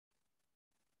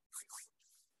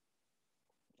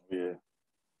Yeah,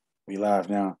 we live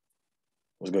now.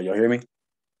 What's good? Y'all hear me?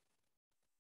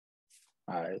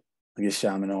 All right. Look at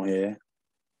Shaman on here.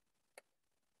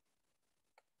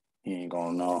 He ain't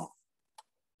gonna know.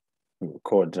 We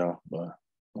record y'all, but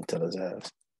don't tell his ass.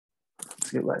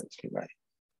 Let's get right. Let's get right.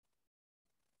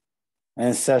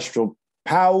 Ancestral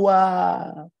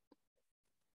power.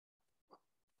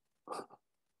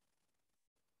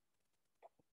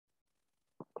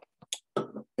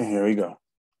 And here we go.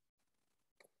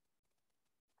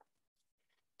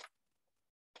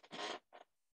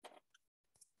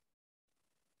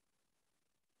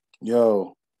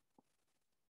 Yo.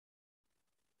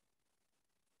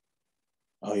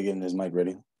 Oh, he getting his mic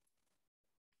ready.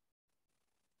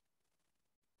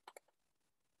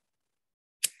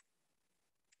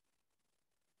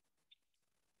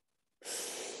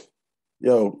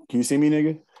 Yo, can you see me,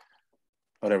 nigga?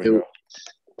 Oh, there we go.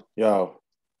 Yo.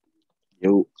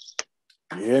 Yo.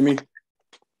 You hear me?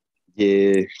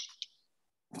 Yeah.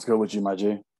 What's good with you, my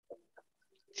G?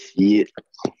 Yeah.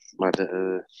 About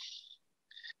to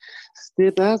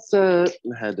step outside.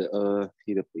 I had to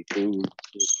heat up the food.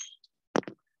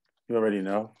 You already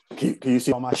know. Can you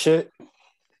see all my shit?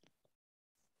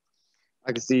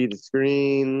 I can see the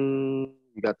screen.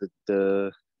 You got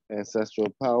the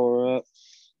ancestral power up.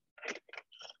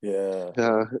 Yeah.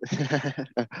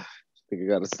 Think you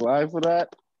got a slide for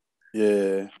that?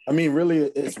 Yeah. I mean, really,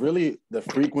 it's really the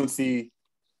frequency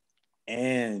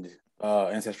and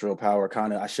ancestral power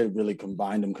kind of, I should really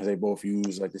combine them because they both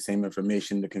use like the same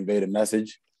information to convey the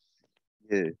message.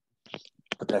 Yeah.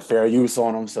 Put that fair use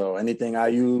on them. So anything I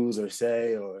use or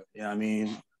say, or, you know what I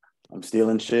mean? I'm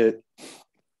stealing shit.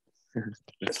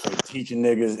 It's for teaching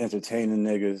niggas, entertaining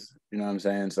niggas. You know what I'm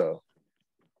saying? So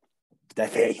that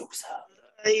fair use.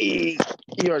 Hey,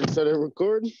 you already started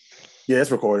recording? Yeah, it's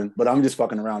recording, but I'm just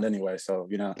fucking around anyway. So,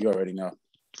 you know, you already know.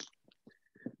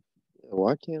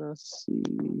 Why can't I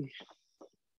see?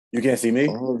 You can't see me?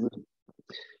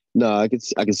 No, I can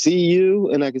see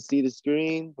you and I can see the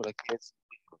screen, but I can't see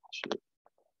shit.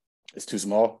 It's too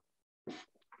small.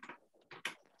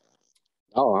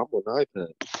 Oh, I'm on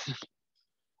iPad.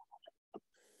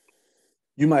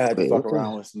 You might have to fuck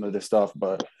around with some of this stuff,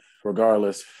 but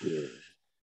regardless.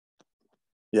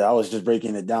 Yeah, I was just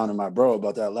breaking it down to my bro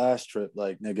about that last trip.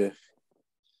 Like, nigga,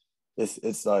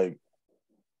 it's like,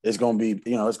 it's gonna be,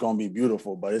 you know, it's gonna be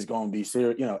beautiful, but it's gonna be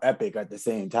serious, you know, epic at the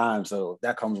same time. So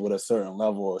that comes with a certain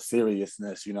level of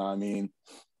seriousness, you know what I mean?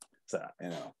 So, you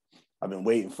know, I've been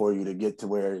waiting for you to get to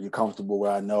where you're comfortable,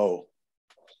 where I know,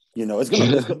 you know, it's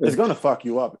gonna fuck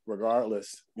you up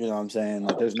regardless. You know what I'm saying?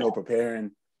 Like, there's no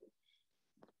preparing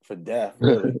for death,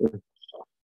 really.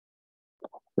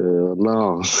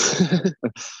 No.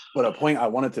 But a point I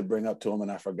wanted to bring up to him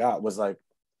and I forgot was like,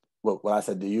 what I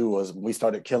said to you was, we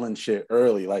started killing shit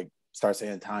early, like start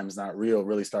saying time's not real,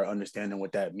 really start understanding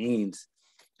what that means.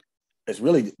 It's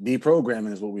really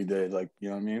deprogramming is what we did. Like, you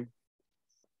know what I mean?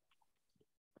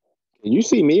 Can you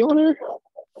see me on there?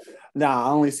 Nah, I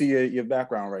only see your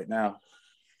background right now.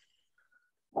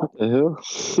 What the hell?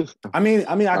 I mean,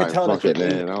 I can tell that you're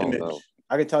in the image.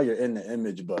 I can tell you're in the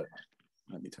image, but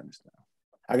let me turn this down.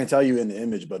 I can tell you in the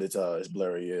image, but it's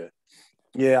blurry. Yeah,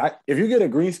 yeah. If you get a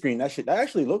green screen, that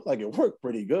actually looked like it worked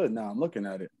pretty good. Now I'm looking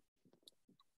at it.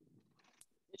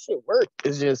 It should work.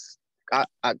 It's just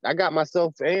I got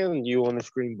myself and you on the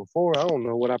screen before. I don't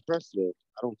know what I pressed it.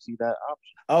 I don't see that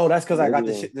option. Oh, that's because I got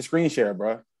the screen share,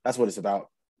 bro. That's what it's about.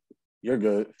 You're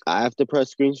good. I have to press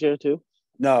screen share too?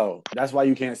 No, that's why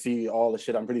you can't see all the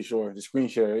shit. I'm pretty sure the screen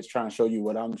share is trying to show you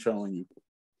what I'm showing you.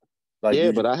 Like,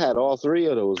 yeah, but I had all three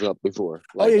of those up before.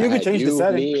 Like, oh yeah, you can change the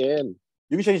setting.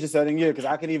 You can change the setting, yeah, because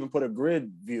I can even put a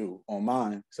grid view on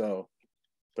mine. So,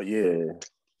 but yeah,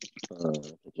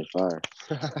 you're fire.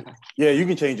 Yeah, you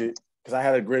can change it because I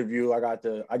had a grid view.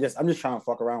 I'm just trying to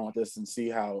fuck around with this and see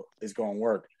how it's gonna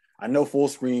work. I know full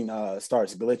screen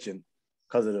starts glitching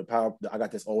because of the power. I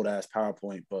got this old ass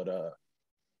PowerPoint, but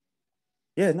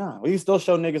yeah, nah, we can still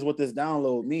show niggas what this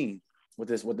download mean. What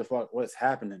the fuck, what's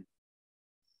happening?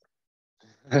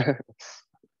 And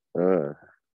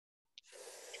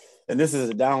this is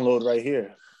a download right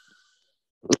here.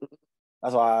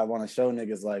 That's why I want to show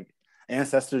niggas, like,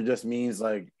 ancestor just means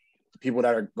like people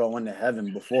that are going to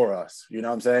heaven before us. You know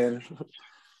what I'm saying?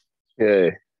 Yeah.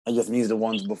 It just means the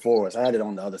ones before us. I had it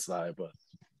on the other slide, but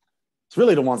it's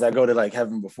really the ones that go to like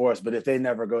heaven before us. But if they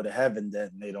never go to heaven,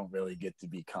 then they don't really get to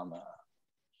become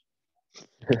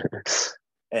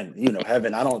and, you know,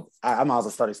 heaven, I might as well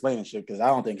start explaining shit because I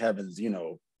don't think heaven's, you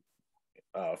know,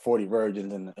 40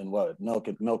 virgins and what,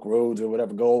 milk roads or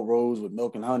whatever, gold roads with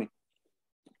milk and honey.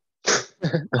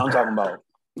 I'm talking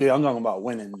about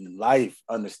winning life,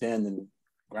 understanding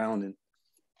grounding,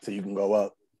 so you can go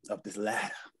up this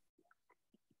ladder.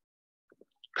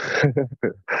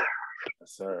 Yes,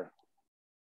 sir.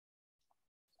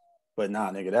 But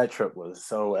nah, nigga, that trip was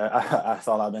so. That's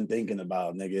all I've been thinking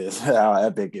about, nigga. Is how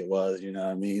epic it was. You know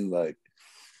what I mean? Like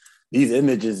these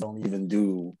images don't even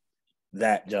do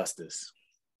that justice.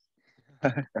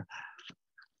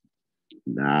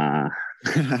 Nah.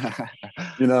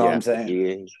 You know what I'm saying?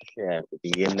 You have to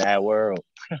be in that world.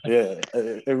 Yeah,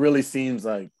 it really seems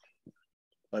like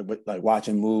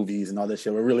watching movies and all this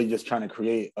shit. We're really just trying to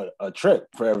create a trip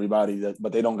for everybody,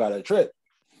 but they don't got a trip.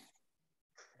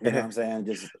 You know what I'm saying?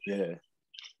 Just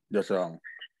it's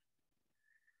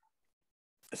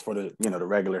for the the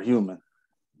regular human.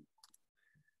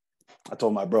 I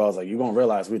told my bro, I was like, you're gonna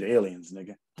realize we the aliens,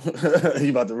 nigga. You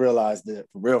about to realize that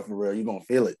for real, you're gonna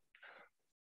feel it.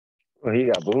 Well, he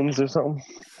got booms or something?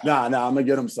 Nah, I'm gonna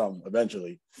get him some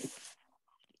eventually.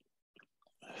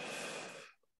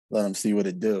 Let him see what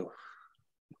it do.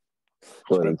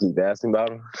 Well, you keep asking about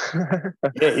him?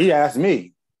 Yeah, he asked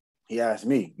me. You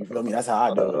feel me? That's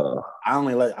how I do it. I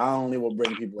only will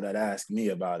bring people that ask me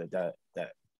about it. That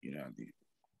Yeah,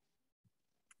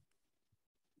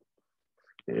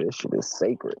 this shit is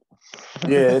sacred.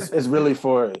 Yeah, it's really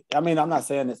for. I mean, I'm not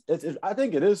saying it's. I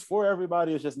think it is for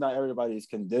everybody. It's just not everybody's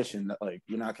conditioned. Like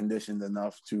you're not conditioned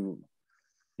enough to,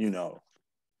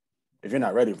 if you're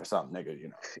not ready for something,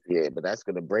 nigga, Yeah, but that's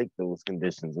gonna break those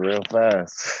conditions real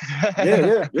fast.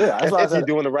 Yeah. That's why if you're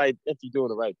doing the right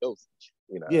dosage,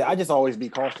 Yeah, I just always be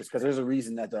cautious because there's a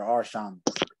reason that there are shamans.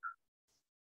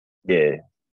 Yeah.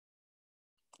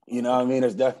 You know what I mean?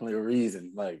 There's definitely a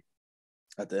reason. Like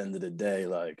at the end of the day,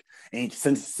 like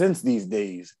since these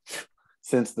days,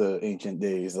 since the ancient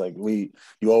days, like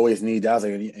you always need that.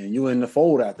 Like, and you in the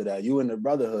fold after that. You in the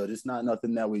brotherhood. It's not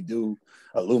nothing that we do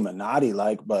Illuminati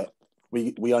like, but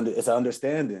it's an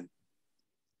understanding.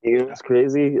 You know what's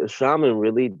crazy? A shaman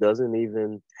really doesn't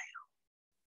even.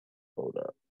 Hold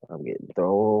up. I'm getting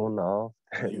thrown off.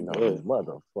 No,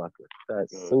 motherfucker.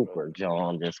 That super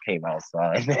John just came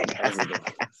outsid.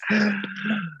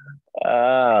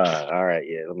 All right,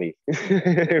 yeah, let me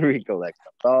recollect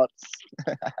my thoughts.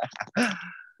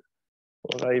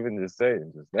 What was I even just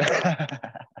saying just now?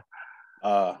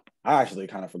 I actually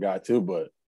kind of forgot too, but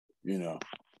nigga.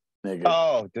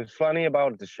 Oh, the funny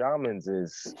about the shamans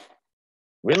is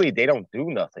really they don't do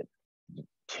nothing.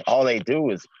 All they do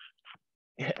is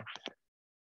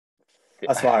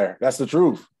that's fire. That's the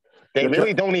truth. They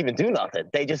really don't even do nothing.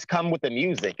 They just come with the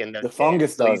music and the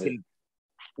fungus does it.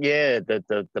 Yeah,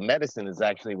 the medicine is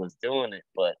actually what's doing it,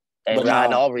 but in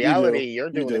all reality, you're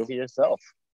doing it to yourself.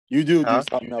 You do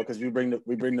something, because we bring the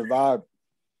vibe.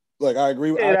 Like I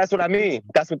agree. Yeah, that's what I mean.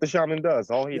 That's what the shaman does.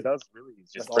 All he does really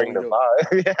is just bring the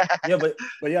vibe. Yeah, but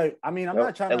yeah, I mean, I'm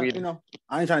not trying to,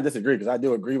 I ain't trying to disagree because I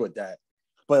do agree with that.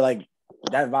 But like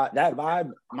that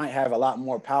vibe might have a lot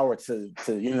more power to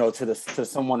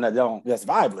someone that's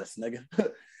vibeless, nigga.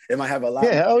 It might have a lot.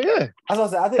 Yeah, hell yeah. As I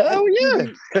said, I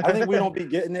think we don't be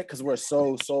getting it because we're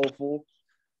so soulful.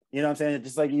 You know what I'm saying?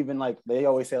 Just like even like they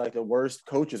always say, like the worst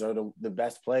coaches are the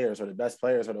best players, or the best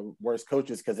players are the worst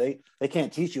coaches, because they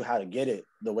can't teach you how to get it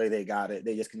the way they got it.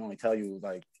 They just can only tell you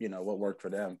like what worked for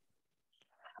them.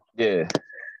 Yeah.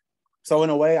 So in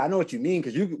a way, I know what you mean,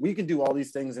 because we can do all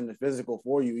these things in the physical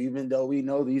for you, even though we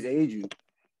know these age you.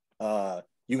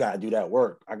 You gotta do that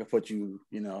work. I can put you,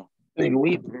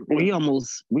 We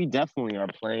definitely are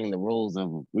playing the roles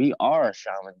of we are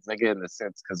shamans, nigga, in the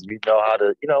sense because we know how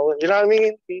to, you know what I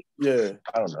mean? Yeah.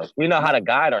 I don't know. We know how to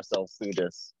guide ourselves through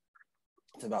this.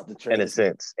 It's about the in a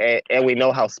sense, and we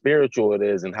know how spiritual it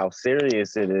is and how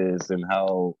serious it is and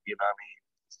how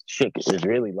shit is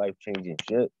really life changing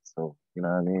shit. So you know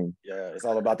what I mean? Yeah, it's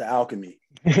all about the alchemy.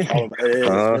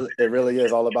 It really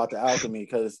is all about the alchemy,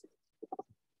 because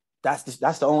that's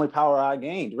the only power I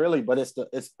gained, really. But that's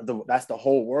the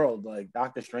whole world. Like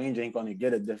Doctor Strange ain't gonna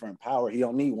get a different power. He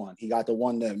don't need one. He got the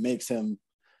one that makes him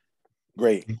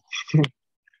great.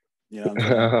 You know what I'm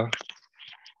saying?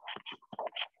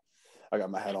 I got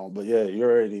my hat on, but yeah, you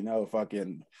already know.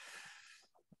 Fucking,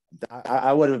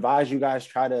 I would advise you guys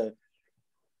try to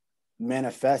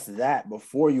manifest that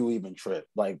before you even trip.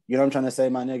 Like, you know what I'm trying to say,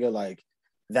 my nigga? Like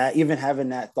that, even having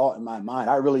that thought in my mind,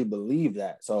 I really believe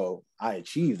that. So I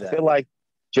achieved that. I feel like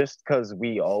just because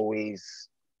we always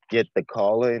get the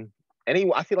call in,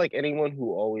 I feel like anyone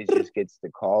who always just gets the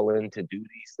call in to do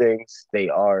these things, they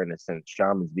are in a sense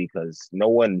shamans, because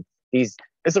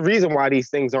it's a reason why these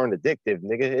things aren't addictive,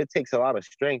 nigga. It takes a lot of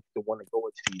strength to want to go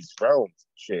into these realms and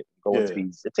shit.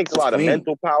 It takes a lot of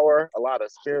mental power, a lot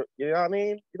of spirit. You know what I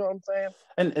mean? You know what I'm saying?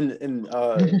 And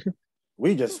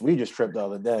we just tripped the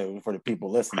other day for the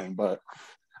people listening, but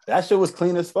That shit was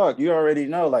clean as fuck. You already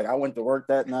know. Like I went to work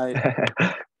that night,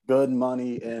 good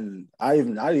money, and I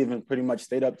even pretty much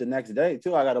stayed up the next day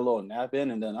too. I got a little nap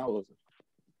in, and then I was.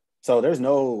 So there's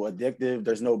no addictive.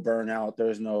 There's no burnout.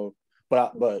 There's no.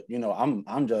 But you know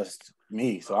I'm just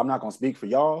me. So I'm not gonna speak for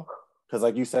y'all because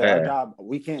like you said, our job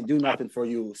we can't do nothing for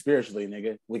you spiritually,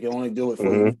 nigga. We can only do it for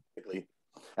you physically.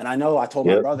 And I know I told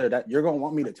my brother that you're gonna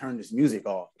want me to turn this music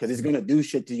off because it's gonna do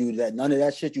shit to you that none of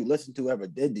that shit you listened to ever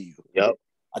did to you. Yep.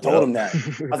 I told him that.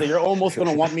 I said, you're almost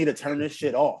gonna want me to turn this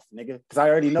shit off, nigga, because I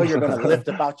already know you're gonna lift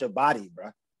about your body,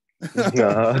 bro.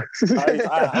 Yeah,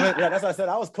 that's what I said.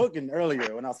 I was cooking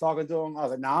earlier when I was talking to him. I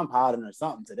was like, nah, I'm potting or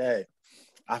something today.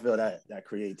 I feel that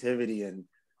creativity and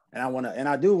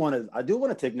I do want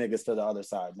to take niggas to the other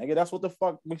side, nigga. That's what the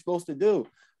fuck we supposed to do.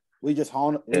 We just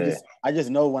I just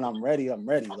know when I'm ready.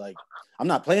 Like I'm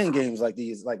not playing games like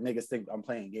these. Like niggas think I'm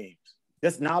playing games.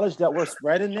 This knowledge that we're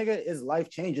spreading, nigga, is life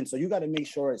changing. So you got to make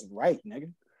sure it's right,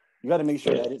 nigga. You got to make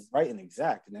sure that it's right and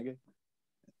exact, nigga.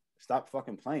 Stop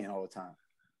fucking playing all the time.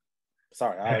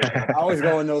 Sorry, I always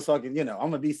go in those fucking. You know, I'm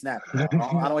gonna be snapping.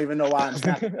 I don't even know why I'm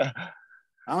snapping.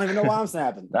 I don't even know why I'm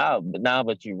snapping.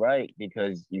 But you're right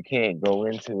because you can't go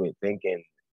into it thinking.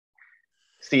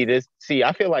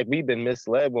 I feel like we've been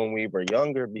misled when we were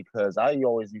younger because I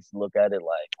always used to look at it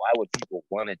like, why would people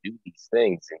want to do these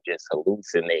things and just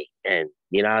hallucinate? And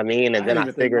you know what I mean? And then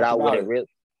I figured out what it really.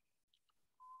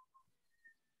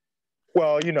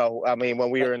 Well, you know, I mean, when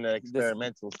we were in the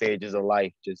experimental stages of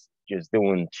life, just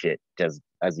doing shit, just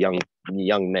as young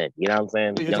men, you know what I'm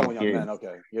saying? Young men,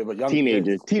 okay. Yeah, but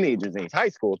teenagers age, high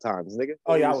school times, nigga.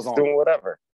 Oh yeah, I was doing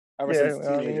whatever. Ever since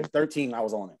teenagers, 13, I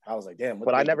was on it. I was like, damn.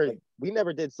 But we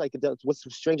never did psychedelics. What's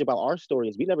strange about our story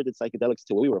is we never did psychedelics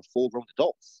till we were full-grown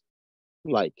adults.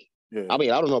 Like, I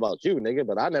mean, I don't know about you, nigga,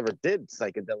 but I never did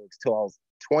psychedelics till I was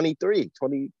 23,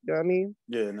 20, you know what I mean?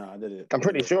 Yeah, no, I did it. I'm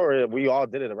pretty sure we all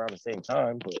did it around the same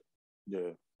time, but.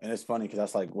 Yeah, and it's funny because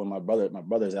that's like when my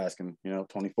brother's asking, you know,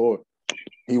 24,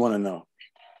 he want to know.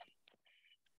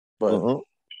 But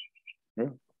yeah.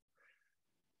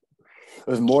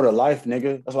 There's more to life,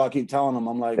 nigga. That's why I keep telling them.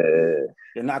 I'm like,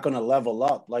 you're not gonna level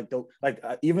up.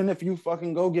 Even if you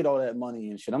fucking go get all that money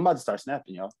and shit, I'm about to start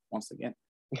snapping, y'all. Once again,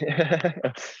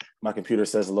 my computer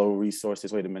says low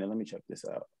resources. Wait a minute, let me check this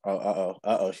out.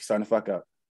 Oh, she's starting to fuck up.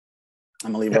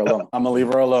 I'm gonna leave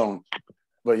her alone.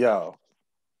 But yo,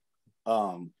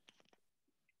 I'm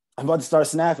about to start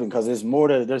snapping because there's more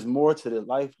to the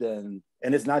life than,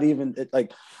 and it's not even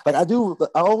like I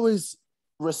always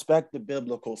respect the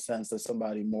biblical sense of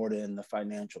somebody more than the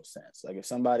financial sense. Like if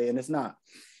somebody, and it's not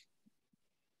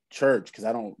church because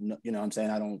I don't, you know what I'm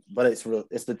saying? I don't, but it's real.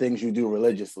 It's the things you do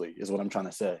religiously is what I'm trying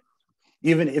to say.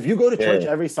 Even if you go to church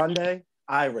every Sunday,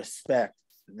 I respect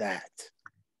that.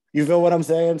 You feel what I'm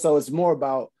saying? So it's more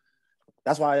about,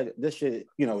 that's why this shit,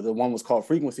 you know, the one was called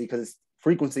frequency because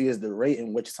frequency is the rate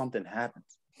in which something happens.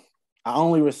 I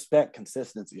only respect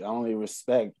consistency. I only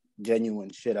respect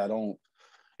genuine shit. I don't,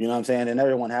 you know what I'm saying? And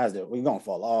everyone has it. We're going to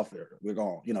fall off there. We're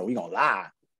going to lie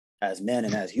as men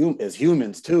and as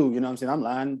humans too. You know what I'm saying? I'm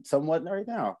lying somewhat right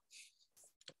now.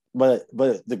 But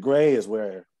the gray is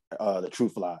where the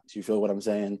truth lies. You feel what I'm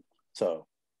saying? So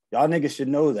y'all niggas should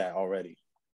know that already.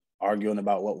 Arguing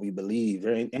about what we believe.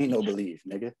 There ain't no belief,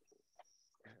 nigga.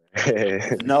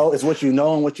 No, it's what you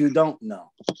know and what you don't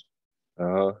know.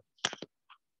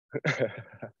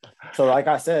 So like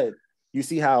I said, you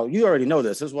see how you already know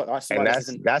this. This is what I see. And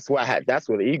that's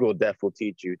what ego death will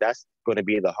teach you. That's going to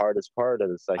be the hardest part of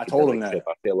the psychedelic. I told him that.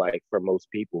 I feel like for most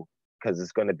people, because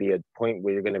it's going to be a point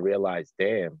where you're going to realize,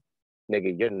 damn,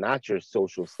 nigga, you're not your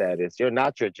social status, you're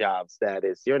not your job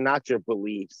status, you're not your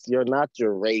beliefs, you're not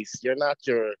your race, you're not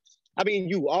your. I mean,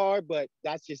 you are, but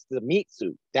that's just the meat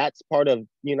suit. That's part of,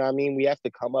 you know what I mean? We have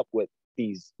to come up with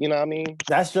these, you know what I mean?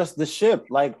 That's just the ship.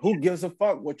 Like, who gives a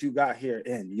fuck what you got here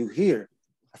in? You here.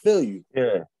 I feel you.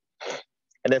 Yeah.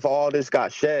 And if all this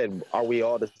got shed, are we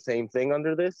all the same thing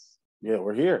under this? Yeah,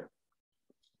 we're here.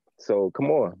 So come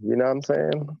on, you know what I'm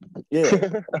saying?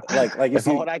 Yeah. like you if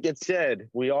all that gets shed,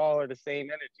 we all are the same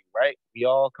energy, right? We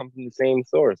all come from the same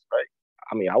source, right?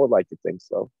 I mean, I would like to think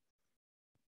so.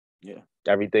 Yeah.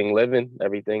 Everything living,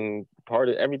 everything part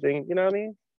of everything, you know what I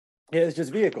mean? Yeah, it's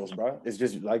just vehicles, bro. It's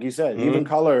just like you said, even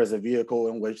color is a vehicle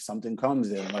in which something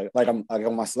comes in. Like I'm like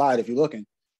on my slide, if you're looking,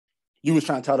 you was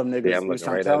trying to tell them niggas, you was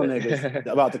trying to tell niggas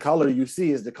about the color you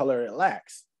see is the color it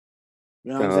lacks.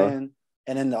 You know what I'm saying?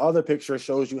 And then the other picture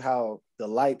shows you how the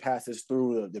light passes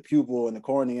through the pupil and the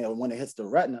cornea, and when it hits the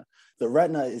retina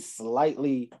is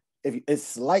slightly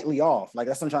off. Like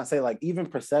that's what I'm trying to say. Like even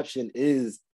perception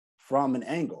is from an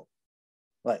angle.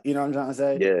 Like, you know what I'm trying to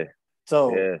say? Yeah.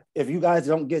 So Yeah. if you guys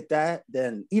don't get that,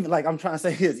 then even like I'm trying to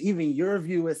say is even your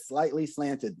view is slightly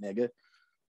slanted, nigga.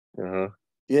 Uh-huh.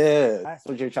 Yeah, that's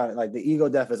what you're trying to like. The ego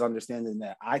death is understanding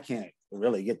that I can't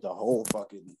really get the whole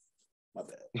fucking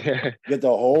get the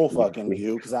whole fucking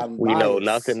view because I'm we biased. know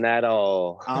nothing at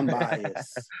all. I'm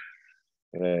biased.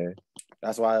 Yeah.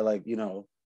 That's why, like, you know,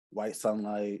 white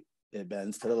sunlight, it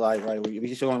bends to the light, right? We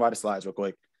can show them by the slides real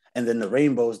quick. And then the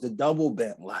rainbow's the double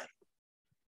bent light.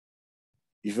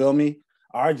 You feel me?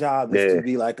 Our job is to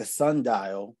be like a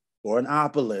sundial or an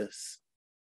opulus.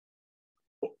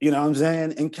 You know what I'm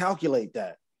saying? And calculate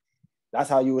that. That's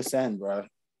how you ascend, bro.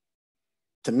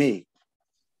 To me.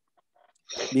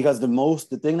 Because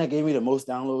the thing that gave me the most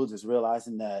downloads is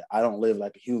realizing that I don't live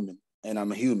like a human and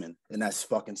I'm a human. And that's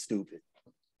fucking stupid.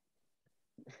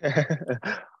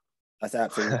 That's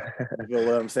absolute. You feel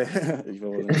what I'm saying? You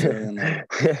feel what I'm saying? Like,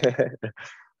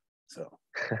 so,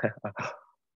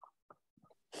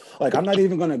 like, I'm not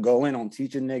even gonna go in on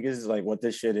teaching niggas like what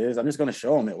this shit is. I'm just gonna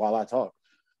show them it while I talk.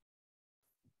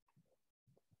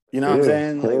 You know what I'm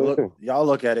saying? Like, look, y'all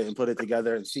look at it and put it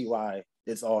together and see why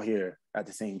it's all here at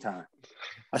the same time.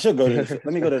 I should go to let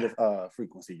me go to the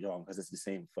frequency, y'all, because it's the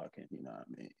same fucking. You know what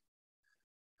I mean?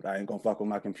 But I ain't gonna fuck with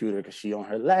my computer because she on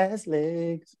her last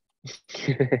legs.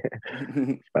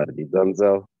 About to be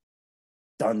Dunzo.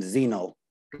 Dunzino.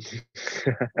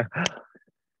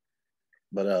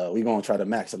 But we gonna try to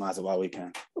maximize it while we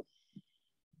can.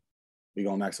 We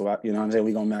gonna maximize, you know what I'm saying?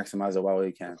 We gonna maximize it while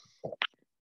we can.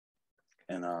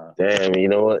 And damn, you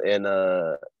know what? And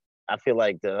I feel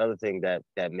like the other thing that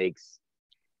makes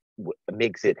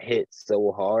it hit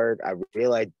so hard, I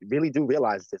really do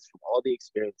realize this from all the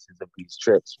experiences of these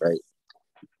trips, right?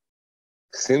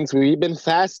 Since we've been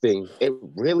fasting, it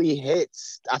really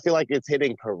hits. I feel like it's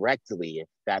hitting correctly, if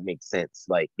that makes sense.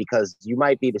 Like, because you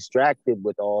might be distracted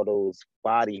with all those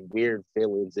body weird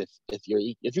feelings if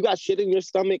you got shit in your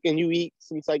stomach and you eat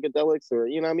some psychedelics or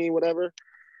you know what I mean, whatever,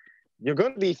 you're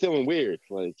gonna be feeling weird.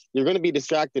 Like you're gonna be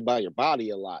distracted by your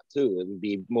body a lot too, and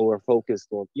be more focused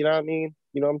on, you know what I mean?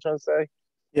 You know what I'm trying to say?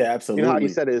 yeah, absolutely. You know how you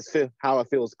said how it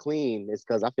feels clean? It's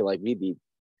because I feel like we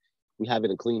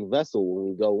having a clean vessel when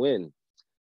we go in.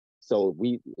 So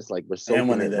it's like we're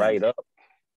soaking it right up.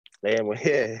 Man,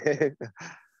 yeah.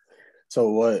 So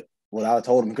what I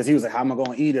told him, because he was like, how am I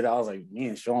going to eat it? I was like, me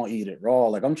and Sean eat it raw.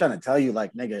 Like, I'm trying to tell you,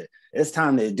 like, nigga, it's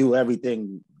time to do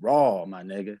everything raw, my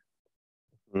nigga.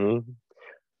 Mm-hmm.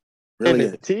 Really,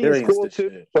 and the tea is cool too,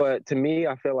 shit. But to me,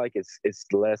 I feel like it's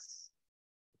less.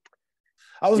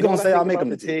 I was going to say I'll make him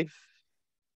the tea.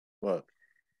 What?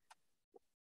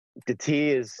 The tea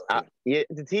is,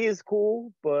 the tea is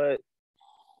cool, but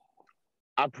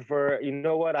I prefer, you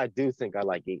know what? I do think I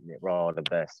like eating it raw the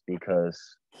best because.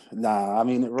 Nah, I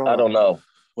mean it raw. I don't know.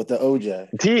 With the OJ.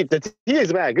 The tea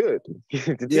is bad good.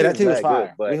 That tea was fire.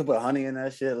 Good, but we could put honey in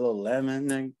that shit, a little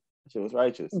lemon, and shit was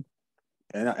righteous.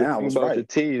 And I was about right. The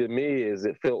tea to me is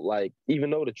it felt like, even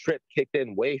though the trip kicked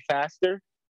in way faster,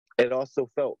 it also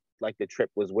felt like the trip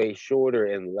was way shorter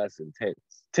and less intense.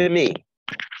 To me.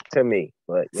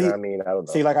 But you know what I mean? I don't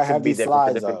know. See, like I have these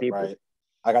slides up, right?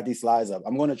 I got these slides up.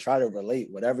 I'm going to try to relate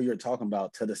whatever you're talking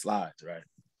about to the slides, right?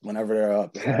 Whenever they're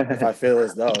up, if I feel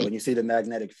as though when you see the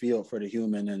magnetic field for the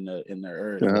human in the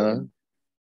earth. Uh-huh.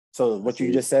 So what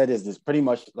you just said is pretty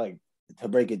much like, to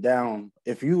break it down,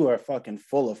 if you are fucking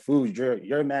full of food,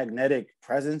 your magnetic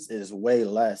presence is way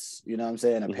less. You know what I'm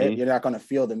saying? Mm-hmm. You're not going to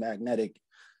feel the magnetic.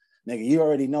 Nigga, you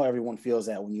already know everyone feels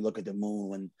that when you look at the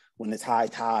moon, when it's high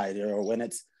tide, or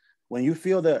when you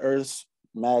feel the Earth's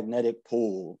magnetic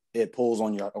pull, it pulls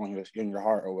on your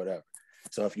heart or whatever.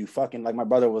 So if you fucking, like my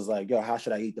brother was like, yo, how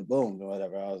should I eat the boom or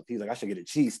whatever? He was like, I should get a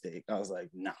cheesesteak. I was like,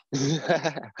 no.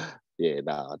 Yeah,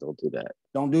 nah, don't do that.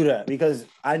 Don't do that, because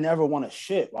I never want to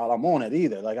shit while I'm on it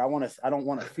either. Like I don't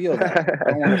want to feel that.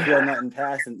 I don't want to feel nothing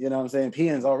passing. You know what I'm saying?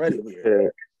 Peeing's already weird. Yeah.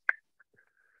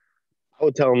 I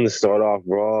would tell them to start off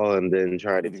raw and then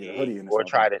try to tea,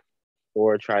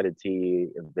 or try to tea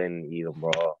and then eat them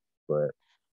raw.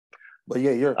 But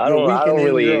yeah, you're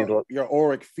weakening your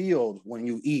auric field when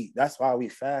you eat. That's why we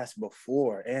fast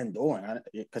before and during,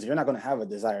 because you're not going to have a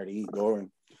desire to eat during.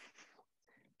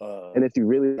 And if you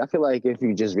really, I feel like if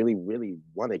you just really, really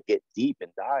want to get deep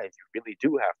and dive, you really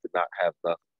do have to not have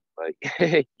nothing.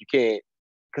 Like you can't,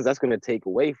 because that's going to take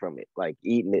away from it. Like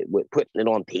eating it with putting it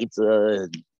on pizza,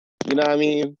 and, you know what I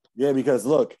mean? Yeah, because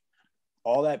look,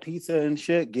 all that pizza and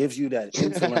shit gives you that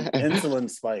insulin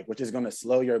spike, which is going to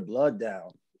slow your blood down.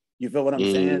 You feel what I'm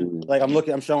saying? Like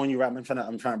I'm showing you, right? I'm trying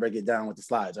to break it down with the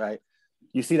slides, right?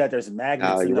 You see that there's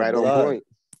magnets in the blood. On point.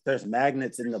 there's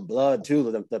magnets in the blood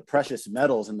too, the precious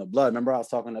metals in the blood. Remember I was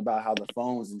talking about how the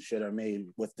phones and shit are made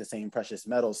with the same precious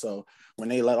metals. So when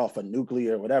they let off a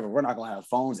nuclear or whatever, we're not gonna have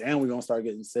phones and we're gonna start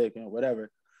getting sick and whatever.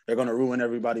 They're gonna ruin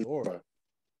everybody's aura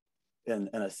in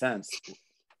a sense.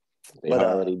 They're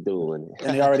already doing it.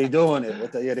 And they already doing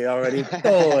it. They already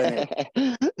doing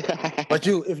it. But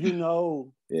if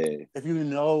you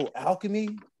know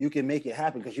alchemy, you can make it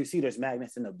happen because you see there's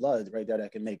magnets in the blood right there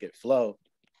that can make it flow.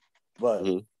 But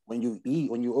when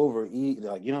you overeat,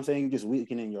 like, you know what I'm saying, you just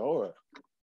weakening your aura.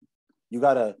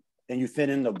 And you thin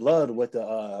in the blood with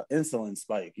the insulin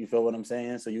spike. You feel what I'm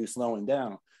saying? So you slowing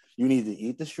down. You need to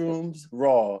eat the shrooms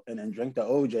raw and then drink the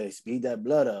OJ, speed that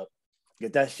blood up.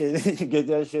 Get that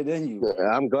shit in you.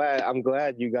 I'm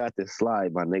glad you got this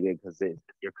slide, my nigga, because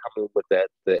you're coming with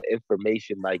the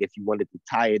information. Like if you wanted to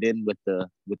tie it in with the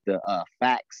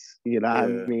facts, you know what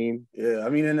I mean? Yeah, I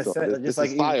mean, in a sense, this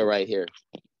like is fire right here.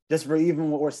 Just for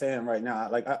even what we're saying right now,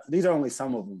 like these are only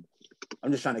some of them.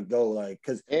 I'm just trying to go like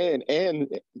because and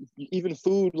even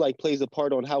food like plays a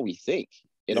part on how we think.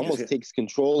 It almost takes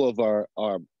control of our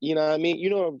you know what I mean? You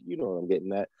know what I'm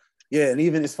getting at. Yeah, and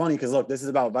even it's funny because look, this is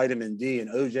about vitamin D, and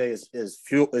OJ is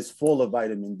full of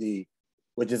vitamin D,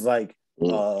 which is like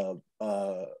bottled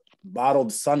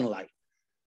sunlight.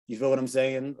 You feel what I'm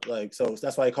saying? Like, so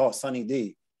that's why they call it Sunny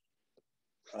D.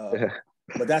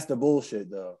 But that's the bullshit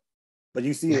though. But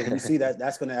you see it,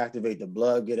 that's going to activate the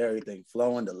blood, get everything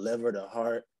flowing, the liver, the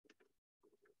heart.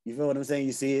 You feel what I'm saying?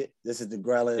 You see it. This is the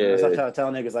ghrelin. Yeah. That's what I try to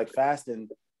tell niggas, like fasting.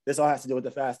 This all has to do with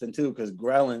the fasting too, because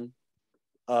ghrelin.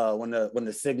 When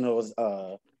the signal is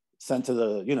sent to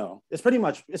the, you know, it's pretty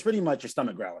much your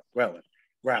stomach growling.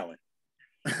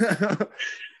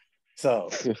 So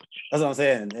that's what I'm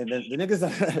saying. And the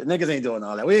niggas ain't doing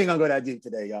all that. We ain't gonna go that deep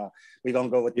today, y'all. We gonna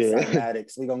go with the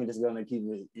cymatics. We just gonna keep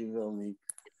it. You feel me?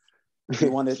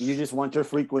 You just want your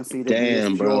frequency to be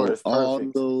as pure as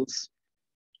perfect.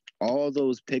 All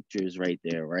those pictures right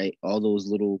there, right? All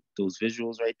those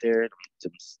visuals right there.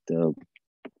 The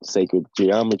sacred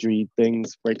geometry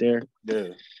things right there. Yeah.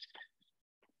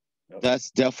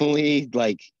 That's definitely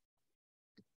like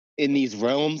in these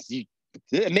realms,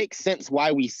 it makes sense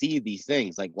why we see these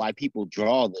things, like why people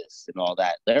draw this and all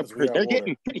that. They're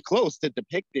getting pretty close to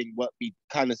depicting what we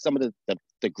kind of some of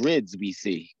the grids we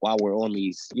see while we're on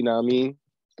these, you know what I mean?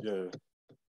 Yeah.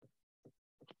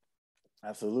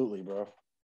 Absolutely, bro.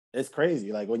 It's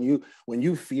crazy. Like when you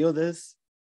feel this,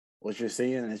 what you're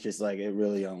seeing, it's just like it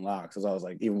really unlocks. Because I was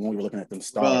like, even when we were looking at them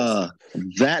stars.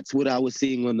 That's what I was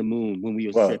seeing on the moon when we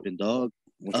were tripping, dog.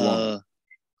 Which one?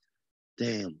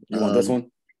 Damn. You want this one?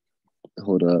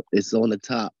 Hold up. It's on the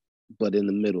top, but in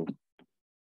the middle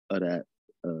of that.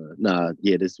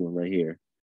 This one right here.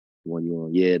 The one you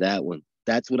on. Yeah, that one.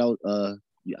 That's what I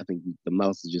think the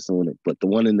mouse is just on it. But the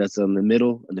one that's on the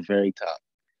middle and the very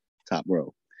top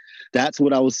row. That's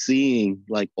what I was seeing,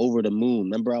 like over the moon.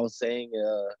 Remember I was saying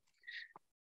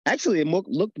actually, it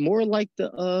looked more like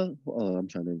the I'm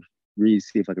trying to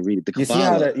see if I can read it. The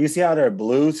Kabbalah. You see how they're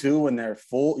blue too when they're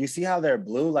full. You see how they're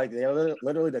blue, like they're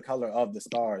literally the color of the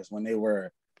stars when they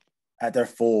were at their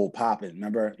full popping.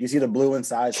 Remember, you see the blue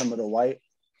inside some of the white.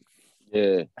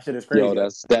 Yeah, that shit is crazy. Yo,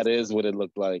 that is what it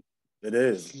looked like. It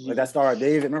is like that Star of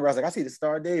David. Remember, I was like, I see the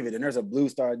Star of David, and there's a blue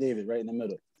Star of David right in the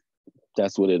middle.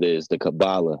 That's what it is, the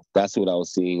Kabbalah. That's what I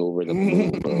was seeing over the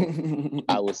moon, bro.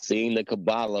 I was seeing the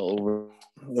Kabbalah over.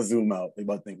 Let's zoom out. They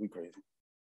about to think we crazy.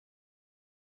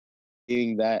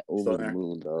 Seeing that over the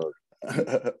moon, dog.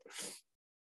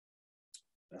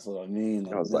 That's what I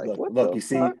mean. I was like, look, you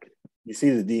see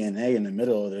the DNA in the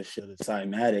middle of this shit, the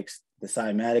cymatics. The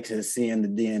cymatics is seeing the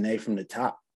DNA from the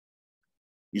top.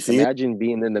 You see Imagine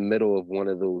being in the middle of one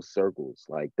of those circles.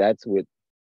 Like that's what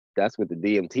the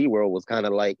DMT world was kind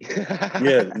of like.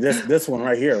 Yeah, this one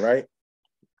right here, right?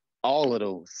 All of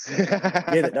those.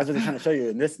 Yeah, that's what they're trying to show you.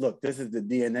 And this is the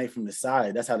DNA from the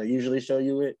side. That's how they usually show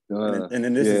you it. And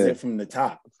then this is it from the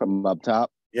top. From up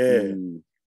top? Yeah. And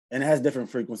it has different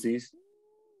frequencies.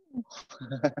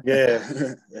 Yeah.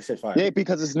 That shit fire. Yeah,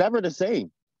 because it's never the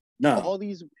same. No. All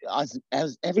these,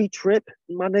 as every trip,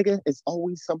 my nigga, it's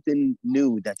always something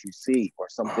new that you see or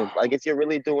something. Like if you're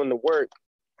really doing the work,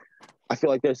 I feel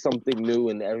like there's something new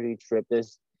in every trip.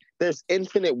 There's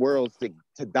infinite worlds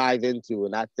to dive into.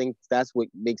 And I think that's what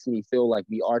makes me feel like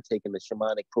we are taking the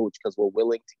shamanic approach because we're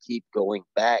willing to keep going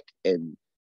back and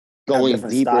going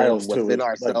deeper within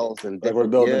ourselves. And we're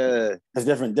building, there's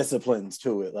different disciplines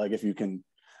to it. Like if you can,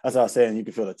 that's what I was saying, you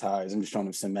can feel the tides. I'm just showing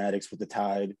them cymatics with the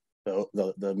tide,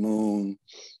 the moon,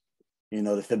 you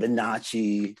know, the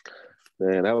Fibonacci.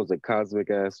 Man, that was a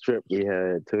cosmic ass trip we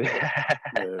had too.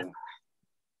 Yeah.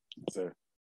 Sir.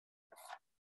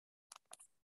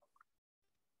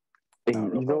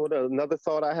 And you know what? Another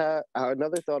thought I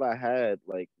had,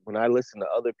 like when I listen to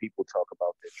other people talk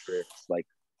about their trips, like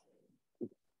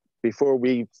before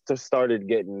we just started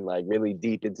getting like really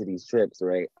deep into these trips,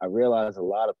 right? I realized a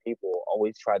lot of people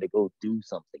always try to go do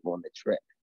something on the trip.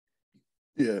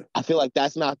 Yeah. I feel like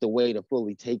that's not the way to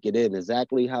fully take it in.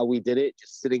 Exactly how we did it,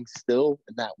 just sitting still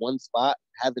in that one spot,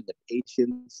 having the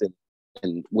patience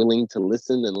and willing to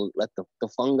listen and let the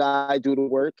fungi do the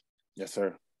work. Yes,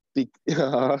 sir.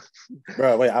 Because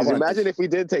Bro, wait, I want imagine this. if we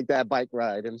did take that bike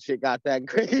ride and shit got that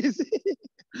crazy.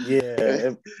 Yeah,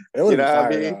 it would You have been know what I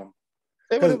fire mean? though.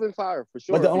 It would Because, have been fire for but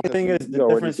sure the only because thing is, we the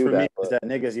already difference do for me that. is But that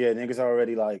niggas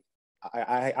already like,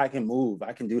 I can move,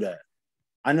 I can do that.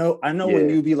 I know when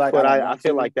yeah, you be like, I but don't I want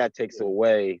feel to. like that takes Yeah,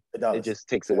 away. it It does. just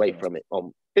takes Yeah, it away does. from it.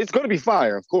 It's gonna be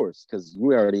fire, of course, because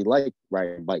we already like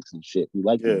riding bikes and shit. We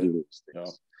like to Yeah, do those you know,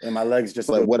 things. and my legs just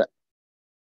But feel. what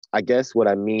I guess what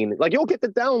I mean, like you'll get the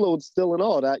download still and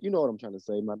all that. You know what I'm trying to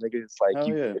say, my nigga. It's like Hell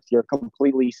you yeah. if you're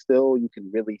completely still, you can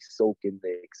really soak in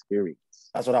the experience.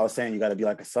 That's what I was saying. You got to be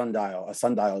like a sundial. A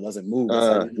sundial doesn't move. That's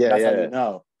how you. Yeah, That's how you yeah.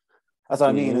 know. That's what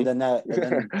I mean. Mm-hmm. And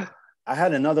then I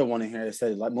had another one in here that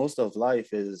said like most of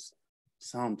life is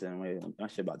something. Wait, my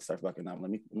shit about to start fucking up.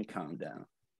 Let me calm down.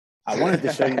 I wanted to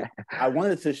show you. I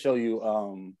wanted to show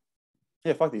you.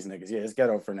 Yeah, fuck these niggas. Yeah, it's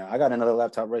ghetto for now. I got another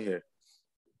laptop right here.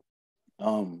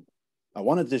 Um, I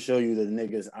wanted to show you the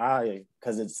niggas eye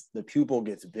because it's the pupil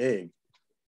gets big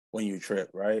when you trip,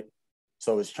 right?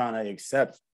 So it's trying to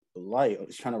accept the light.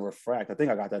 It's trying to refract. I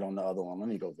think I got that on the other one. Let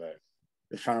me go back.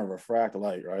 It's trying to refract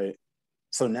light, right?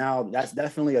 So now that's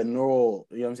definitely a neural,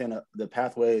 you know what I'm saying? The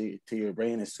pathway to your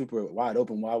brain is super wide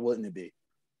open. Why wouldn't it be?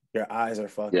 Your eyes are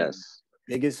fucking Yes,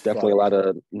 big as definitely a fuck. lot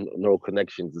of neural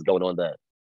connections is going on that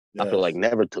I feel like Yes.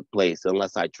 never took place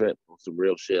unless I tripped on some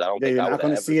real shit. I don't Yeah, think you're I not would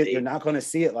have gonna ever see it. You're made. not gonna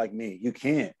see it like me. You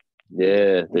can't.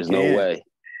 Yeah, You there's no can't. way.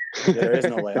 Yeah, there is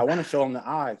no way. I want to show them the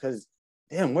eye because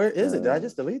damn, where is it? Did I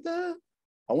just delete that?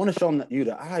 I want to show them you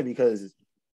the eye because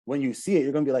when you see it,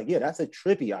 you're gonna be like, yeah, that's a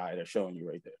trippy eye they're showing you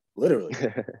right there. Literally.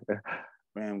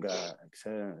 Ram God,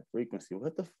 accept frequency.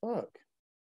 What the fuck?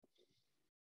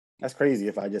 That's crazy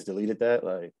if I just deleted that.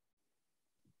 Like,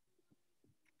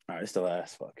 all right, it's the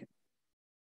last fucking.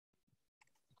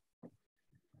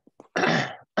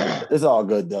 It's all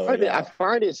good though, I y'all.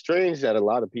 find it strange that a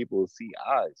lot of people see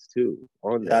eyes too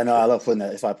on Yeah, their I know. I love trips. putting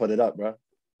that. That's why I put it up, bro.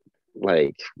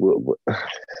 Like,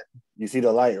 You see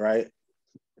the light, right?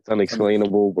 it's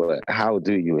unexplainable, but how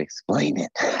do you explain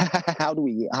it? How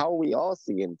are we all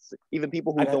seeing? Even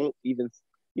people I who got. don't even,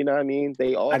 you know what I mean?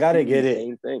 They all I gotta see get these it.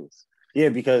 same things. Yeah,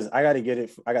 because I gotta get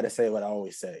it. I gotta say what I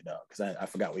always say, though, because I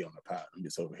forgot we on the pod. I'm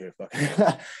just over here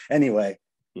fucking. Anyway,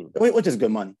 which is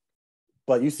good money.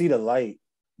 But you see the light,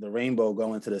 the rainbow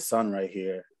going to the sun right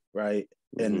here, right?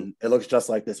 And it looks just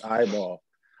like this eyeball.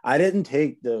 I didn't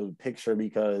take the picture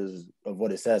because of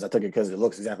what it says. I took it because it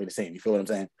looks exactly the same. You feel what I'm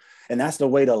saying? And that's the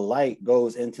way the light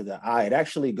goes into the eye. It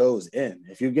actually goes in.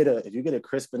 If you get a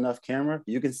crisp enough camera,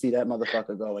 you can see that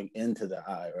motherfucker going into the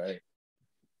eye, right?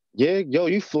 Yeah, yo,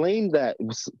 you flamed that.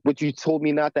 What you told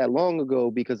me not that long ago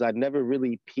because I never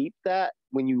really peeped that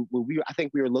I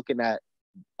think we were looking at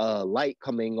light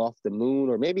coming off the moon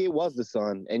or maybe it was the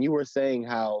sun, and you were saying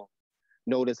how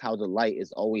notice how the light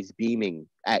is always beaming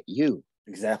at you.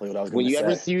 Exactly what I was When gonna you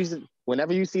ever say. see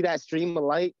whenever you see that stream of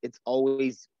light, it's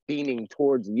always beaming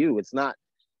towards you. It's not,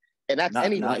 and that's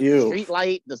any Not light, the you. street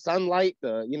light, the sunlight,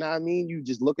 the you know what I mean. You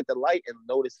just look at the light and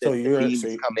notice So that the beam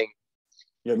is coming.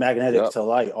 you're magnetic Yep. to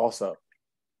light also.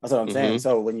 That's what I'm saying.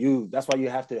 Mm-hmm. So that's why you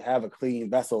have to have a clean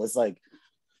vessel. It's like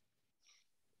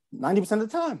 90% of the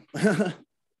time.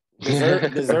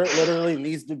 Dessert literally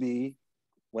needs to be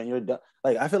when you're done.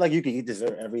 Like I feel like you can eat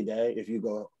dessert every day if you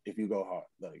go hard.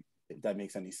 Like if that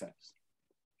makes any sense.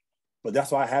 But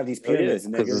that's why I have these Oh yeah, pyramids,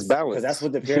 because it's niggas, because that's balance.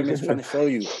 what the pyramid's trying to show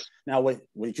you. Now, what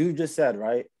you just said,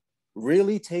 right?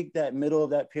 Really take that middle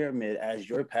of that pyramid as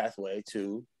your pathway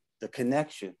to the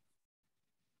connection.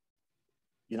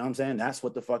 You know what I'm saying? That's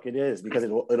what the fuck it is because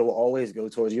it'll always go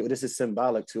towards you. This is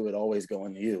symbolic to it always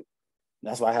going to you.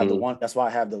 That's why I have That's why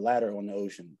I have the ladder on the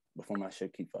ocean before my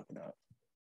shit keep fucking up.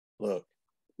 Look.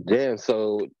 Damn.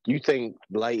 So you think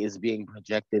light is being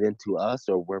projected into us,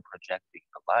 or we're projecting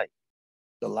the light,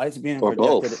 The light's being or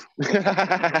projected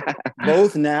both?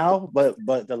 both now, but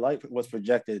the light was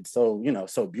projected so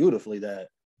so beautifully that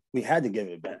we had to give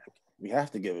it back. We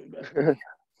have to give it back.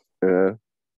 Yeah.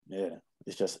 Yeah,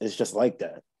 it's just like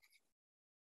that.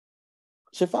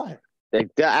 Shit fire.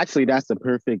 Actually, that's the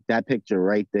perfect. That picture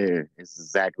right there is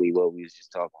exactly what we was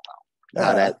just talking about.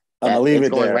 How Yeah, that I'm gonna leave it's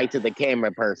it going there. right to the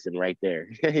camera person right there.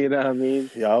 You know what I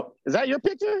mean? Yep. Is that your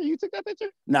picture? You took that picture?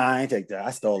 Nah, I ain't take that.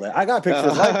 I stole it. I got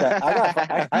pictures like that.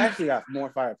 I actually got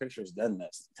more fire pictures than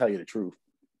this, to tell you the truth.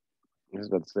 I was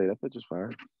about to say, that picture's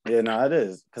fire. Yeah, no, it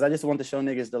is. Because I just want to show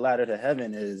niggas the ladder to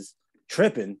heaven is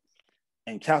tripping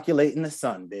and calculating the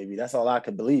sun, baby. That's all I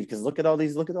could believe. Because look at all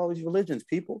these religions,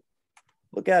 people.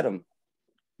 Look at them.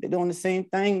 They're doing the same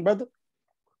thing, brother.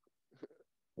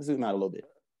 Let's zoom out a little bit.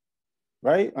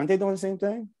 Right? Aren't they doing the same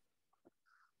thing?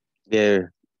 Yeah.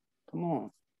 Come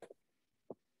on.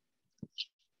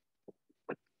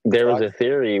 There was a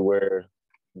theory where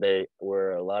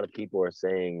a lot of people are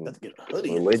saying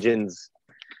religions,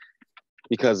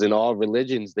 because in all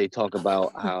religions they talk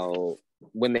about how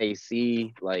when they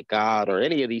see like God or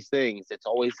any of these things, it's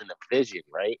always in a vision,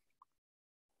 right?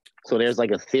 So there's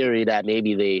like a theory that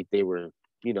maybe they were,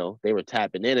 you know, they were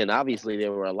tapping in, and obviously they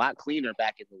were a lot cleaner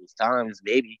back in those times.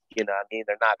 Maybe, you know what I mean?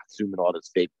 They're not consuming all this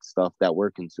fake stuff that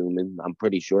we're consuming. I'm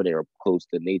pretty sure they were close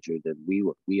to nature than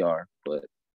we are, but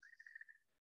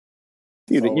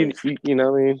you know what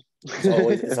I mean?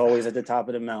 It's always at the top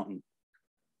of the mountain.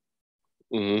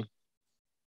 Mm-hmm.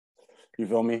 You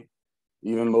feel me?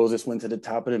 Even Moses went to the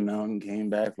top of the mountain, came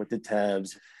back with the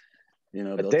tabs. You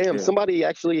know, damn, somebody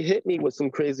actually hit me with some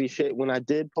crazy shit when I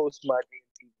did post my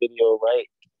DMT video, right?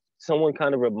 Someone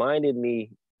kind of reminded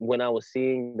me when I was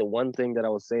seeing the one thing that I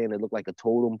was saying, it looked like a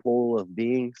totem pole of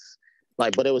beings,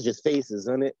 like, but it was just faces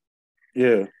on it.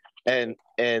 Yeah. And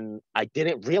I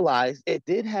didn't realize it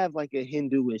did have like a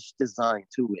Hinduish design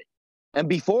to it. And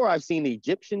before I've seen the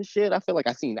Egyptian shit, I feel like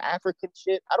I've seen the African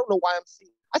shit. I don't know why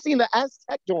I seen the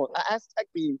Aztec joint, Aztec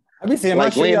being. I've been seeing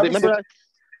like, my shit. Remember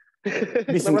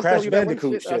be some Crash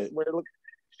Bandicoot shit.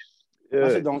 Yeah.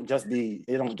 It don't just be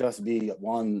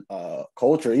one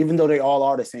culture, even though they all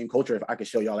are the same culture. If I could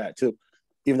show y'all that too,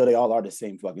 even though they all are the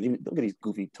same fucking. Look at these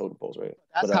goofy totem poles, right?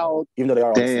 That's how. Even though they are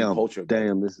all the same culture.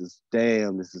 This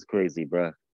is crazy,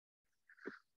 bro.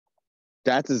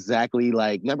 That's exactly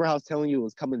like. Remember how I was telling you it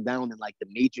was coming down in like the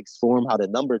matrix form, how the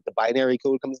binary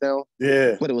code comes down.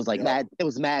 Yeah. But it was like mad. It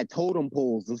was mad totem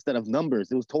poles instead of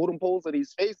numbers. It was totem poles of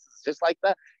these faces, just like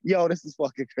that. Yo, this is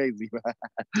fucking crazy, bro.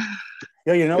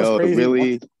 Yo, you know what's crazy?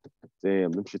 Really?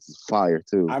 Damn, them shits is fire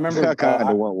too. I remember I kind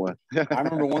of want one. I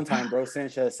remember one time, bro,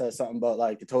 Sanchez said something about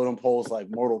like the totem poles, like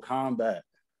Mortal Kombat.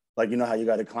 Like, you know how you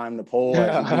got to climb the pole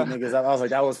as you beat niggas up. I was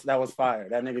like, that was fire.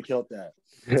 That nigga killed that.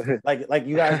 like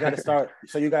you guys got to start.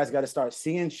 So you guys got to start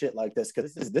seeing shit like this,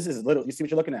 because this is little. You see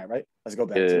what you're looking at, right? Let's go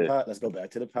back to let's go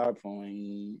back to the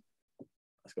PowerPoint.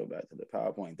 Let's go back to the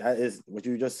PowerPoint. That is what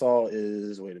you just saw.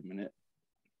 Is wait a minute,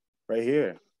 right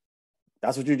here.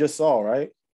 That's what you just saw,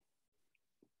 right?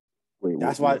 Wait,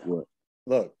 that's why. What?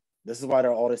 Look, this is why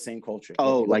they're all the same culture.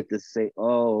 Oh, like the same.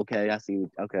 Oh, okay. I see.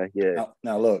 Okay, yeah.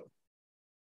 Now look.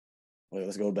 Wait,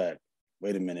 let's go back.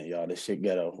 Wait a minute, y'all. This shit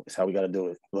ghetto. It's how we got to do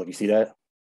it. Look, you see that?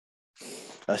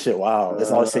 That shit, wow.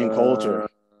 It's all the same culture.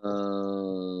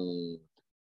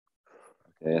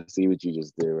 Okay, I see what you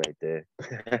just did right there.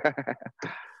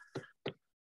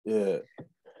 Yeah.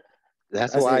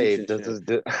 That's why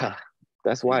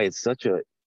that's why it's such a.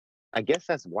 I guess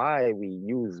that's why we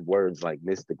use words like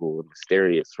mystical and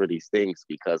mysterious for these things,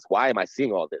 because why am I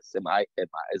seeing all this? Am I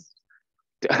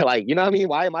like, you know what I mean?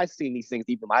 Why am I seeing these things?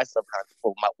 Even my subconscious,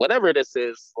 whatever this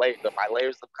is, my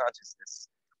layers of consciousness,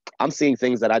 I'm seeing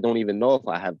things that I don't even know if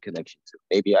I have connection to.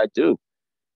 Maybe I do,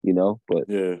 you know, but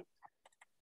yeah,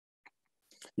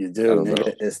 you do,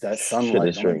 nigga. It's that sunlight. Shit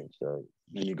is strange,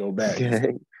 when you go back.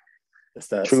 It's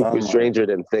that truth sunlight. is stranger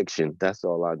than fiction. That's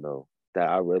all I know.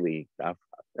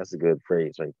 That's a good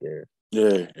phrase right there.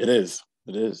 Yeah, it is.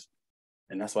 It is.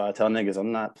 And that's why I tell niggas,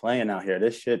 I'm not playing out here.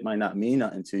 This shit might not mean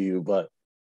nothing to you, but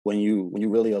when you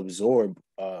really absorb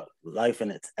life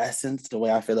in its essence, the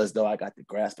way I feel as though I got to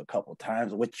grasp a couple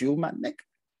times with you, my nigga.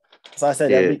 So I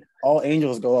said, all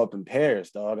angels go up in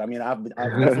pairs, dog. I mean, I've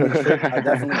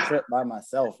definitely tripped by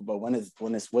myself, but when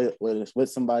it's with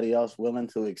somebody else willing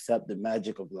to accept the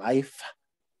magic of life,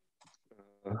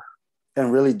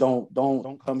 and really don't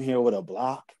come here with a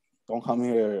block. Don't come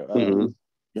here.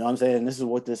 You know what I'm saying? This is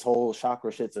what this whole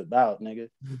chakra shit's about, nigga.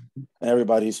 And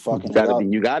everybody's fucking.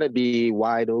 You gotta be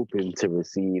wide open to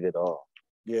receive it all.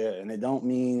 Yeah, and it don't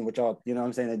mean what y'all. You know what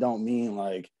I'm saying? It don't mean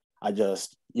like I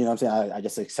just. You know what I'm saying? I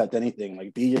just accept anything.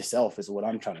 Like, be yourself is what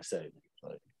I'm trying to say.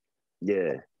 Like,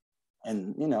 yeah.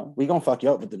 And you know, we gonna fuck you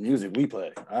up with the music we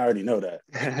play. I already know that.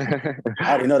 I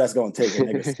already know that's gonna take a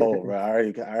nigga's soul, bro. I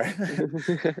already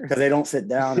because they don't sit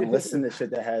down and listen to shit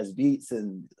that has beats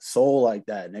and soul like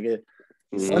that, nigga.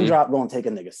 Sundrop gonna take a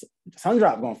nigga.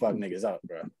 Sundrop gonna fuck niggas up,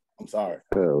 bro. I'm sorry.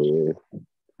 Hell yeah.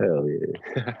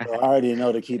 So I already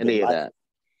know to keep any it of light. that.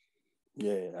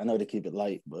 Yeah, I know to keep it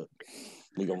light, but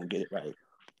we gonna get it right.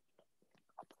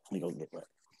 We gonna get it right.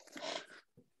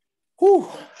 Whew.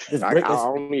 I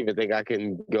don't even think I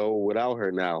can go without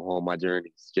her now on my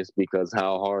journeys, just because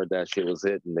how hard that shit was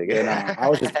hitting, nigga. Yeah, nah, I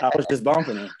was just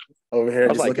bumping her over here, I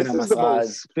was just like, looking this at my is the sides.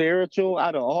 most spiritual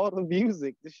out of all the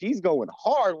music. She's going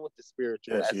hard with the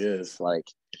spiritual. Yeah, she is. Like,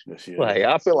 yeah, she like is.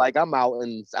 I feel like I'm out,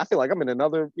 and I feel like I'm in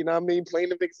another, you know what I mean,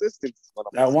 plane of existence.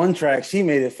 That one track, she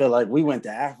made it feel like we went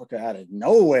to Africa out of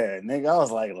nowhere, nigga. I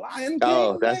was like, Lion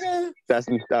King, nigga. That's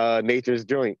Nature's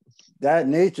Joint. That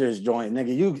Nature's joint,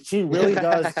 nigga. She really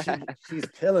does. She's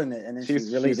killing it, and then she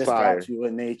really just fire. drops you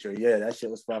in nature. Yeah, that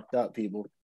shit was fucked up, people.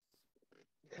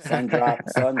 Sun drop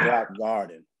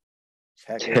garden.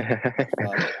 Check it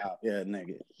out. Yeah,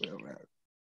 nigga.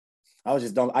 I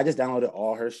just downloaded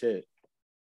all her shit.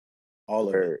 All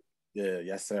of it. Yeah,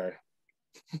 yes, sir.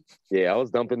 Yeah, I was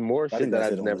dumping more shit that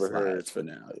I've never heard. For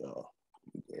now, y'all.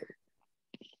 Yeah,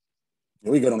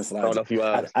 we good on the slides.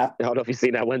 I don't know if you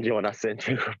seen that one joint I sent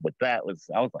you, but I was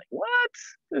like, what?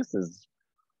 This is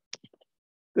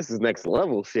next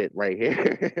level shit right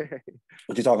here.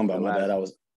 What you talking about? My bad. I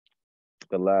was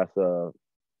the last the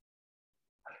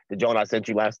joint I sent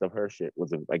you last of her shit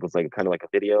was like kind of like a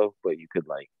video, but you could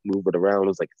like move it around. It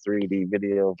was like a 3D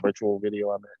video, virtual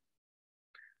video on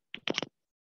that.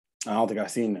 I don't think I've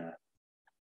seen that.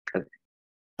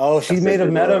 Oh, she made a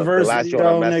the metaverse last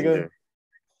video, nigga.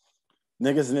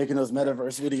 Niggas making those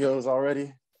metaverse videos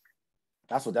already.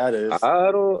 That's what that is.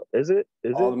 Is it?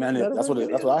 That's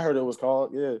what I heard it was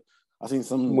called. Yeah. I seen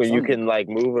some where you can like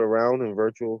move it around in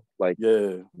virtual, like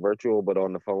virtual, but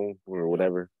on the phone or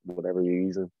whatever you're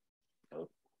using.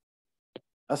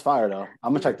 That's fire though.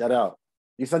 I'm gonna check that out.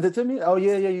 You sent it to me? Oh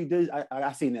yeah, you did.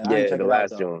 I seen it. Yeah, I ain't check the it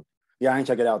last out, joint. Yeah, I ain't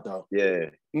check it out though. Yeah.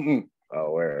 Mm-mm.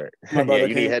 Oh, word. My brother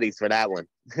you need headies for that one.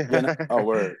 Oh,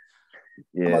 word.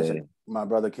 Yeah. My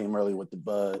brother came early with the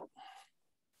bud.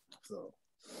 So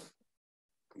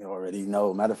you already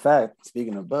know. Matter of fact,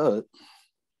 speaking of bud.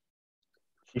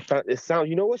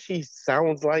 You know what she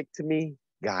sounds like to me?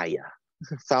 Gaia.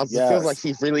 It feels like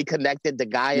she's really connected to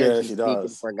Gaia. Yeah, and she's she speaking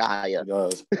does. for Gaia. She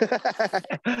does.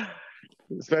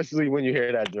 Especially when you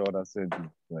hear that joint I sent you.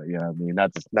 But, yeah, I mean,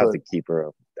 not to keep her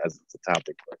up as a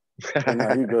topic. But.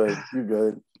 No, you good. You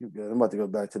good. I'm about to go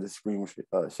back to the screen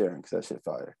sharing because that shit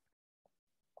fire.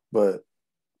 But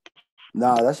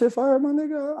nah, that shit fire, my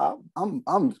nigga.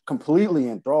 I'm completely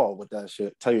enthralled with that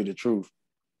shit. Tell you the truth.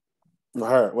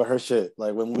 With her shit.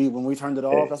 Like when we turned it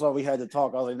off, that's why we had to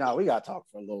talk. I was like, nah, we gotta talk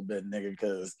for a little bit, nigga,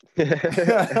 because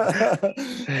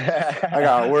I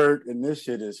got work and this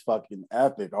shit is fucking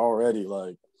epic already.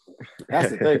 Like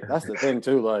that's the thing. That's the thing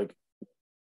too. Like,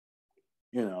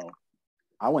 you know,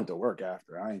 I went to work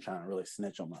after. I ain't trying to really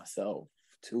snitch on myself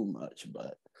too much,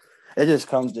 but it just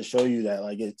comes to show you that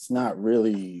like it's not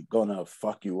really gonna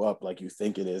fuck you up like you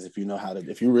think it is if you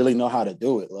really know how to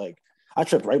do it. Like I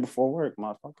tripped right before work,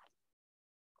 motherfucker.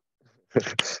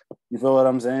 You feel what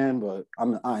I'm saying? But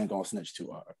I ain't gonna snitch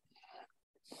too hard.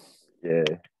 Yeah.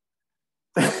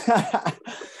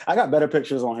 I got better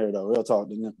pictures on here though, real talk,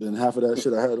 than half of that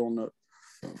shit I had on the.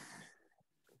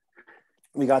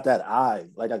 We got that eye.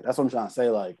 Like that's what I'm trying to say.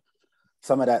 Like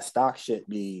some of that stock shit it'd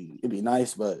be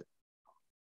nice, but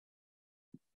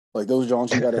like those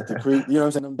Jones you got at the creek, you know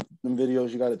what I'm saying? Them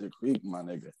videos you got at the creek, my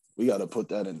nigga. We got to put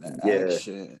that in the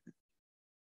action.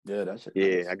 Yeah, that shit.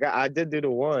 Yeah, nice. I did do the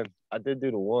one.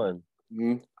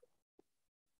 Mm-hmm.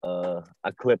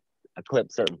 I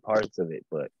clipped certain parts of it,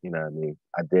 but you know what I mean.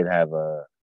 I did have the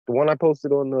one I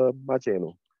posted on my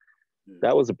channel. Yeah.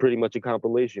 That was pretty much a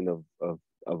compilation of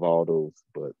all those,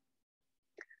 but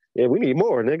yeah, we need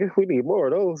more, nigga. We need more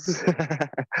of those.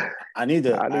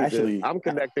 I'm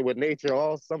connected with nature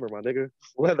all summer, my nigga.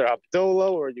 Whether I'm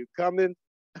dolo or you coming.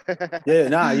 Yeah,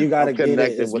 nah, you gotta get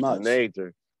it as with much.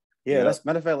 Nature. Yeah,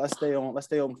 matter of fact, let's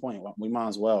stay on point. We might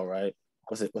as well, right?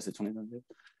 What's it 2020?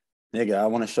 Nigga, I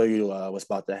want to show you what's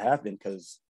about to happen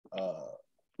because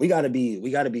we gotta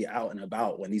be out and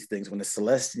about when the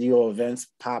celestial events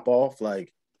pop off.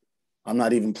 Like, I'm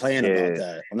not even playing about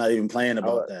that. I'm not even playing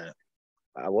about that.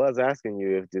 I was asking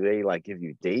you do they like give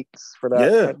you dates for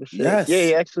that type of shit? Yes.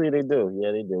 Yeah, actually they do.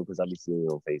 Yeah, they do because I be seeing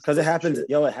it on Facebook. Because it happens,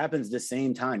 it happens the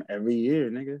same time every year,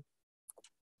 nigga.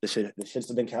 The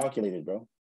shit's been calculated, bro.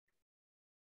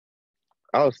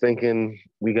 I was thinking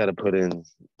we gotta put in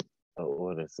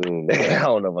order soon. I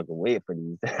don't know if I can wait for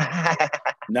these.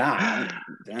 Nah,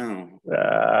 damn.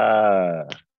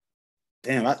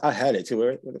 Damn, I had it too.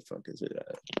 Where the fuck is it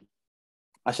at?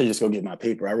 I should just go get my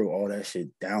paper. I wrote all that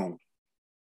shit down.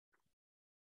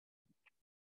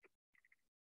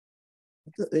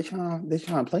 They trying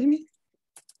to play me?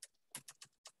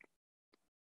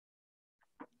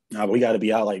 Nah, but we got to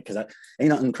be out like, cause ain't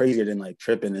nothing crazier than like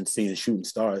tripping and seeing shooting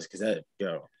stars. Cause that,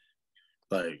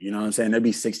 like, you know what I'm saying? There'd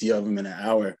be 60 of them in an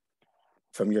hour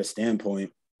from your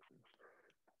standpoint.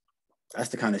 That's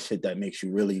the kind of shit that makes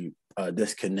you really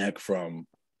disconnect from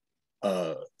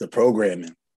the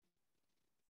programming.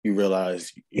 You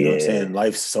realize, you know what I'm saying?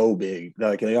 Life's so big.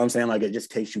 Like, you know what I'm saying? Like, it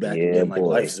just takes you back again. Like,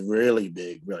 life's really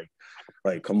big.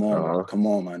 Like, come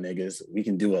on, my niggas. We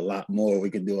can do a lot more. We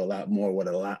can do a lot more with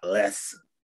a lot less.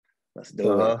 Let's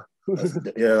do it.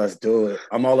 Let's do it.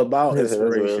 I'm all about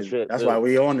inspiration. That's why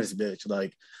we on this bitch.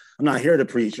 Like, I'm not here to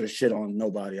preach or shit on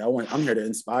nobody. I'm here to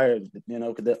inspire, you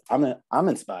know, because I'm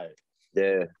inspired.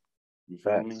 Yeah. You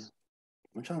feel me?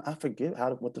 I forget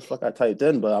what the fuck I typed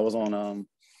in, but I was on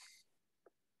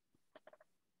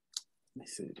let me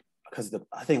see. Because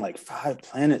I think like 5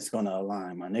 planets gonna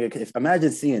align, my nigga.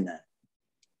 Imagine seeing that.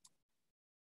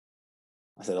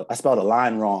 I spelled a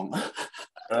line wrong.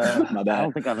 My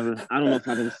bad. I don't know if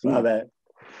I've ever seen. My bad.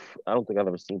 I don't think I've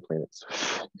ever seen planets.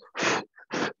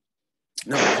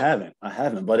 No, I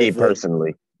haven't. But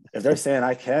personally, if they're saying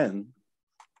I can,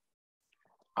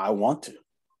 I want to.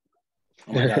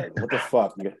 Oh my god, what the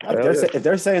fuck? If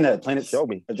they're saying that planets, show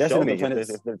me. If there's a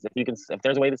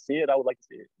way to see it, I would like to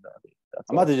see it.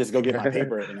 I'm about to just go get my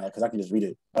paper because I can just read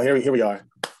it. Oh, here we are.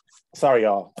 Sorry,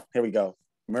 y'all. Here we go.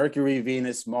 Mercury,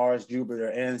 Venus, Mars, Jupiter,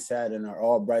 and Saturn are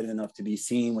all bright enough to be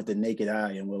seen with the naked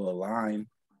eye and will align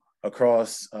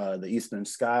across the eastern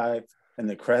sky. And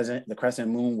the crescent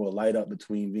moon will light up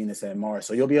between Venus and Mars.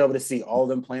 So you'll be able to see all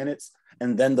them planets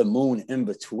and then the moon in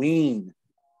between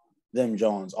them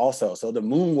Jones also. So the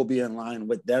moon will be in line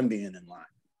with them being in line.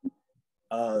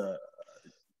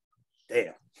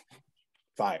 Damn.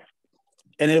 Fire.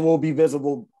 And it will be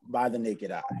visible by the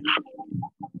naked eye.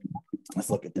 Let's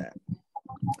look at that.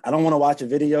 I don't want to watch a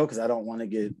video because I don't want to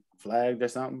get flagged or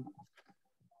something.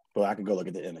 But I can go look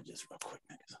at the images real quick,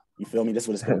 niggas. You feel me? This is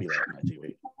what it's gonna be like.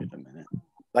 Wait a minute.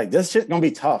 Like this shit gonna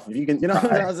be tough. If you can, you know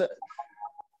what I'm saying?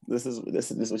 This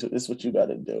is what you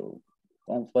gotta do.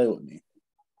 Don't play with me.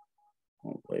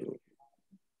 Don't play with me.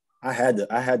 I had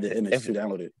the image to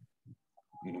download it.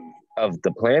 Of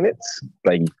the planets,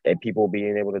 like and people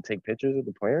being able to take pictures of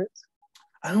the planets.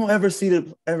 I don't ever see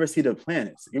the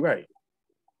planets. You're right.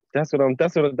 That's what I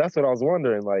was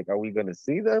wondering. Like, are we gonna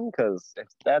see them? Because if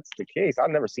that's the case,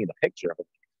 I've never seen a picture of it.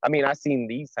 I mean, I've seen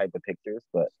these type of pictures,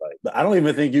 but I don't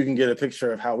even think you can get a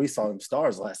picture of how we saw them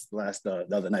stars the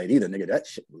other night either, nigga. That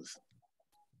shit was.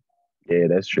 Yeah,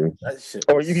 that's true. That shit.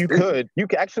 Or you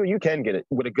can get it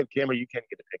with a good camera. You can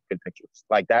get good pictures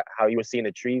like that. How you were seeing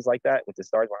the trees like that with the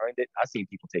stars behind it. I've seen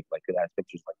people take like good ass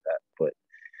pictures like that, but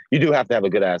you do have to have a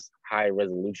good ass high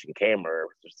resolution camera or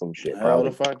some shit. Hell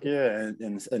the fuck yeah,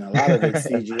 and a lot of it's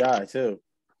CGI too.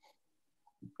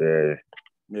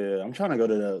 Yeah, I'm trying to go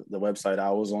to the website I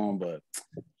was on, but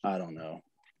I don't know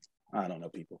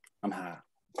people. I'm high.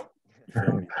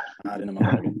 I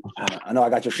know I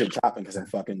got your shit chopping because I'm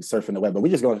fucking surfing the web, but we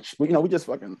just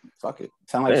fucking fuck it.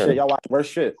 Sound like shit. Y'all watch worse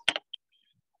shit.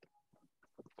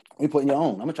 We putting your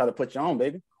own. I'm gonna try to put your own,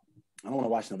 baby. I don't want to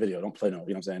watch no video. Don't play no. You know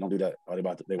what I'm saying? Don't do that.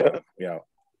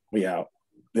 We out.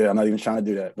 Yeah, I'm not even trying to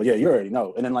do that. But yeah, you already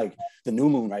know. And then like the new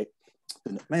moon, right?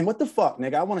 Man, what the fuck,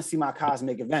 nigga? I want to see my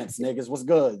cosmic events, niggas. What's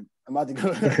good? I'm about to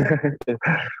go.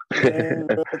 Man,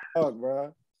 what the fuck,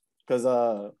 bro? Because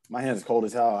my hands cold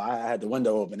as hell. I had the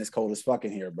window open. It's cold as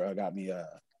fucking here, bro. Got me, you know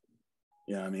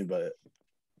what I mean? But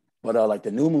like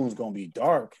the new moon's gonna be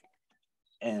dark,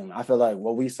 and I feel like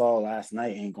what we saw last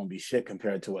night ain't gonna be shit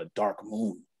compared to a dark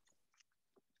moon.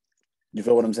 You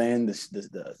feel what I'm saying?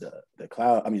 The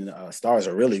cloud. I mean, the stars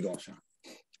are really gonna shine.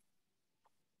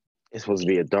 It's supposed to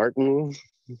be a dark moon.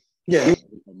 Yeah,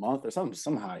 a month or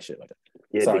some high shit like that.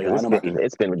 Yeah, sorry,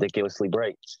 it's been ridiculously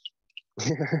bright.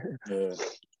 Yeah.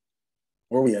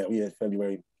 Where we at? We at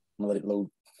February. I'm gonna let it load.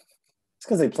 It's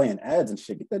because they playing ads and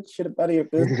shit. Get that shit up out of here,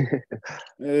 bitch.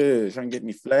 Yeah, trying to get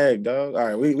me flagged, dog. All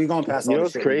right, we gonna pass all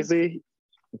this shit. You know what's crazy?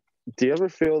 Do you ever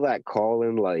feel that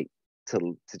calling, like,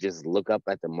 to just look up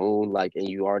at the moon, like, and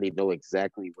you already know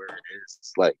exactly where it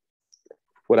is? Like,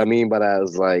 what I mean by that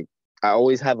is, like, I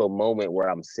always have a moment where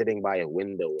I'm sitting by a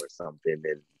window or something,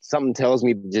 and something tells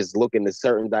me to just look in a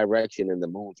certain direction, and the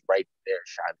moon's right there,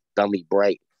 shining dummy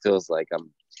bright. Feels like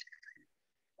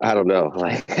I don't know.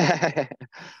 Like,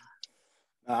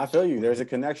 I feel you. There's a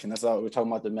connection. That's all we're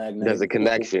talking about. The magnetic. There's a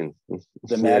connection.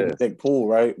 The magnetic pool,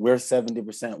 right? We're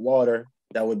 70% water.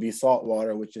 That would be salt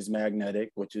water, which is magnetic,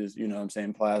 which is, you know what I'm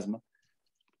saying, plasma.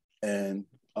 And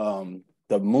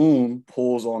the moon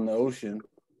pulls on the ocean,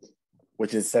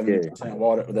 which is 70%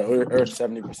 water. The Earth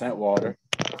 70% water.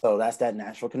 So that's that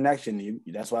natural connection.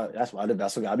 That's why the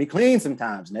vessel gotta be clean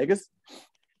sometimes, niggas.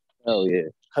 Hell yeah.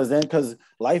 Because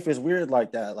life is weird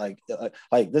like that. Like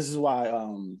this is why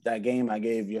that game I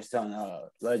gave your son,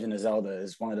 Legend of Zelda,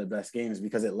 is one of the best games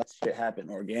because it lets shit happen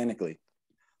organically.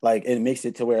 Like it makes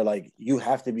it to where like you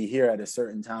have to be here at a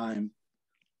certain time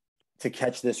to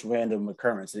catch this random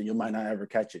occurrence and you might not ever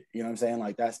catch it. You know what I'm saying?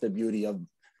 Like that's the beauty of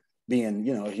being,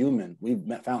 human. We've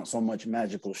found so much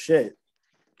magical shit.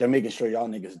 They're making sure y'all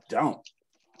niggas don't.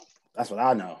 That's what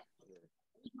I know.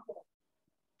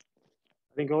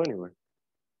 I didn't go anywhere.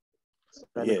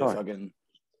 Yeah, fucking.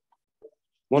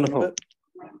 Wonderful.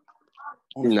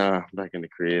 Nah, back in the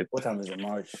crib. What time is it?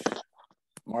 March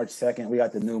 2nd. We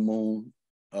got the new moon.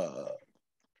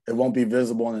 It won't be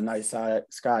visible on the night sky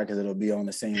because it'll be on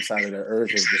the same side of the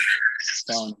earth as the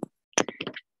sun.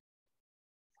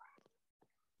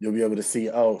 You'll be able to see,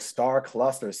 star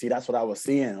cluster. See, that's what I was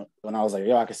seeing when I was like,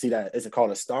 yo, I can see that. It's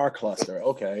called a star cluster.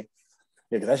 Okay.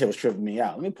 Yeah, because that shit was tripping me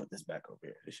out. Let me put this back over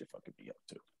here. This shit fucking me up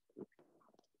too.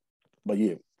 But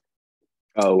yeah.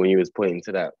 Oh, when you was pointing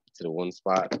to the one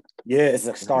spot. Yeah, it's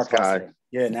a star cluster.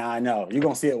 Yeah, now I know. You're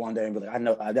gonna see it one day and be like, I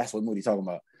know that's what Moody's talking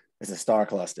about. It's a star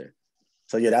cluster.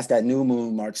 So yeah, that's that new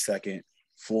moon, March 2nd,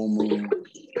 full moon,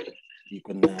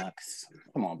 equinox.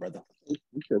 Come on, brother. You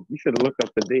should have looked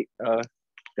up the date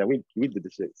that we did the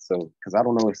shit. So because I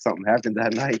don't know if something happened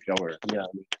that night or it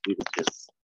was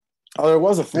just. Oh, it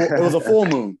was a full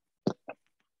moon.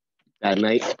 That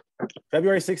night.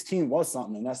 February 16th was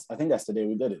something, and I think that's the day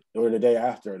we did it, or the day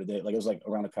after, or the day, like it was like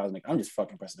around the cosmic. I'm just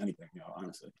fucking pressing anything,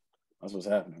 honestly. That's what's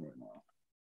happening right now.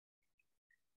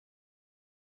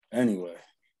 Anyway,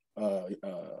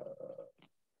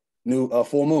 new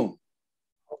full moon.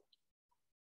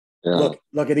 Yeah.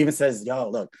 Look, it even says,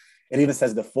 it even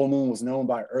says the full moon was known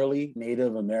by early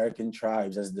Native American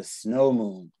tribes as the snow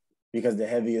moon because the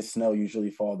heaviest snow usually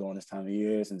falls during this time of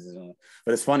year.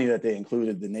 But it's funny that they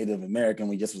included the Native American.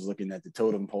 We just was looking at the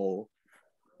totem pole.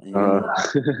 And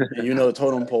the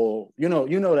totem pole, you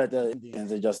know that the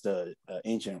Indians are just an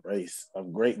ancient race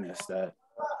of greatness that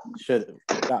should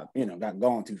got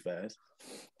gone too fast,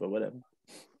 but whatever.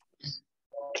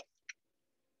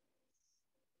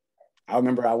 I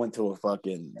remember I went to a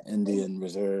fucking Indian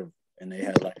reserve and they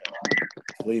had like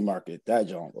a flea market. That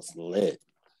joint was lit.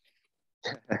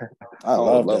 I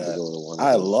love that.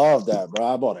 I love that, bro.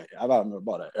 I bought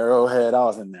an arrowhead. I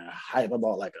was in there hype. I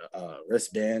bought like a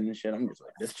wristband and shit. I'm just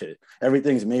like, this shit.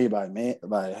 Everything's made by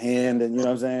hand, and you know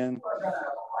what I'm saying?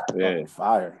 Yeah,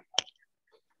 fire.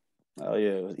 Oh yeah,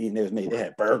 it was eating. It was made. They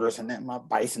had burgers and that. My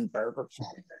bison burgers.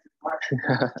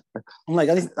 I'm like,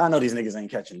 I know these niggas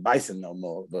ain't catching bison no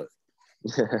more, but.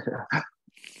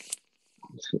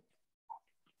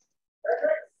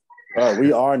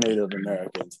 We are Native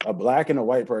Americans. A black and a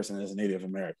white person is Native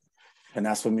American, and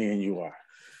that's what me and you are.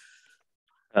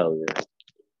 Hell yeah,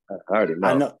 I already know.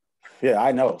 I know. Yeah,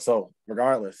 I know. So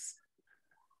regardless,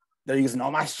 they're using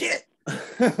all my shit.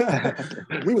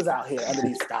 We was out here under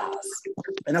these stars,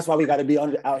 and that's why we got to be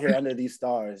out here under these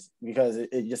stars because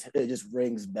it just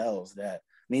rings bells that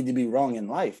need to be rung in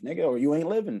life, nigga, or you ain't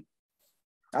living.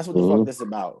 That's what the fuck this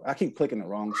about. I keep clicking the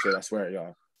wrong shit. I swear,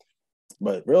 y'all.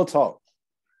 But real talk.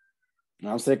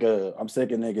 I'm sick of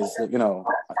niggas.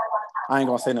 I ain't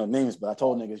gonna say no names, but I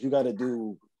told niggas you gotta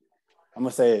do. I'm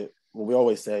gonna say what we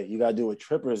always say. You gotta do what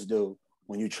trippers do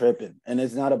when you tripping, and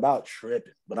it's not about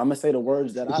tripping. But I'm gonna say the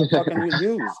words that I fucking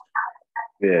use.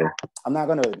 Yeah. I'm not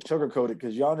gonna sugarcoat it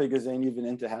because y'all niggas ain't even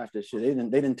into half this shit.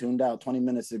 They didn't tuned out 20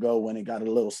 minutes ago when it got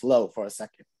a little slow for a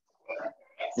second.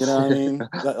 You know what I mean?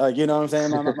 Like you know what I'm saying,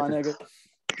 my nigga.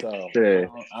 So yeah.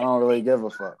 I don't really give a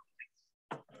fuck.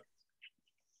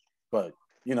 But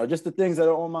just the things that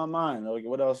are on my mind. Like,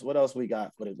 what else we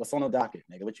got? What's on the docket,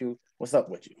 nigga? What's up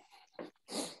with you?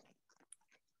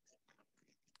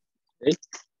 Hey.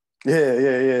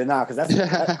 Yeah. Nah, because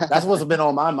that's what's been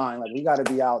on my mind. Like, we got to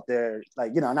be out there.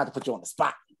 Like, not to put you on the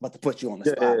spot, but to put you on the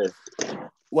spot. Yeah.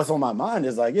 What's on my mind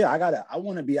is like, I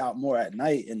want to be out more at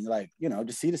night and like,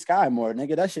 just see the sky more,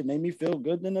 nigga. That shit made me feel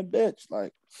good than a bitch.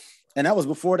 Like. And that was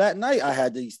before that night I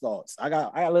had these thoughts.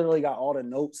 I literally got all the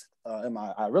notes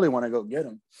I really want to go get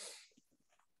them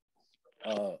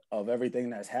of everything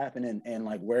that's happening and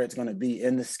like where it's going to be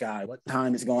in the sky, what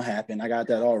time it's going to happen. I got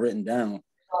that all written down.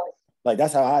 Like,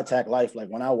 that's how I attack life. Like,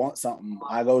 when I want something,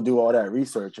 I go do all that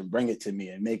research and bring it to me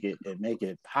and make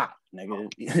it pop,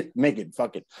 nigga. Make it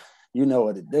fucking, you know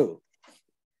what to do.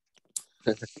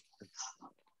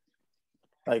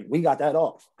 Like, we got that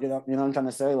off. You know what I'm trying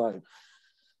to say? Like,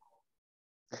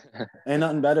 ain't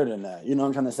nothing better than that. You know what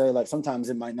I'm trying to say? Like, sometimes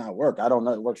it might not work. I don't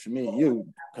know it works for me and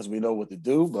you because we know what to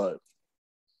do, but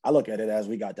I look at it as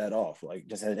we got that off. Like,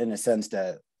 just in the sense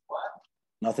that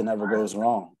nothing ever goes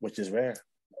wrong, which is rare.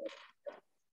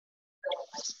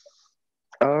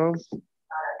 Um,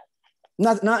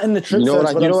 Not in the trip you know what sense,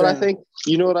 I but you I'm know what I saying. think?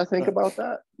 You know what I think about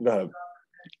that? Go ahead.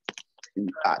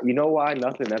 You know why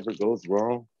nothing ever goes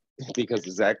wrong? Because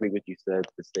exactly what you said,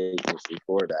 the statements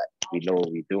before that, we know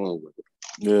what we're doing with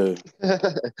Yeah. it.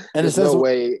 And There's no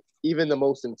way, even the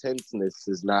most intenseness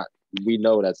is not, we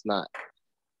know that's not,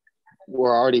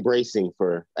 we're already bracing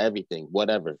for everything,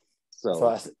 whatever.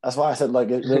 So that's why I said like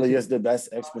it really is the best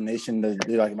explanation to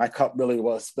do. Like my cup really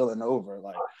was spilling over.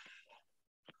 Like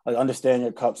understand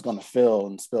your cup's gonna fill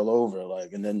and spill over.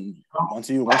 Like, and then once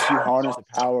you harness the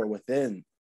power within,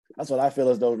 that's what I feel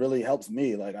as though really helps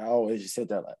me. Like I always just sit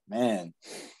there like, man,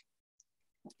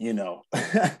 you know,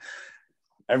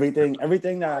 everything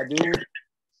that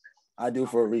I do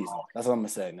for a reason. That's what I'm gonna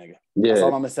say, nigga. yeah. That's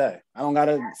all I'm gonna say. I don't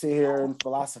gotta sit here and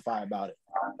philosophize about it.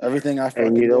 Everything I fucking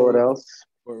And you know what do else?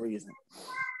 for a reason.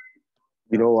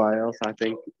 You know why else I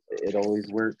think it always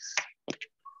works? I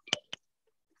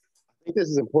think this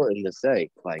is important to say,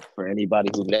 like for anybody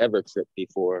who never tripped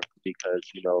before, because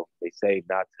you know they say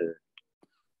not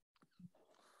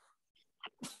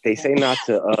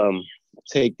to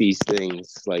take these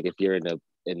things like if you're in the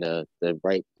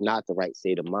right, not the right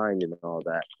state of mind and all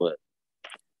that. But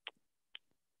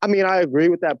I mean, I agree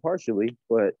with that partially,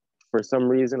 but for some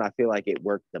reason I feel like it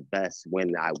worked the best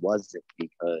when I wasn't,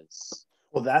 because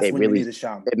Well, that's it when you really need a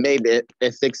shaman. it made it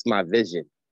fixed my vision.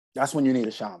 That's when you need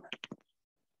a shaman.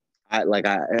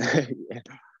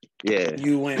 Yeah.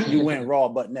 You went raw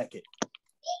butt naked.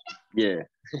 Yeah.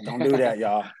 Don't do that,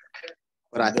 y'all.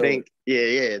 But don't I think,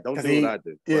 don't do what I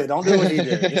do. Yeah, don't do what he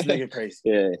did. This nigga crazy.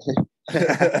 Yeah.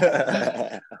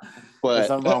 But there's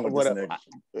something wrong with this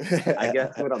nigga. I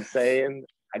guess what I'm saying,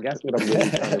 I guess what I'm really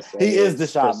trying to say he is the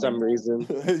shaman. For some reason.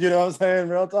 You know what I'm saying?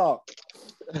 Real talk.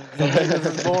 Some niggas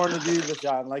is born to be the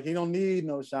shaman. Like he don't need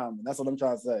no shaman. That's what I'm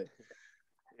trying to say.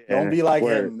 Yeah, don't be like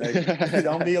him, nigga.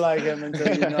 Don't be like him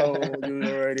until you know you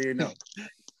already know.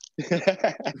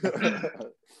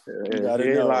 You gotta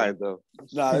know. Lying, though.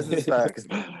 Nah, this is facts,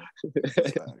 man. This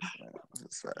is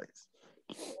facts.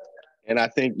 And I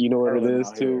think you know what it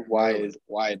is too. Why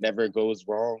it never goes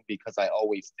wrong? Because I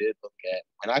always did look at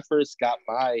when I first got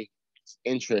my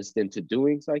interest into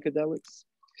doing psychedelics.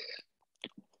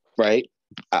 Right,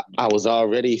 I was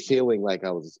already feeling like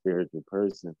I was a spiritual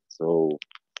person. So,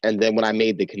 and then when I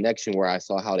made the connection where I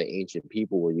saw how the ancient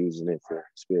people were using it for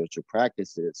spiritual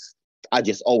practices, I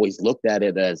just always looked at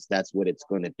it as that's what it's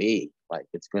going to be. Like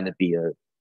it's going to be a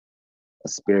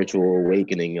spiritual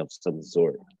awakening of some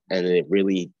sort, and it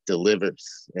really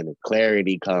delivers, and the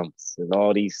clarity comes, and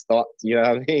all these thoughts. You know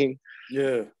what I mean?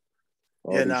 Yeah.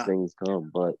 All these things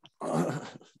come, but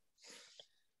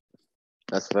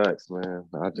that's facts, man.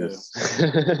 I just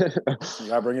you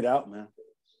gotta bring it out, man.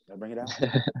 Gotta bring it out.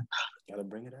 Gotta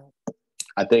bring it out.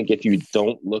 I think if you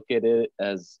don't look at it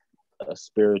as a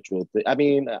spiritual thing, I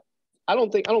mean, I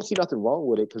don't see nothing wrong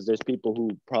with it, because there's people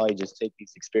who probably just take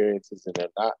these experiences and they're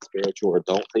not spiritual or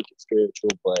don't think it's spiritual.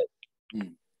 But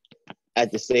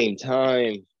at the same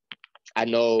time, I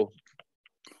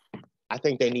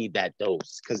think they need that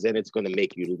dose, because then it's going to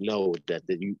make you know that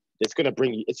it's going to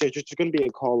bring you, it's just going to be a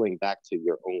calling back to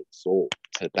your own soul,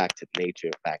 back to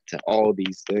nature, back to all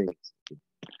these things.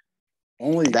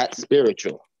 Only that's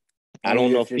spiritual. I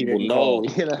don't know if people know.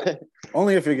 You know?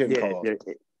 Only if you're getting called.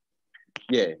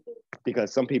 Yeah,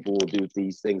 because some people will do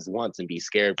these things once and be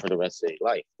scared for the rest of their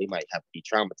life. They might have to be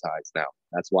traumatized now.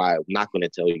 That's why I'm not going to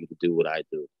tell you to do what I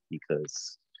do,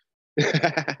 because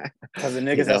the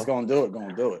niggas that's going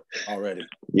to do it already.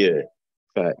 Yeah,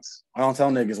 facts. I don't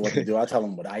tell niggas what to do. I tell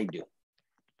them what I do.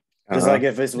 Just like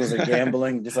if this was a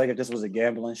gambling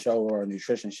show or a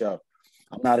nutrition show.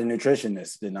 I'm not a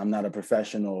nutritionist and I'm not a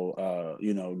professional,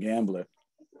 gambler.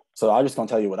 So I'm just gonna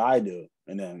tell you what I do,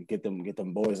 and then get them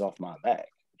boys off my back.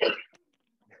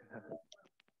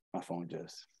 My phone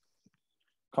just,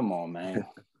 come on, man.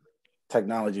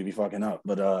 Technology be fucking up,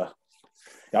 but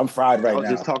I'm fried right now. I was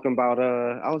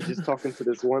just talking to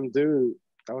this one dude.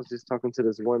 Because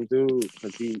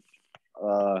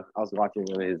I was watching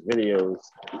one of his videos.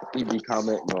 He'd be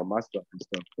commenting on my stuff and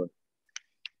stuff, but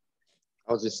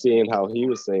I was just seeing how he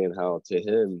was saying how to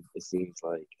him it seems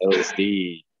like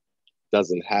LSD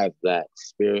doesn't have that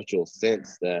spiritual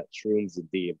sense that shrooms and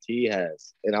DMT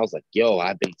has. And I was like, yo,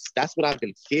 that's what I've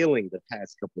been feeling the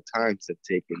past couple of times I've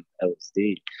taken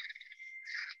LSD.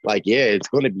 Like, yeah, it's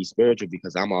going to be spiritual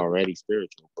because I'm already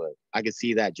spiritual, but I can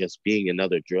see that just being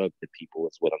another drug to people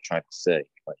is what I'm trying to say.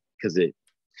 Like,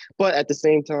 but at the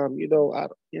same time, we've done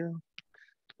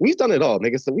it all,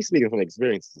 nigga. So we speaking from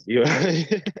experiences, you know.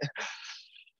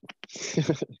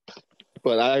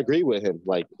 But I agree with him.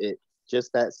 Like,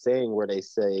 just that saying where they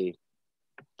say,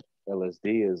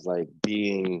 LSD is like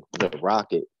being the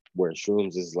rocket, where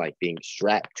shrooms is like being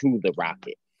strapped to the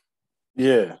rocket.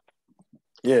 Yeah.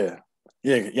 Yeah.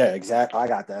 Yeah, exactly. I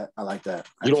got that. I like that.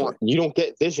 Actually. You don't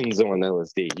get visions on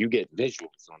LSD. You get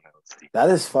visuals on LSD. That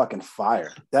is fucking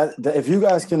fire. That if you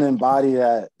guys can embody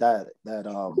that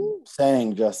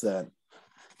saying just then,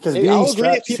 because being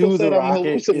strapped to the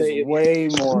rocket is way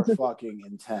more fucking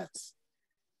intense.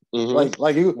 Mm-hmm.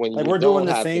 Like we're doing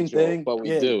the same thing, but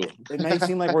we do. It may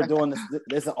seem like we're doing this.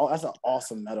 That's an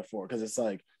awesome metaphor, because it's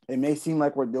like it may seem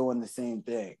like we're doing the same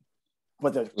thing,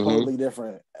 but they're totally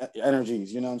different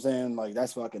energies. You know what I'm saying? Like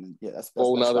that's fucking that's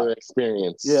whole nother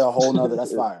experience. Yeah, a whole nother.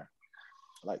 That's fire.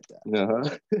 I like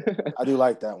that. I do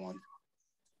like that one.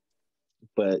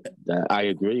 But I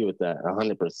agree with that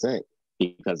 100%,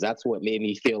 because that's what made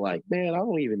me feel like, man, I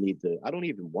don't even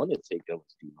want to take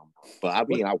LSD no more. But I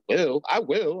mean, I will.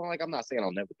 Like, I'm not saying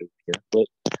I'll never do it again, but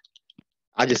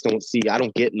I just I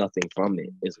don't get nothing from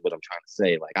it, is what I'm trying to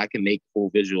say. Like, I can make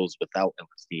full visuals without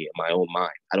LSD in my own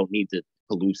mind. I don't need to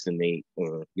hallucinate,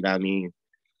 or, you know what I mean?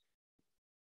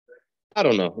 I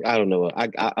don't know.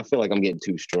 I feel like I'm getting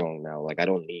too strong now. Like, I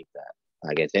don't need that.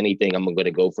 Like, if anything, I'm going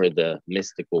to go for the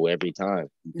mystical every time.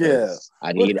 Yeah.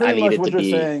 I need it what to you're be.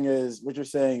 What you're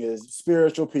saying is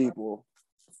spiritual people,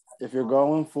 if you're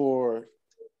going for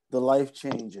the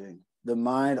life-changing, the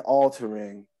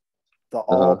mind-altering, the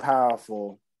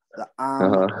all-powerful, the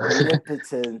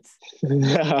omnipotent,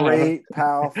 great,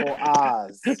 powerful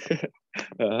Oz,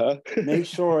 make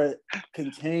sure it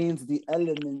contains the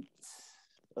elements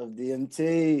of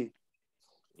DMT.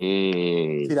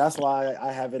 See, that's why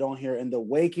I have it on here in the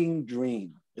waking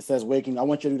dream. It says waking. I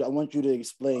want you to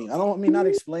explain. Not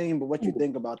explain, but what you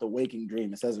think about the waking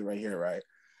dream. It says it right here, right?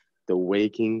 The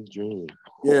waking dream.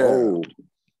 Yeah. Oh,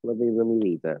 let me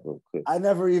read that real quick. I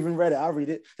never even read it. I'll read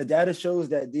it. The data shows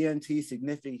that DMT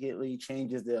significantly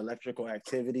changes the electrical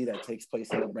activity that takes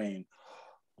place in the brain.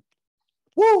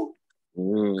 Woo!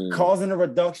 Causing a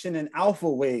reduction in alpha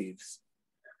waves.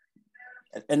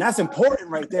 And that's important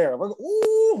right there.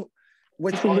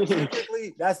 Which are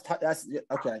typically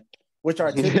which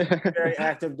are typically very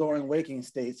active during waking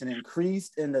states, and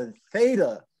increased in the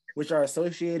theta, which are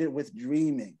associated with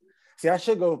dreaming. See, I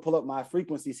should go pull up my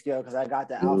frequency scale, because I got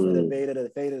the alpha, the beta, the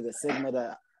theta, the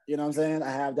sigma, you know what I'm saying?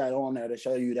 I have that on there to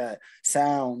show you that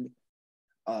sound.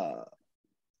 Fuck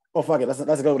it.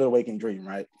 Let's go to the waking dream,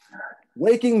 right?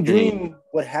 Waking dream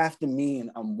would have to mean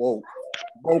I'm woke.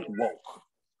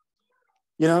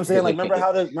 You know what I'm saying? Like, remember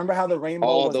how the rainbow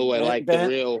all was the way bent,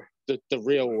 the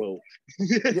real woke.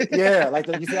 Yeah, like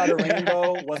you see how the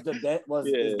rainbow was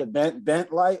is the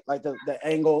bent light, like the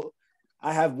angle.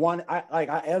 I have one.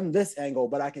 I am this angle,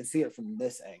 but I can see it from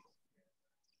this angle.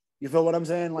 You feel what I'm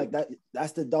saying? Like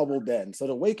that's the double bend. So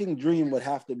the waking dream would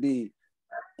have to be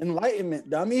enlightenment,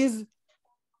 dummies.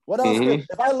 What else?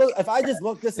 If I just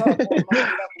look this up on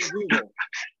Google,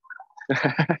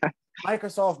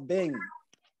 Microsoft Bing,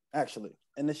 actually,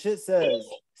 and the shit says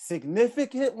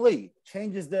significantly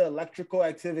changes the electrical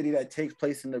activity that takes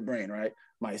place in the brain, right?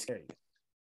 Might scare you.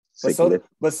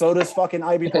 But so does fucking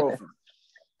ibuprofen.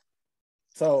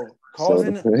 So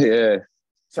everything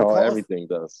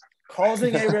does.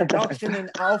 Causing a reduction in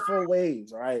alpha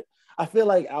waves, right? I feel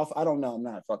like alpha, I don't know, I'm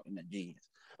not fucking a genius.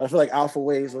 I feel like alpha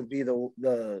waves would be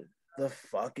the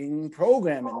fucking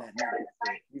program in that.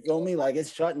 You feel me? Like,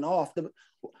 it's shutting off,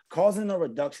 causing a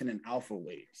reduction in alpha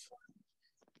waves.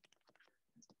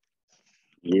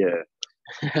 Yeah.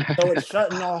 So it's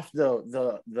shutting off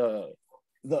the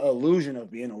illusion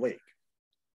of being awake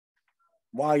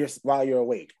while you're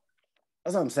awake.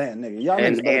 That's what I'm saying, nigga. Y'all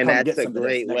and that's a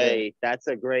great way. That's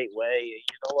a great way. You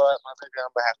know what, my nigga?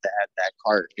 I'm gonna have to add that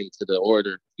cart into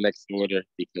the next order,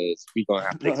 because we're gonna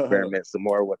have to experiment some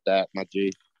more with that, my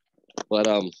G. But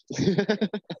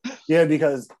yeah,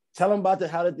 because tell them about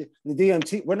how the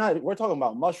DMT. We're talking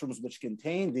about mushrooms, which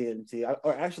contain DMT. I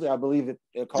believe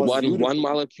it causes one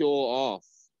molecule off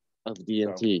of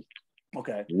DMT.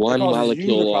 Okay. One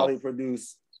molecule you to probably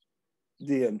produce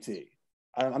DMT.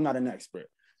 I'm not an expert,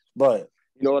 but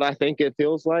you know what I think it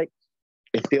feels like?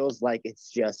 It feels like it's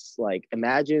just like,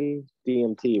 imagine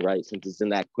DMT, right? Since it's in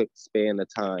that quick span of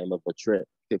time of a trip,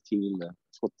 15 to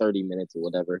 30 minutes or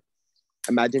whatever.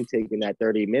 Imagine taking that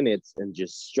 30 minutes and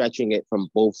just stretching it from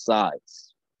both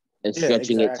sides and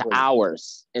stretching it to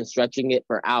hours and stretching it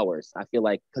for hours. I feel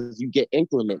like, because you get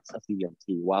increments of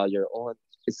DMT while you're on.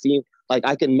 It seems like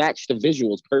I can match the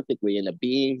visuals perfectly and the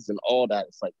beings and all that.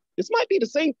 It's like, this might be the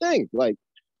same thing. Like,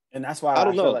 and that's why I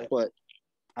don't know, but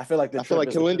I feel like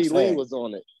Kalindi Lee was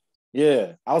on it.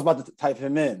 Yeah, I was about to type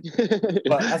him in.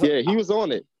 But he was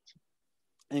on it.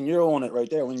 And you're on it right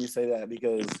there when you say that,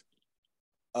 because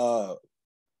the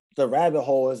rabbit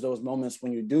hole is those moments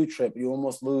when you do trip, you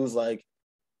almost lose like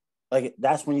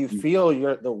that's when you feel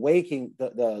the waking,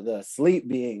 the sleep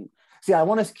being. See, I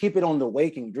want to keep it on the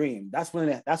waking dream. That's when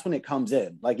it comes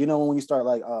in. Like, you know, when you start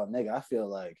like, oh nigga, I feel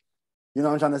like, you know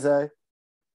what I'm trying to say?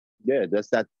 Yeah,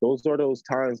 those are those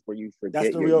times where you forget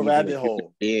That's the you're real even rabbit a human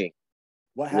hole. being.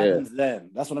 What happens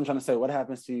then? That's what I'm trying to say. What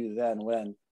happens to you then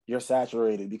when you're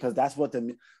saturated? Because that's what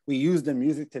we use the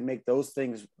music to make those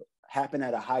things happen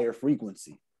at a higher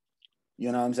frequency.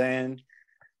 You know what I'm saying?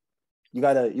 You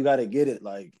gotta get it,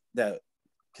 like that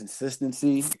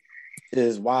consistency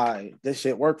is why this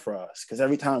shit worked for us. Because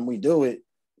every time we do it,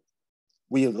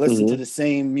 we listen to the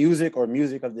same music or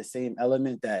music of the same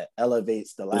element that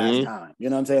elevates the last time. You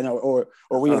know what I'm saying? Or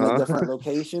we in a different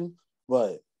location,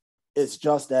 but it's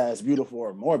just as beautiful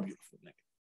or more beautiful, nigga.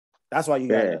 That's why you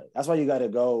gotta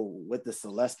go with the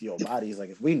celestial bodies. Like,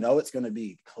 if we know it's gonna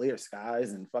be clear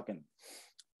skies and fucking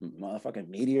motherfucking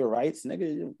meteorites,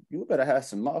 nigga, you better have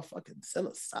some motherfucking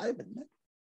psilocybin, nigga.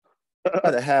 You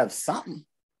better have something.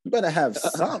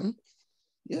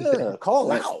 Yeah,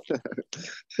 call out.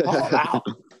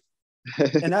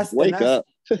 And that's wake up.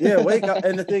 Yeah, wake up.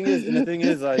 And the thing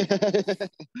is, like,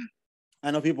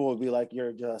 I know people will be like,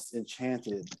 you're just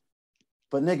enchanted.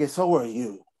 But nigga, so are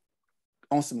you.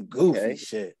 On some goofy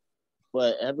shit.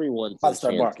 But everyone's about to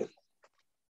start barking.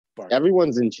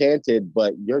 Everyone's enchanted,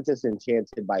 but you're just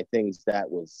enchanted by things that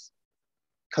was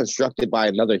constructed by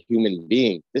another human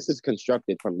being. This is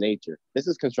constructed from nature. This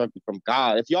is constructed from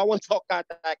God. If y'all want to talk about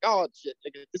that God shit,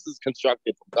 nigga, this is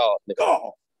constructed from God.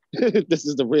 God. This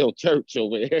is the real church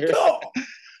over here. God.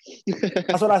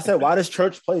 That's what I said. Why does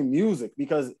church play music?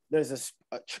 Because there's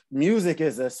music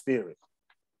is a spirit.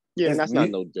 Yeah, and that's not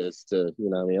no diss to, you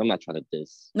know what I mean? I'm not trying to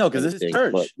diss. No, because this is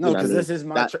church. But, no, because this is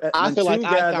my church. I feel like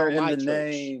I found my church.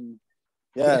 Name.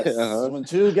 Yes. When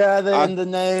two gather in the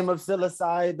name of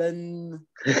psilocybin,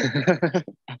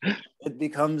 it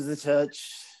becomes the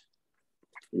church.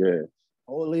 Yeah.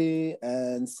 Holy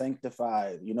and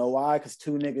sanctified. You know why? Because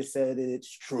two niggas said it's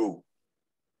true.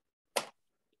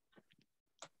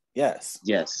 Yes.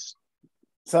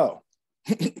 So,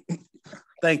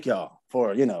 thank y'all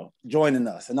for, joining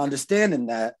us and understanding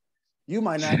that you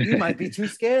might be too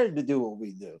scared to do what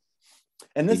we do.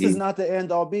 And this is not the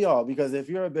end all be all, because if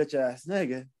you're a bitch ass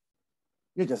nigga,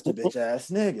 you're just a bitch ass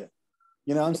nigga.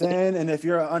 You know what I'm saying? And if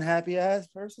you're an unhappy ass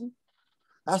person,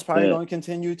 that's probably going to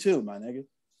continue too, my nigga.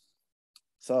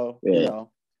 So,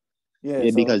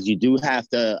 because you do have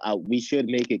to, we should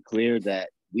make it clear that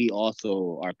we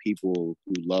also are people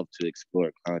who love to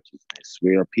explore consciousness.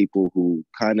 We are people who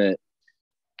kind of,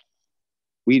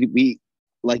 we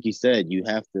like you said, you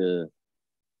have to,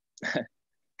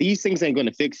 these things ain't going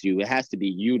to fix you. It has to be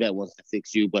you that wants to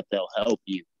fix you, but they'll help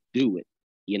you do it.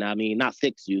 You know what I mean? Not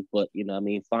fix you, but, you know what I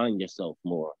mean? Find yourself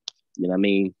more. You know what I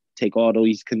mean? Take all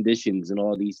these conditions and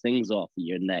all these things off of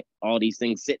your neck, all these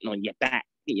things sitting on your back.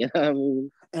 You know what I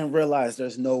mean? And realize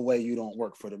there's no way you don't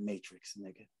work for the Matrix,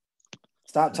 nigga.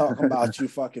 Stop talking about you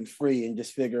fucking free and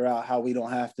just figure out how we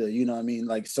don't have to, you know what I mean,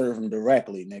 like serve them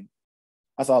directly, nigga.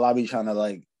 That's all I be trying to,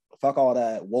 like, fuck all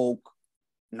that woke,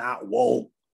 not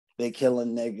woke. They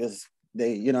killing niggas.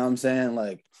 They, you know what I'm saying?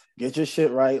 Like, get your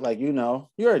shit right. Like, you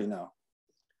already know.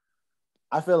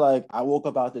 I feel like I woke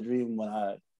up out the dream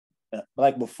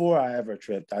like before I ever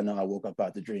tripped, I know I woke up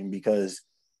out the dream because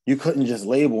you couldn't just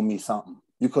label me something.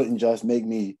 You couldn't just make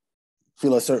me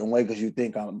feel a certain way because you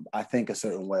think I think a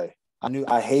certain way.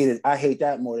 I hate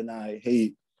that more than I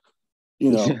hate,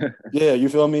 yeah, you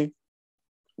feel me?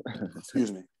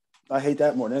 Excuse me. I hate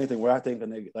that more than anything, where I think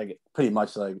like pretty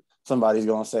much like somebody's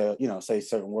gonna say, say a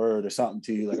certain word or something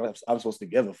to you, like I'm supposed to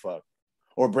give a fuck,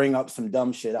 or bring up some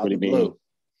dumb shit out the blue.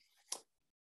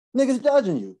 Niggas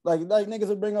judging you, like niggas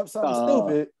will bring up something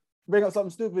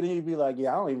stupid, and you'd be like,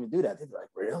 yeah, I don't even do that. They'd be like,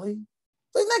 really?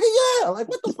 Like, nigga, yeah. Like,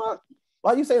 what the fuck?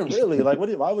 Why are you saying really? Like,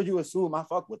 why would you assume I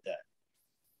fuck with that?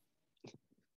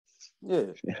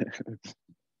 Yeah.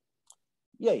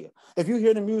 Yeah. If you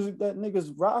hear the music that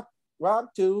niggas rock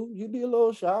to, you'd be a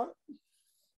little shocked.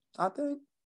 I think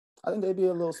they'd be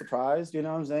a little surprised, you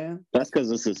know what I'm saying? That's because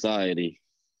of society.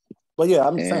 But yeah,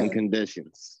 I'm saying. And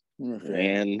conditions.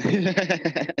 And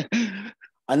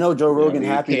I know Joe Rogan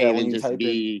happy that when you type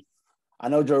in. I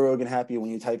know Joe Rogan happy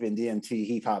when you type in DMT,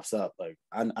 he pops up. Like,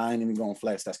 I ain't even gonna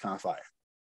flex. That's kind of fire.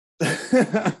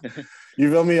 You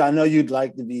feel me? I know you'd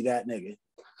like to be that nigga.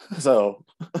 So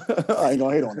I ain't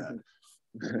gonna hate on that.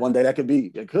 One day that could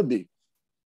be. It could be.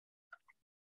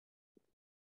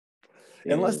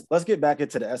 And let's get back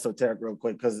into the esoteric real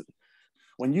quick, because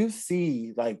when you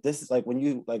see like this is like when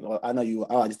you like, I know you,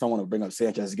 I just don't want to bring up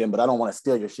Sanchez again, but I don't want to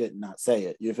steal your shit and not say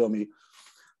it. You feel me?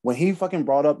 when he fucking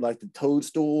brought up like the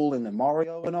toadstool and the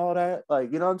Mario and all that,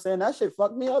 like, you know what I'm saying? That shit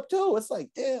fucked me up too. It's like,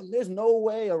 damn, there's no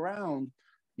way around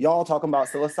y'all talking about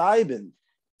psilocybin.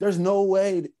 There's no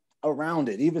way around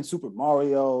it. Even Super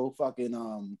Mario, fucking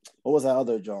what was that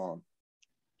other John?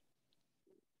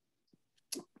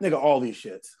 Nigga, all these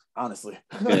shits, honestly.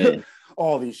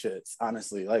 All these shits,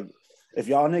 honestly. Like, if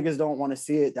y'all niggas don't want to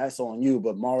see it, that's on you.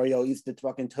 But Mario eats the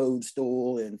fucking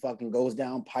toadstool and fucking goes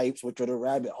down pipes, which are the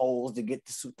rabbit holes, to get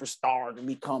the superstar to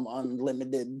become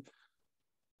unlimited.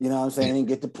 You know what I'm saying? And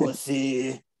get the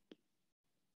pussy.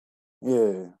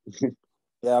 Yeah.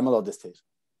 Yeah, I'm a little distasteful.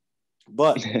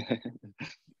 But,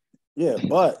 yeah,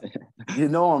 but you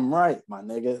know I'm right, my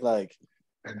nigga. Like,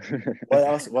 what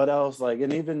else? What else? Like,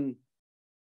 and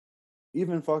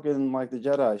even fucking like the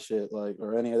Jedi shit, like,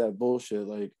 or any of that bullshit,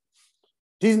 like,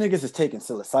 these niggas is taking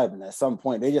psilocybin at some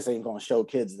point. They just ain't gonna show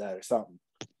kids that or something.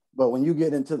 But when you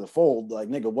get into the fold, like,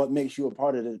 nigga, what makes you a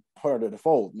part of the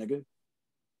fold, nigga?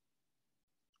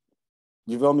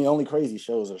 You feel me? Only crazy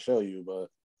shows will show you, but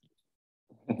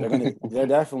they're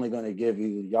definitely gonna give you,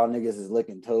 y'all niggas is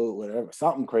licking toad, whatever.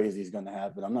 Something crazy is gonna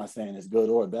happen. I'm not saying it's good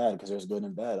or bad, because there's good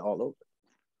and bad all over.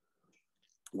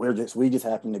 We just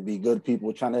happen to be good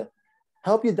people trying to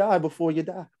help you die before you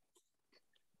die.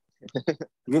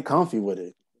 Get comfy with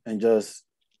it and just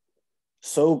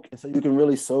soak, so you can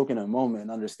really soak in a moment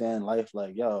and understand life.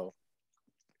 Like, yo,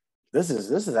 this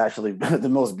is actually the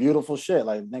most beautiful shit.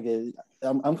 Like, nigga,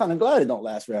 I'm kind of glad it don't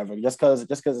last forever, just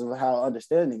because of how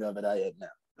understanding of it I am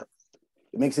now.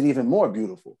 It makes it even more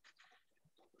beautiful.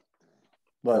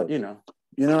 But you know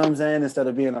what I'm saying? Instead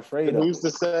of being afraid and who's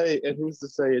to say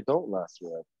it don't last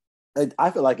forever?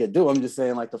 I feel like it do. I'm just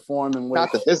saying, like, the form and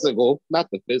not the physical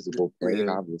plane,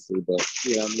 obviously, but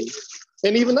you know what I mean.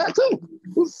 And even that too.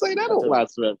 Who's to say that don't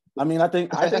last forever? I mean, I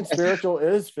think spiritual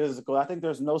is physical. I think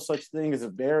there's no such thing as a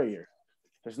barrier.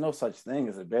 There's no such thing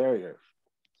as a barrier.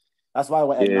 That's why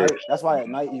at night. That's why at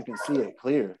night you can see it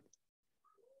clear.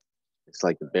 It's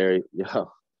like the barrier. Yo,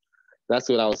 that's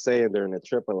what I was saying during the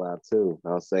trip a lot too.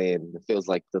 I was saying it feels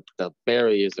like the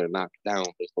barriers are knocked down.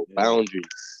 There's no boundaries.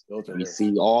 We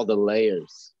see all the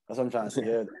layers. That's what I'm trying to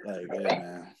say. Like, yeah,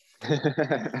 man.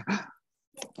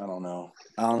 I don't know,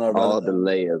 brother. All the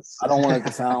layers. I don't want it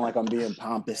to sound like I'm being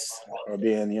pompous or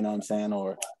being, you know what I'm saying,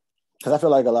 or because I feel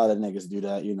like a lot of niggas do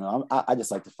that. You know, I just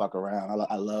like to fuck around.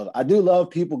 I do love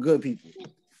people, good people.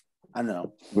 I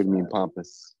know. What do you mean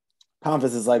pompous?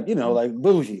 Pompous is like, you know, like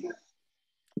bougie.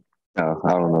 Oh,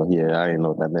 I don't know. Yeah, I didn't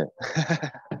know what that meant.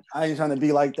 I ain't trying to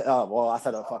be like that. Well, I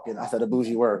said a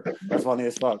bougie word. That's funny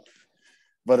as fuck.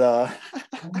 But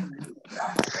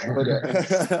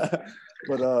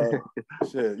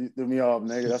shit, you threw me off,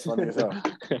 nigga. That's funny as hell.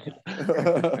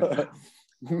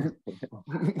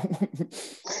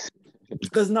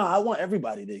 Because no, I want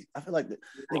everybody to. I feel like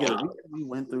nigga, we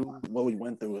went through what we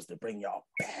went through is to bring y'all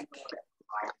back.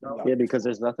 Yeah, because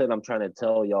there's nothing I'm trying to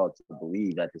tell y'all to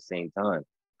believe at the same time.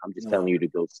 I'm just telling you to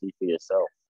go see for yourself,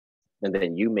 and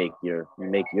then you make your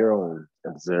own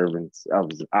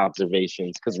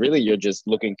observations. Because really, you're just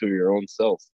looking through your own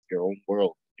self, your own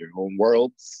world, your own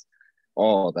worlds,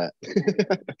 all that.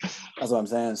 That's what I'm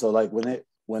saying. So like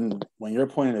when your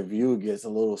point of view gets a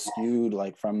little skewed,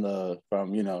 like from the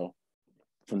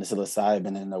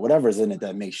psilocybin and whatever's in it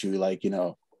that makes you like, you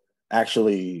know,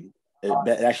 actually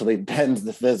bends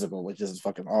the physical, which is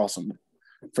fucking awesome.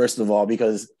 First of all,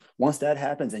 because once that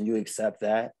happens and you accept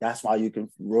that, that's why you can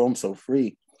roam so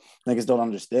free. Niggas don't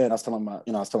understand. I was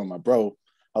telling my bro,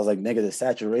 I was like, nigga, the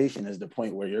saturation is the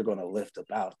point where you're gonna lift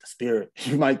about the spirit.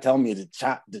 You might tell me to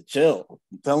chill.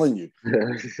 I'm telling you,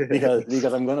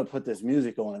 because I'm gonna put this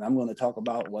music on and I'm gonna talk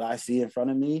about what I see in front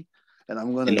of me, and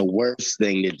I'm gonna. And the worst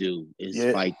thing to do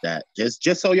is fight that.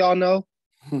 Just so y'all know,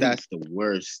 that's the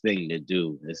worst thing to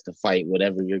do is to fight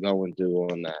whatever you're going through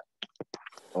on that.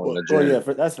 Well, yeah,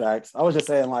 that's facts. I was just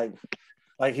saying, like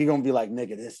he gonna be like,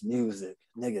 nigga, this music,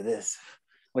 nigga, this.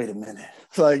 Wait a minute,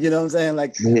 like, you know what I'm saying?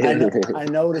 Like, I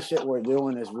know the shit we're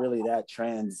doing is really that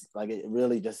trans, like it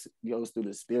really just goes through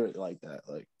the spirit like that.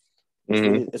 Like,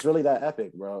 it's really that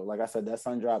epic, bro. Like I said, that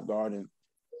sun drop garden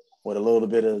with a little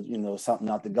bit of, you know, something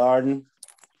out the garden.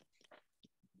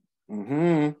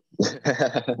 You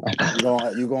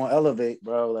gonna elevate,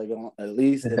 bro. Like, at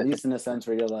least in a sense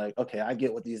where you're like, okay, I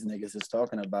get what these niggas is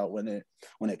talking about when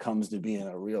it comes to being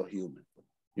a real human.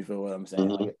 You feel what I'm saying?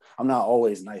 Like, I'm not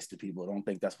always nice to people. Don't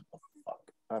think that's what the fuck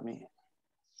I mean.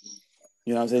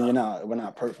 You know what I'm saying? We're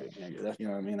not perfect, nigga. That's, you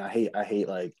know what I mean? I hate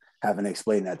like having to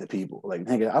explain that to people. Like,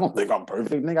 nigga, I don't think I'm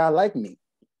perfect, nigga. I like me.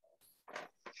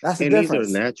 That's the And these are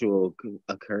difference. natural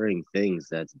occurring things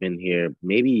that's been here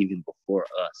maybe even before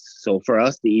us. So for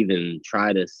us to even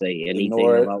try to say anything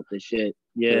Ignore it. about the shit,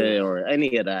 yeah, or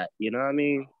any of that, you know what I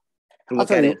mean? To I'll look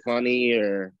tell at you. it funny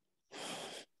or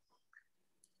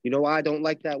you know why I don't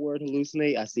like that word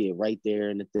hallucinate? I see it right there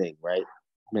in the thing, right?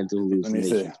 Mental Let me see.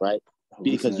 hallucinations, right?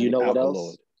 Because you Hallucinating know what alkaloid.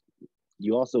 else?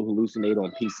 You also hallucinate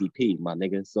on PCP, my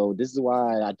nigga. So this is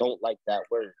why I don't like that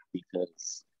word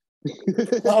because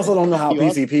I also don't know how you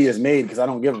also, PCP is made because I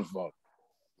don't give a fuck.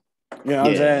 You know what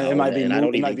I'm yeah, saying? It might be and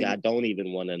it might be I don't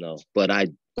even want to know. But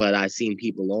I seen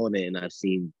people on it and I've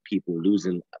seen people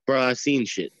losing. Bro, I've seen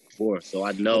shit before, so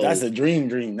I but that's know a dream.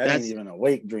 That ain't that's even a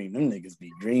wake dream. Them niggas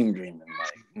be dreaming.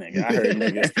 Like, nigga, I heard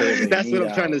niggas pull their that's what meat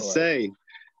I'm trying out. to Like, say.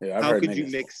 yeah, I've How heard could you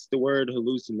niggas. mix the word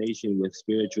hallucination with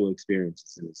spiritual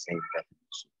experiences in the same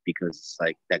definition? Because it's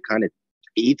like that kind of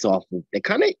eats off of that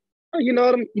kind of, you know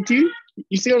what I'm,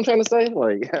 you see what I'm trying to say?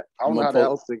 Like, I don't know how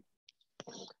else to.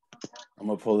 I'm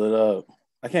gonna pull it up.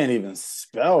 I can't even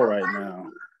spell right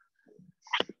now.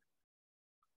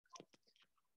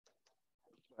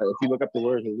 If you look up the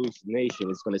word hallucination,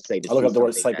 it's going to say I look up the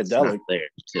word something that's not psychedelic. there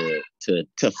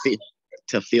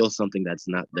to feel something that's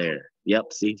not there.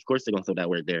 Yep. See, of course they're going to throw that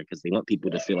word there because they want people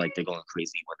to feel like they're going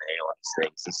crazy when they hear all these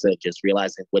things instead of just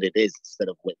realizing what it is instead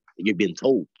of what you're being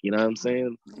told. You know what I'm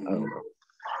saying? I don't know.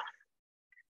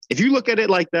 If you look at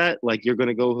it like that, like you're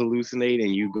gonna go hallucinate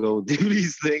and you go do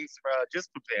these things, bro,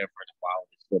 just prepare for the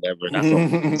wildest, whatever. That's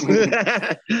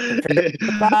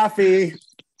all. Coffee.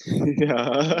 Yeah.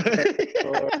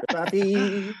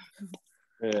 Coffee.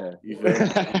 Yeah. You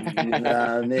know what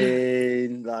I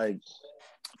mean? Like,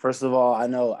 first of all, I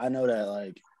know that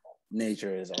like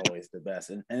nature is always the best,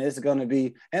 and it's gonna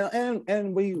be,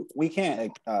 and we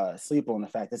can't sleep on the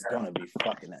fact it's gonna be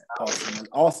fucking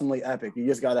awesomely epic. You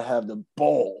just gotta have the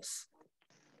balls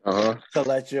to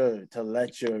let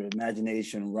your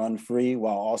imagination run free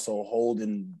while also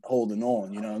holding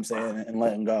on. You know what I'm saying? And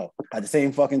letting go at the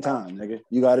same fucking time, nigga.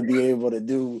 You got to be able to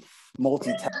do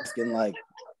multitasking like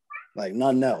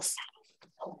nothing else.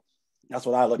 That's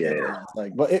what I look at it as.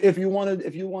 Like, but if you want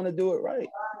to do it right,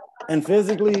 and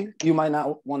physically, you might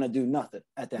not want to do nothing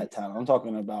at that time. I'm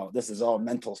talking about this is all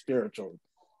mental, spiritual,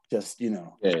 just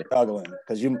struggling.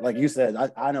 Because you, like you said,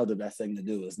 I know the best thing to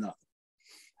do is nothing.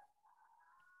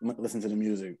 Listen to the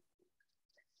music.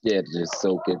 Yeah, just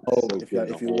soak it.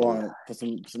 If you want, put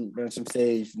some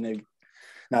sage, nigga.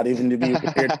 Not even to be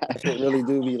weird, it really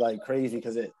do be like crazy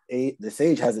because the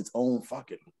sage has its own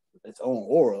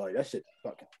aura. Like that shit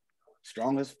fucking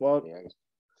strong as fuck. Yeah.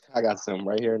 I got some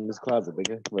right here in this closet,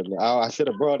 nigga. But I should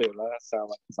have brought it last time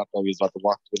because I thought we was about to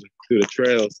walk through the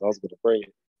trail, so I was gonna bring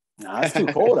it. Nah, it's too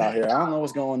cold out here. I don't know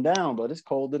what's going down, but it's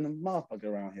cold in the motherfucker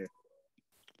around here.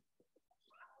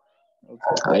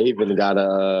 Okay. I even got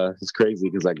it's crazy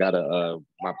because I got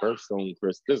my birthstone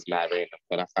crystal. This is not random,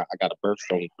 but I got a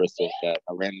birthstone crystal that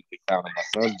I randomly found in my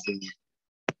son's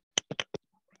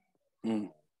room.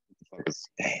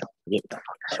 Damn.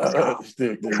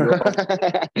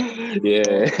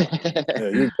 Yeah,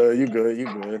 you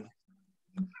good.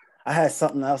 I had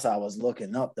something else I was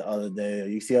looking up the other day.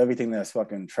 You see, everything that's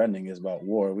fucking trending is about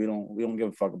war. We don't give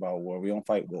a fuck about war. We don't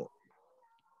fight war.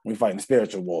 We fight in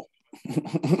spiritual war.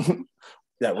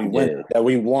 that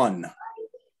we won.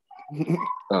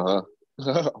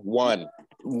 One.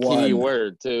 Key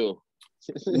word too.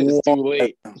 It's too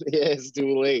late. Yeah, it's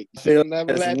too late. Should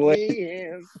never let me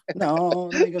in. No,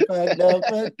 nigga fucked up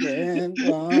again.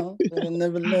 No,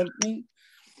 never let me.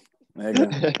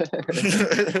 Nigga.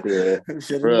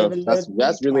 Yeah. Bro,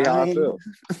 that's really how I feel.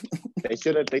 They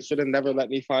should have never let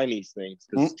me find these things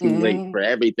because it's too late for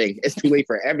everything. It's too late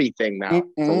for everything now.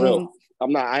 For real.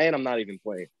 I'm not even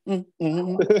playing. Nigga,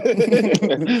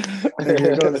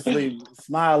 go to sleep.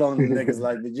 Smile on the niggas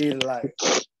like Vegeta, like.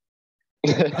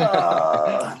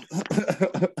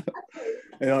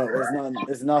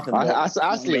 It's nothing. I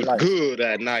sleep good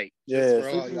at night. Yeah, for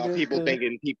all y'all people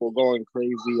thinking people going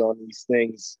crazy on these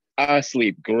things. I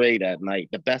sleep great at night.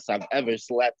 The best I've ever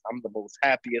slept. I'm the most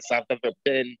happiest I've ever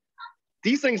been.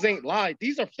 These things ain't lie.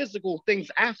 These are physical things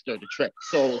after the trip.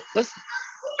 So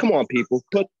come on, people.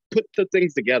 Put the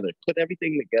things together. Put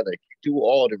everything together. Do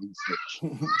all the research.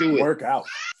 Do it. Work out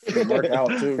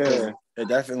too. It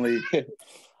definitely.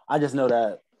 I just know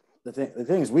that the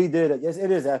things we did. Yes, it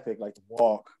is epic. Like to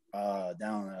walk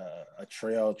down a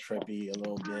trail, trippy a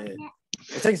little bit.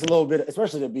 It takes a little bit,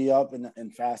 especially to be up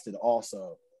and fasted.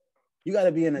 Also, you got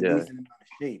to be in a decent amount of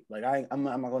shape. Like I'm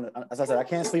not gonna. As I said, I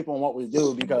can't sleep on what we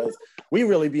do because we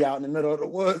really be out in the middle of the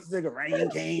woods. Nigga, rain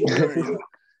came.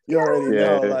 You already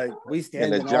know. Like we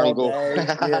standing all day.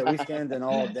 Yeah, we standing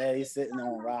all day, sitting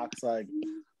on rocks. Like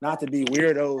not to be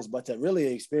weirdos, but to really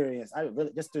experience. I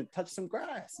really just to touch some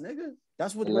grass, nigga.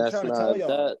 That's what we're trying to tell y'all.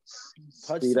 That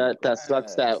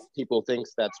sucks that people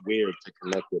thinks that's weird to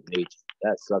connect with nature.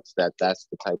 That sucks that that's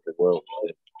the type of world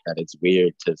that it's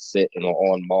weird to sit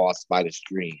on moss by the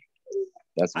stream.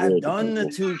 That's weird. I've done the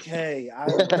 2K.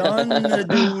 I've done the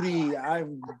duty.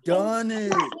 I've done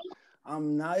it.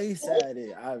 I'm nice at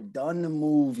it. I've done the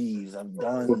movies. I've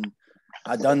done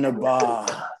the bar.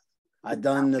 I've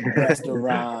done the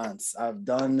restaurants. I've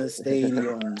done the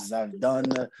stadiums.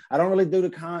 I don't really do the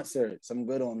concerts. I'm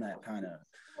good on that kind of.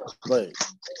 But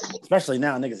especially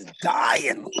now, niggas is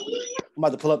dying. I'm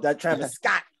about to pull up that Travis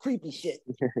Scott creepy shit.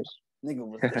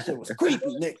 That shit was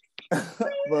creepy, Nick.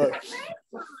 But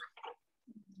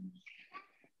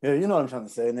yeah, you know what I'm trying to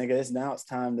say, nigga. It's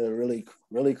time to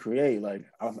really create. Like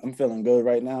I'm feeling good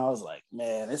right now. I was like,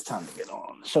 man, it's time to get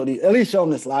on. Show them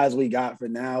the slides we got for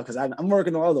now, because I'm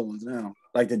working on other ones now.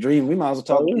 Like the dream, we might as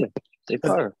well talk.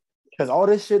 Because all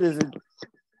this shit is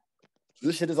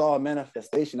all a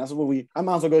manifestation. That's what I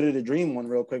might as well go to the dream one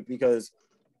real quick, because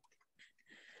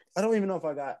I don't even know if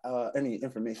I got any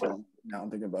information now I'm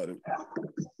thinking about it.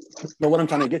 But what I'm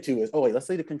trying to get to is, let's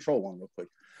say the control one real quick.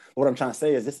 What I'm trying to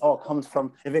say is this all comes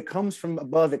from, if it comes from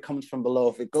above, it comes from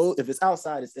below. If it's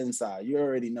outside, it's inside. You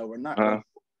already know we're not going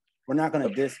to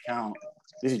discount.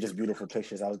 These are just beautiful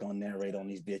pictures. I was going to narrate on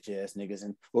these bitch ass niggas.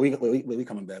 And we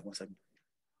coming back 1 second.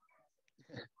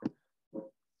 I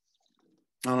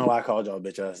don't know why I called y'all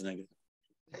bitch ass niggas.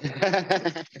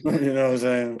 You know what I'm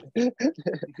saying?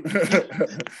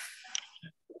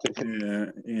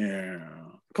 Yeah.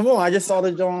 Come on, I just saw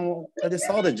the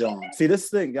John. See this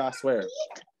thing, I swear.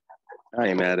 I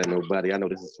ain't mad at nobody. I know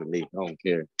this is for me. I don't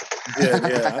care.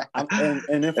 Yeah.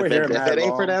 And if we're here mad long, if it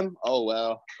ain't for them, oh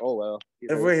well.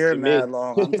 If we're here mad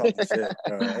long, I'm talking shit.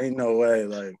 Ain't no way.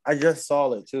 Like I just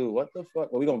saw it too. What the fuck?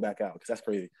 Well, we gonna back out because that's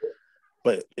crazy.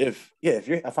 But if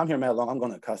I'm here mad long, I'm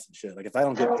gonna cuss and shit. Like if I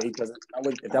don't get paid, because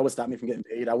if that would stop me from getting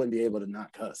paid, I wouldn't be able to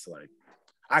not cuss. Like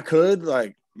I could,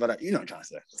 but you know what I'm trying to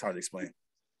say. It's hard to explain.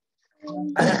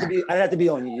 I'd have to be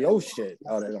on your shit.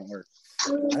 Oh, that don't work.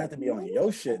 I'd have to be on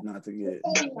your shit not to get.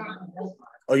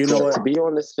 Oh, you know what? To be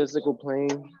on this physical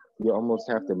plane, you almost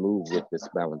have to move with this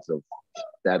balance of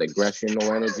that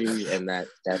aggressional energy and that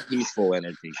peaceful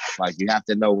energy. Like you have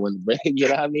to know when, you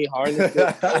know what I mean? Harness it.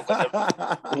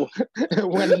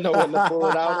 When to know when to pull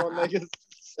it out on niggas.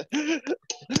 You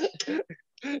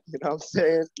know what I'm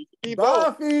saying?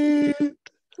 Buffy!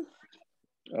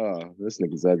 Oh, this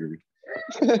nigga's ugly.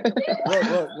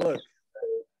 Look.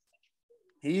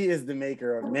 He is the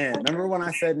maker of man. Remember when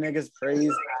I said niggas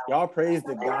y'all praise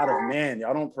the God of man.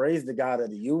 Y'all don't praise the God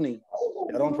of the uni.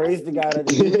 Y'all don't praise the God of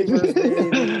the universe,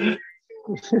 baby.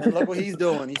 And look what he's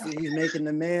doing. He's making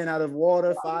the man out of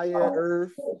water, fire,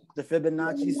 earth, the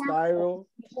Fibonacci spiral.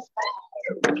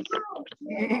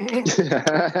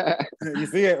 You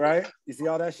see it, right? You see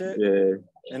all that shit? Yeah.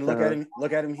 And look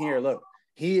at him here. Look.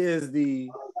 He is the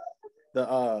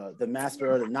master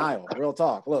of the Nile. Real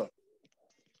talk. Look.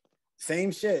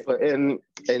 Same shit. But in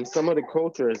some of the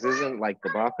cultures, isn't like the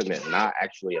Baphomet not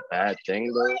actually a bad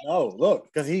thing though? No, look,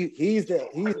 because he's the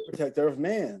protector of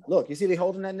man. Look, you see they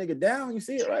holding that nigga down. You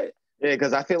see it, right? Yeah,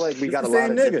 because I feel like we got a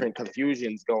lot of different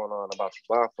confusions going on about the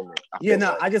Baphomet.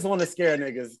 I just want to scare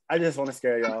niggas. I just want to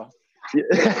scare y'all.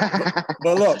 Yeah.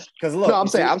 but look. No, I'm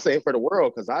saying for the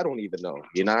world, because I don't even know.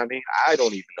 You know what I mean? I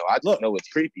don't even know. I just know it's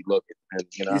creepy looking. And,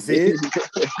 you know, you see it?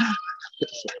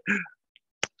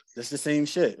 It's the same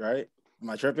shit, right? Am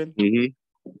I tripping? Mm-hmm.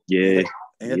 Yeah.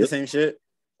 Ain't that the same shit?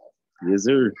 Yes,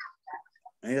 sir.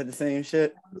 Ain't that the same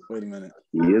shit? Wait a minute.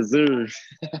 Yes, sir.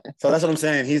 So that's what I'm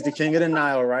saying. He's the king of the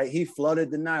Nile, right? He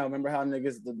flooded the Nile. Remember how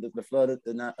niggas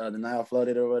the Nile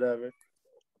flooded or whatever?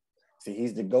 See,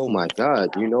 he's the goat. Oh my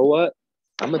God! You know what?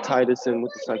 I'm gonna tie this in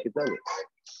with the psychedelics.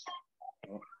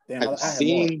 Damn, I've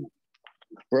seen,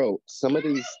 bro. Some of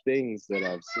these things that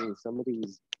I've seen, some of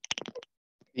these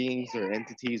beings or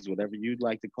entities, whatever you'd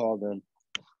like to call them,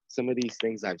 some of these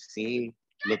things I've seen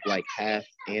look like half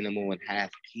animal and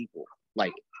half people.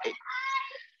 Like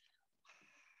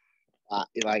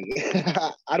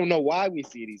I don't know why we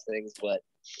see these things, but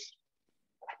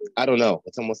I don't know.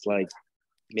 It's almost like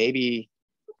maybe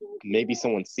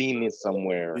someone's seen this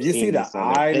somewhere. Did you see the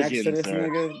eye next to this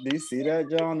nigga? Do you see that,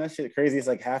 John? That shit crazy. It's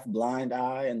like half blind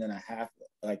eye and then a half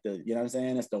like you know what I'm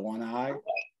saying? It's the one eye.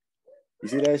 You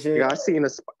see that shit? Yeah, I seen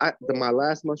my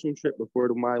last mushroom trip before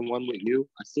my one with you.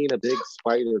 I seen a big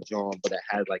spider, John, but it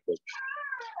had like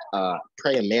a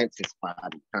praying mantis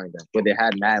body, kind of, but it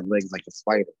had mad legs like a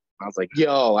spider. I was like,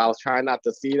 yo, I was trying not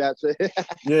to see that shit.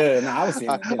 Yeah, no, I was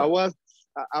seeing it. Yeah.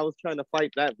 I was trying to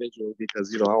fight that visual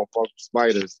because, you know, I don't fuck with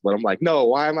spiders. But I'm like, no,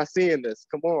 why am I seeing this?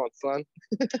 Come on, son.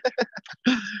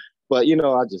 But, you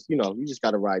know, I just, you know, you just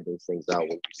got to ride those things out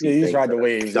when you see Yeah, you just things ride that the are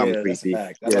waves. something Yeah, that's a creepy.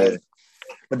 fact. Yeah.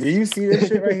 But do you see this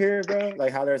shit right here, bro?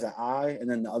 Like how there's an eye and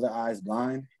then the other eye is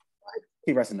blind?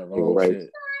 He resting the wrong Right. shit.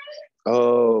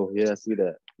 Oh, yeah, I see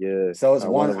that. Yeah. So it's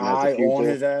One one of them has a eye on pupil,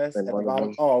 his ass and at the one of bottom.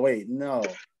 them, Oh, wait, no.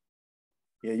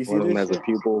 Yeah, you see one of them this has shit? a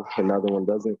pupil, another one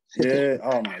doesn't. Yeah.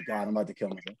 Oh my God, I'm about to kill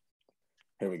myself.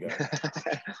 Here we go.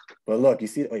 But look, you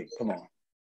see, wait, come on.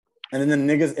 And then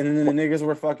the niggas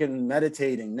were fucking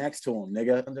meditating next to him,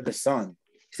 nigga, under the sun.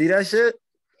 See that shit?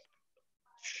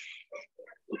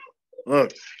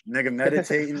 Look, nigga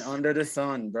meditating under the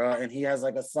sun, bro. And he has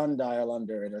like a sundial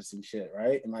under it or some shit,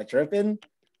 right? Am I tripping?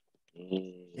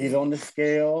 He's on the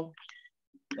scale.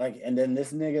 Like, and then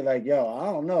this nigga, like, yo, I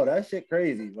don't know. That shit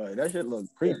crazy, but that shit look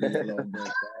creepy a little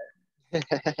bit, bro.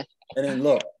 And then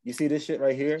look, you see this shit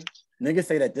right here? Niggas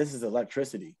say that this is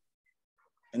electricity.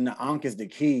 And the Ankh is the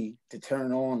key to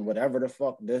turn on whatever the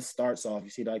fuck this starts off. You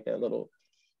see like that little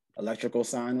electrical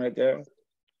sign right there?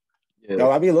 Yeah.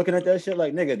 Yo, I be looking at that shit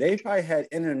like, nigga, they probably had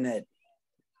internet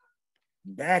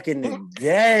back in the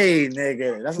day,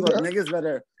 nigga. That's what niggas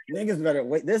better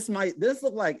wait. This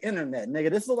look like internet, nigga.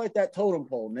 This look like that totem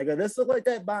pole, nigga. This look like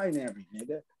that binary,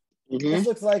 nigga. This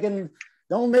looks like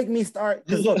don't make me start,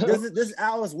 because look, this is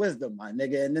Alice wisdom, my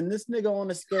nigga. And then this nigga on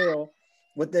the scale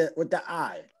with the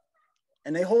eye.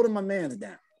 And they holding my mans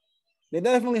down. They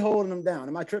definitely holding them down.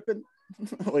 Am I tripping?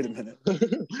 Wait a minute.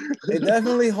 They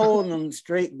definitely holding them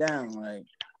straight down. Like,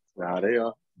 nah, they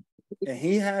are. And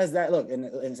he has that look, and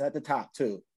it's at the top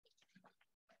too.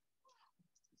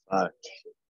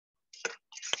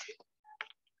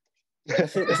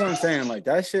 That's what I'm saying. Like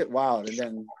that shit wild. And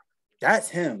then that's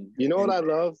him. You know what I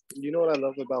love? You know what I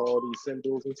love about all these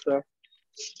symbols and stuff?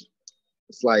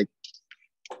 It's like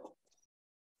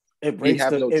we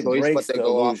have no choice but to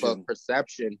go off of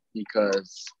perception,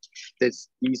 because these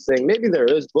things, maybe there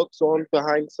is books on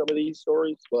behind some of these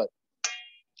stories, but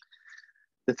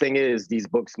the thing is, these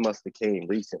books must have came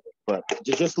recently. But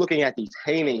just looking at these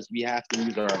paintings, we have to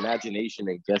use our imagination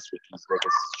and guess what these niggas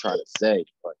is trying to say.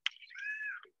 But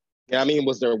yeah, I mean,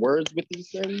 was there words with these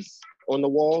things on the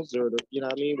walls, or you know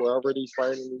what I mean, wherever these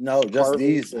fighting? No, just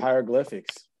these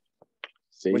hieroglyphics.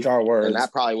 See? Which are words. And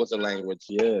that probably was a language.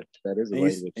 Yeah, that is a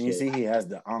language. And you see he has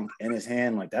the Ankh in his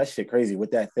hand. Like, that shit crazy.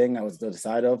 With that thing that was to the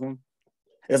side of him.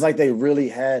 It's like they really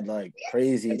had, like,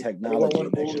 crazy technology.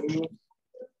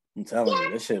 I'm telling you,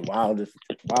 this shit wild than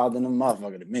a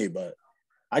motherfucker to me. But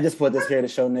I just put this here to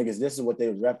show niggas this is what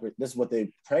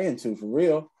they praying to for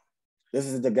real. This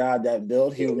is the God that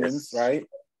built humans, right?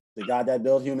 The God that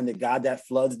built human, the God that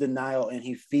floods the Nile and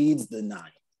he feeds the Nile.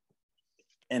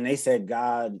 And they said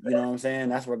God, you know what I'm saying?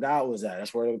 That's where God was at.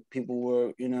 That's where the people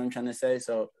were, you know what I'm trying to say?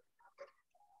 So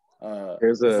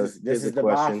this is the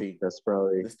question. Bafi. That's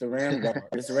probably this the Ram God.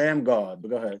 This Ram God,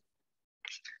 but go ahead.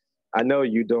 I know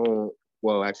you don't,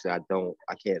 well, actually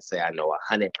I can't say I know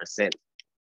 100%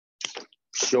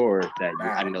 sure that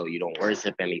I know you don't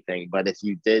worship anything, but if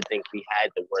you did think we had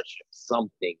to worship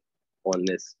something on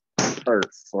this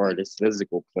earth or this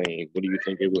physical plane, what do you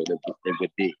think it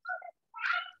would be?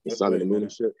 The sun and the moon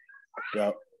and shit?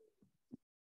 Yep.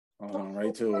 I'm going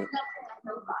right to it.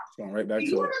 It's going right back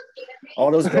to it.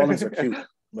 All those drawings are cute,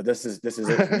 but this is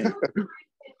it for me.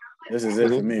 This is it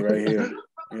for me right here.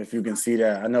 If you can see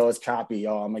that. I know it's choppy,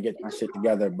 y'all. I'm gonna get my shit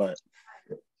together, but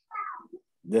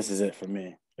this is it for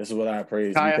me. This is what I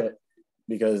praise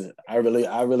because I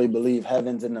really believe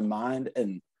heaven's in the mind,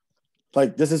 and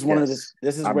like this is where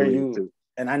you.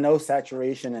 And I know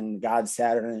saturation and God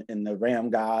Saturn and the Ram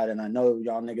God, and I know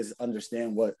y'all niggas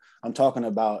understand what I'm talking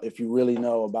about if you really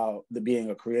know about the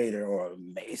being a creator or a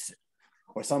mason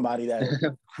or somebody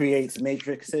that creates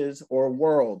matrices or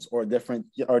worlds or different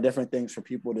things for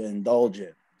people to indulge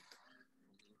in.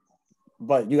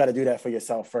 But you got to do that for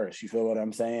yourself first. You feel what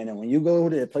I'm saying? And when you go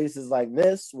to places like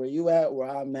this, where you at, where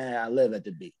I'm at, I live at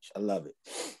the beach. I love it.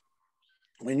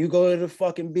 When you go to the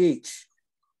fucking beach,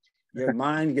 your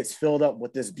mind gets filled up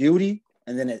with this beauty,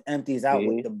 and then it empties out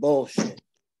with the bullshit.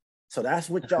 So that's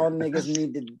what y'all niggas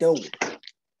need to do.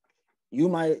 You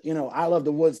might, I love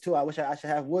the woods too. I wish I should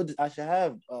have woods. I should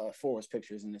have forest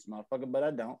pictures in this motherfucker, but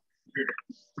I don't.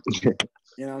 You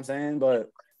know what I'm saying? But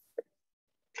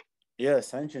yeah,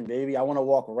 ascension, baby. I want to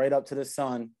walk right up to the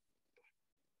sun.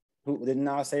 Who didn't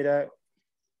I say that?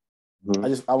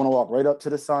 Mm-hmm. I want to walk right up to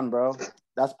the sun, bro.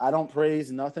 I don't praise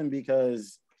nothing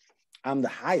because I'm the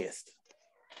highest.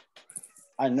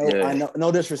 I know,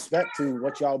 no disrespect to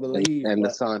what y'all believe. And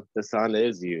the sun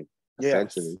is you,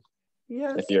 essentially.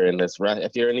 Yes. If you're in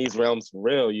these realms for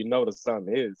real, you know the sun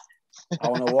is. I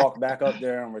want to walk back up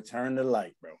there and return the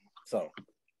light, bro. So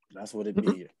that's what it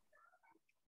be.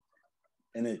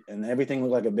 And everything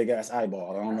looked like a big ass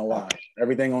eyeball. I don't know why.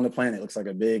 Everything on the planet looks like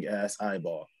a big ass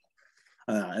eyeball.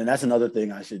 And that's another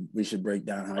thing we should break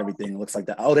down, how everything looks like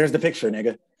that. Oh, there's the picture,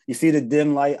 nigga. You see the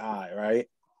dim light eye, right?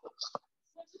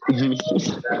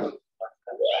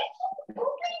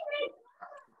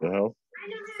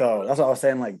 So that's what I was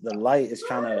saying. Like the eye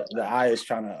is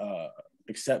trying to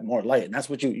accept more light, and that's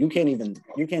what you can't even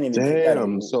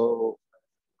Damn. So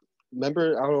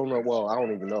remember, I don't know. Well, I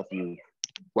don't even know if you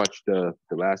watched the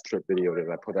last trip video that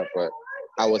I put up, but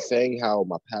I was saying how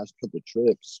my past couple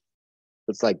trips,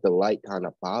 it's like the light kind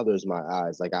of bothers my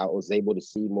eyes. Like I was able to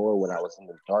see more when I was in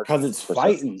the dark. Because it's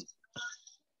fighting.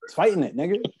 It's fighting it,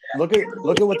 nigga. Look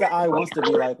at what the eye wants to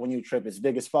be like when you trip. It's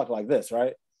big as fuck like this,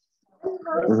 right?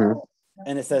 Mm-hmm.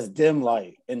 And it says dim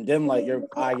light. In dim light, your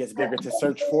eye gets bigger to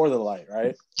search for the light,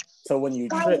 right? So when you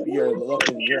trip, you're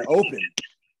open.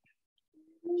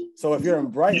 So if you're in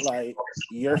bright light,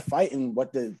 you're fighting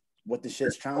what the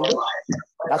shit's trying to do.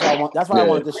 That's why I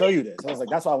wanted to show you this. I was like,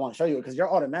 that's why I want to show you it, because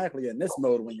you're automatically in this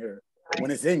mode when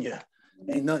it's in you.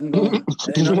 Ain't nothing going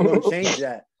to change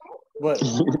that. But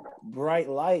bright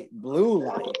light, blue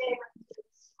light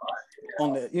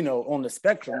on the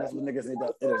spectrum, that's what niggas need.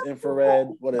 There's infrared.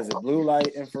 What is it? Blue light,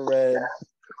 infrared,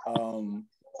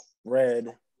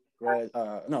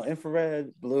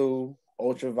 infrared, blue,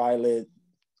 ultraviolet.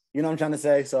 You know what I'm trying to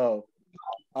say? So,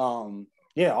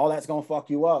 yeah, all that's gonna fuck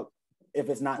you up if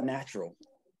it's not natural.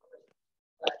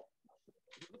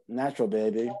 Natural,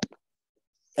 baby.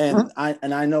 And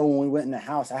I know when we went in the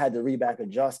house, I had to reback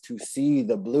adjust to see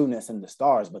the blueness and the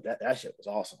stars, but that shit was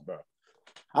awesome, bro.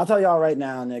 I'll tell y'all right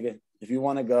now, nigga, if you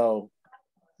want to go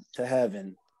to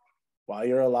heaven while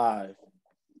you're alive,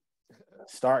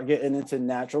 start getting into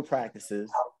natural practices.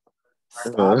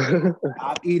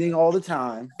 Stop eating all the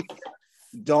time.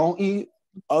 Don't eat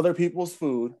other people's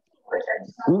food.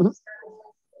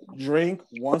 Drink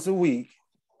once a week.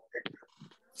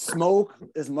 Smoke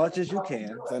as much as you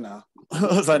can.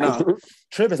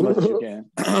 Trip as much as you can.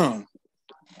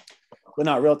 But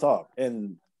not real talk.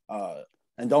 And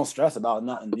don't stress about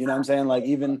nothing. You know what I'm saying? Like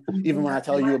even when I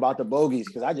tell you about the bogeys,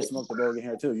 because I just smoked the bogey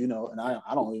here too, you know, and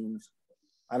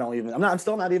I'm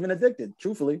still not even addicted,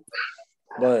 truthfully.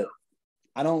 But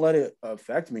I don't let it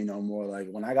affect me no more. Like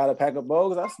when I got a pack of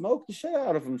bogeys, I smoke the shit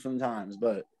out of them sometimes.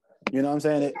 But you know what I'm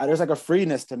saying? There's like a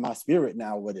freeness to my spirit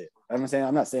now with it. I'm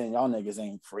not saying y'all niggas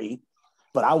ain't free,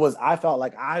 but I felt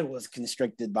like I was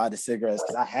constricted by the cigarettes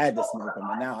because I had to smoke them.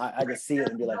 And now I just see it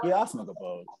and be like, yeah, I'll smoke a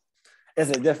bogue. It's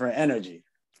a different energy.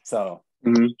 So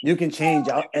you can change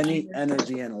out any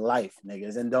energy in life,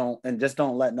 niggas, and just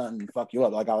don't let nothing fuck you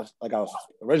up. Like I was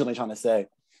originally trying to say,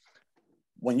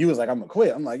 when you was like, I'm gonna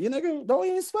quit, I'm like, you nigga, don't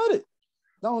even sweat it.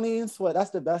 Don't even sweat.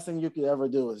 That's the best thing you could ever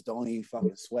do is don't even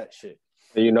fucking sweat shit.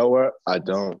 You know what? I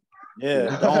don't.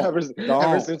 Yeah, ever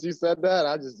since you said that,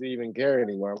 I just didn't even care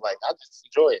anymore. I'm like, I just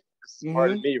enjoy it. This is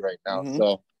part of me right now.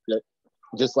 So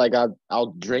just like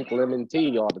I'll drink lemon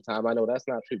tea all the time. I know that's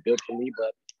not too good for me,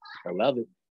 but I love it.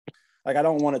 Like I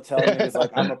don't want to tell niggas like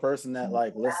I'm a person that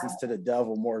like listens to the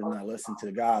devil more than I listen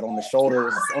to God. On the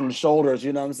shoulders,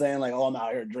 you know what I'm saying? Like, oh, I'm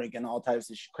out here drinking all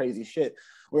types of crazy shit.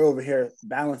 We're over here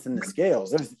balancing the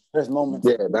scales. There's moments.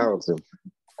 Yeah, balancing.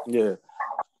 Yeah.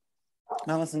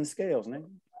 Balancing the scales, nigga.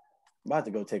 I'm about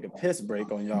to go take a piss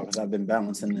break on y'all because I've been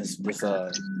balancing this. And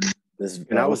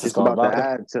I was just about to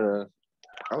add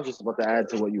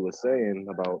to what you were saying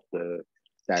about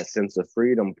that sense of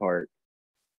freedom part.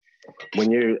 When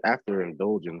you're after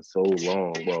indulging so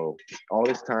long, well, all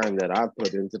this time that I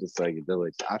put into the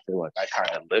psychedelics, I feel like I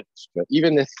kind of live,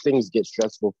 even if things get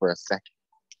stressful for a second,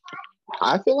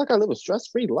 I feel like I live a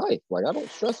stress-free life. Like I don't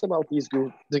stress about these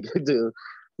groups. You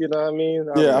know what I mean?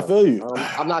 I feel you.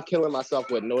 I'm not killing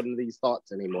myself with none of these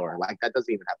thoughts anymore. Like that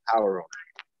doesn't even have power on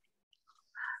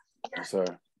me.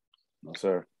 No,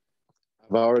 sir.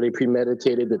 I've already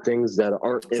premeditated the things that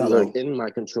aren't in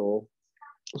my control.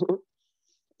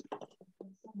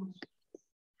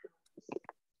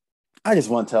 I just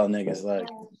want to tell niggas, like,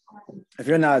 if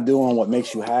you're not doing what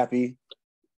makes you happy,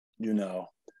 you know,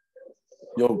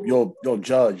 you'll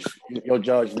judge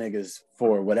niggas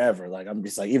for whatever. Like I'm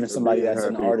just like, even somebody that's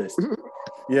an artist.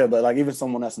 Yeah, but like even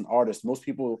someone that's an artist, most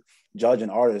people judge an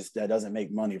artist that doesn't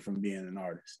make money from being an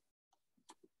artist.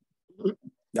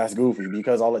 That's goofy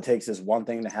because all it takes is one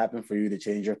thing to happen for you to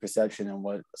change your perception and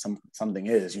what something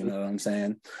is, you know what I'm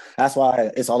saying? That's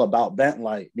why it's all about bent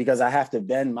light, because I have to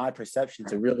bend my perception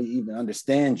to really even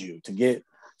understand you, to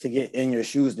to get in your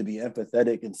shoes, to be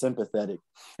empathetic and sympathetic.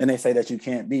 And they say that you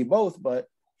can't be both, but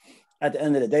at the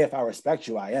end of the day, if I respect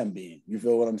you, I am being. You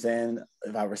feel what I'm saying?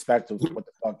 If I respect what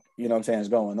the fuck, you know what I'm saying, is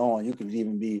going on, you could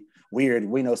even be weird.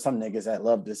 We know some niggas that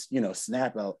love this, you know,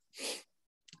 snap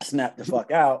the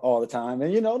fuck out all the time.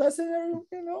 And, you know, that's in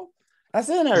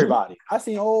everybody. I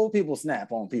seen old people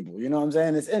snap on people, you know what I'm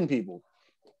saying? It's in people.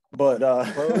 But,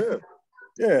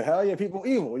 yeah, hell yeah, people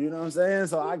evil, you know what I'm saying?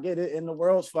 So I get it, and the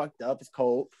world's fucked up, it's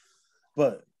cold,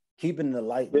 but keeping the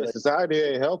light. Yeah, society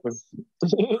ain't helping.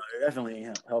 It definitely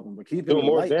ain't helping, but keeping doing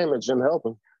more damage than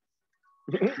helping.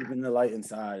 Keeping the light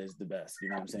inside is the best, you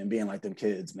know what I'm saying? Being like them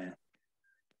kids, man.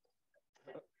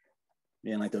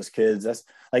 Being like those kids. That's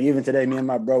like, even today, me and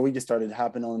my bro, we just started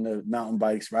hopping on the mountain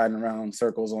bikes, riding around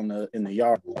circles in the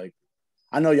yard. Like,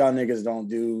 I know y'all niggas don't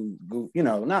do, you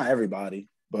know, not everybody,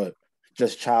 but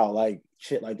just childlike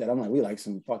shit like that. I'm like, we like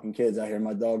some fucking kids out here.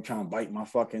 My dog trying to bite my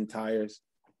fucking tires.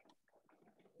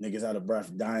 Niggas out of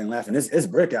breath, dying, laughing. It's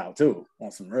brick out too,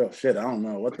 on some real shit. I don't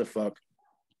know what the fuck.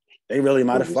 They really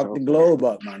might have fucked the globe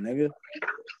up, my nigga.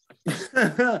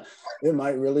 It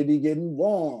might really be getting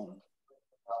warm.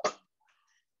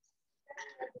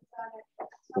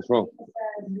 What's wrong?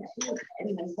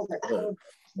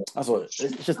 That's what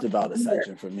it's just about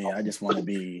ascension for me. I just want to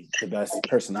be the best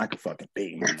person I could fucking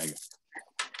be, my nigga.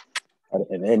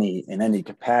 In any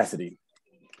capacity.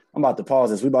 I'm about to pause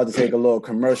this. We about to take a little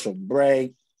commercial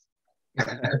break.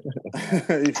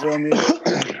 You feel me?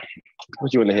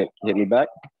 What you want to hit me back?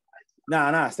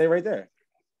 Nah, stay right there.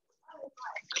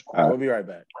 All right, we'll be right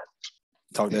back.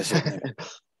 Talk that shit, nigga.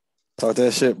 Talk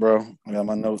that shit, bro. I got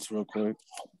my notes real quick.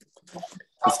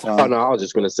 Oh no, I was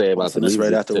just gonna say about the music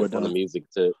right after tip, we're done. on the music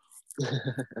tip.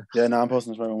 Yeah, no, I'm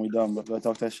posting this right when we're done, but let's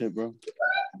talk that shit, bro.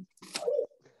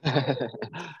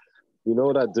 You know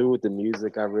what I do with the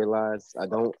music? I realize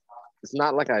it's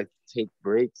not like I take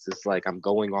breaks. It's like I'm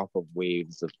going off of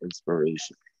waves of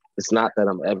inspiration. It's not that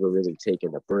I'm ever really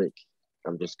taking a break.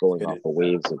 I'm just going off of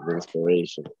waves of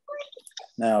inspiration.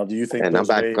 Now, do you think and those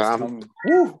waves come?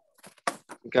 Woo!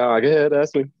 Go ahead,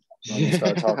 ask me.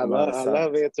 Start talking I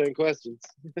love answering questions.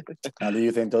 Now, do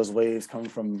you think those waves come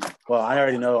from? Well, I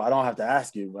already know. I don't have to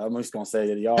ask you, but I'm just gonna say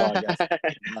that y'all. I guess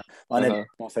my nigga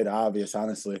won't say the obvious,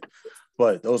 honestly,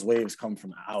 but those waves come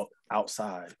from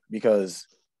outside because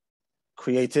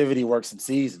creativity works in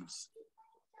seasons,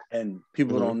 and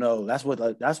people don't know that's what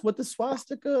the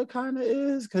swastika kind of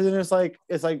is, because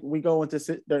it's like we go into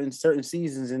certain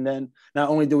seasons, and then not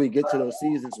only do we get to those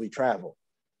seasons, we travel.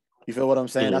 You feel what I'm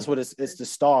saying? That's what it's the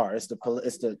star. It's the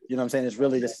you know what I'm saying? It's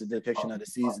really just the depiction of the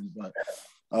season. But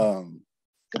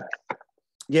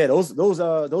yeah,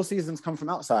 those seasons come from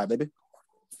outside, baby.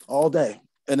 All day.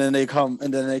 And then they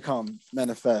come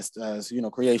manifest as, you know,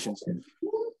 creations. And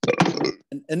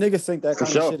niggas think that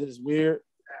kind of shit is weird,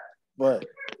 but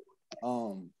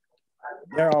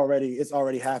it's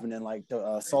already happening. Like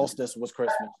the solstice was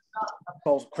Christmas.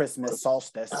 Christmas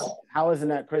solstice. How isn't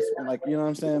that Christmas? Like, you know what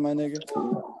I'm saying, my nigga?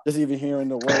 Just even hearing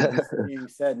the words being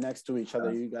said next to each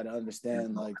other, you got to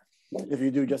understand, like, if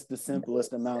you do just the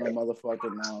simplest amount of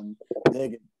motherfucking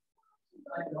digging,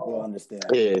 you'll understand.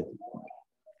 Yeah.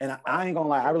 And I ain't gonna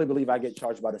lie, I really believe I get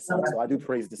charged by the sun, so I do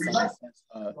praise the sun.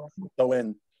 So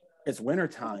when it's winter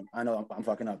time, I know I'm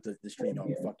fucking up the stream,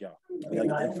 y'all. Fuck y'all. We gotta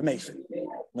get the information.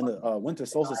 When the winter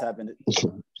solstice happened,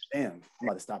 damn, I'm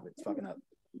about to stop it. It's fucking up.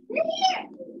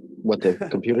 What, the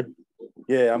computer?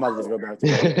 Yeah, I might just go back to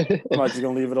it. I'm just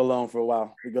gonna leave it alone for a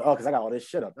while. Because I got all this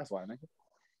shit up. That's why, man.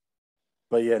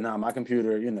 But yeah, nah, my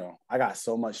computer, you know, I got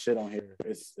so much shit on here.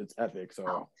 It's epic.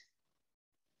 So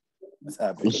it's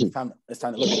epic. It's time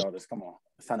to look at all this. Come on,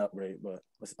 it's time to upgrade. But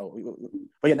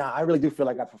yeah, nah, I really do feel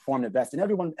like I performed the best, and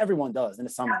everyone does in the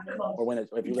summer, man.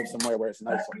 Or if you live somewhere where it's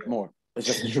nice more. It's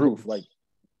just the truth. Like,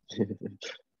 you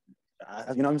know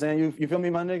what I'm saying? You feel me,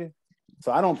 my nigga?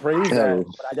 So I don't praise that,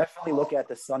 but I definitely look at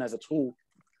the sun as a tool.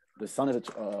 The sun is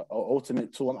a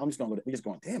ultimate tool. We just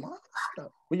going, damn,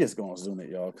 we just going to zoom it,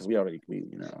 y'all, because we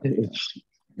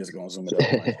just going to zoom it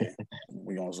up.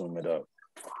 We going to zoom it up.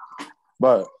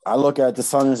 But I look at the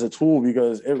sun as a tool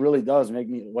because it really does make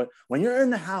me, when you're in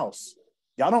the house,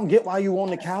 y'all don't get why you on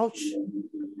the couch.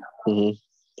 You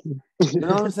know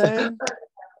what I'm saying?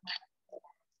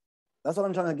 That's what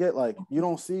I'm trying to get. Like, you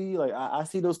don't see, like, I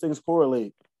see those things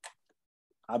correlate.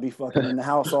 I be fucking in the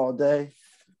house all day.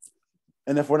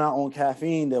 And if we're not on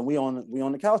caffeine, then we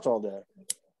on the couch all day.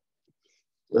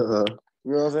 You know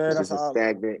what I'm saying?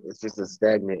 It's just a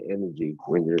stagnant energy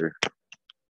when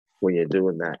you're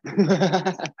doing that.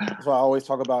 That's why I always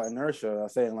talk about inertia. I'm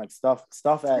saying, like, stuff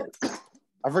at,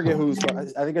 I forget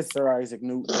I think it's Sir Isaac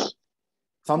Newton.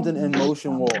 something in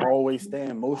motion will always stay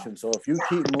in motion. So if you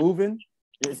keep moving,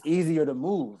 it's easier to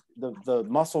move. The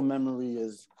muscle memory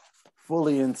is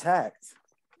fully intact.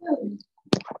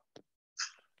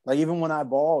 Like even when I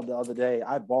balled the other day,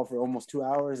 I balled for almost 2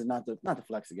 hours, and not to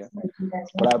flex again,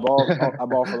 but I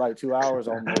balled for like 2 hours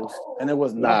almost, and it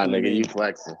was nothing. Nah, to nigga, me. you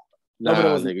flexing. No,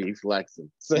 but Nigga, you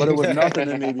flexing. But it was nothing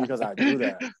to me because I do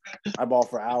that. I ball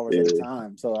for hours at a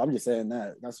time. So I'm just saying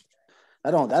that.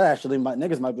 That actually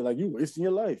niggas might be like, you wasting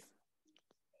your life.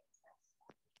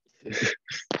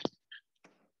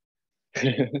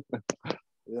 You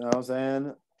know what I'm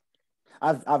saying?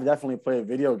 I've definitely played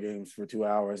video games for 2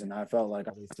 hours and I felt like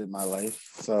I wasted my life.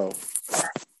 So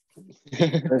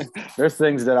there's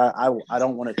things that I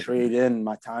don't want to trade in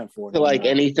my time for. I feel like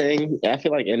anything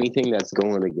that's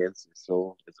going against your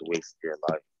soul is a waste of your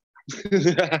life.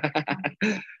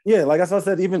 Yeah, like as I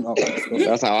said, even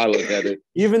that's how I look at it.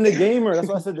 Even the gamer, that's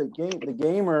why I said the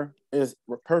gamer is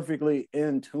perfectly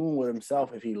in tune with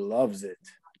himself if he loves it.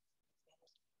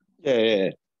 Yeah.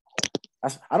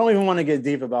 I don't even want to get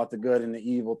deep about the good and the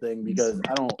evil thing because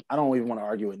I don't even want to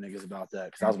argue with niggas about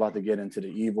that because I was about to get into the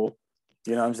evil.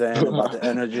 You know what I'm saying? About the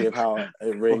energy of how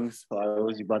it rings. What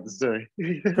was you about to say?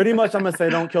 Pretty much I'm gonna say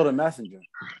don't kill the messenger.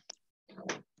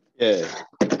 Yeah.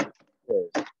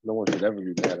 No one should ever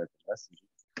be mad at the messenger.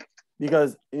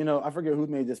 Because, I forget who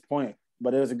made this point,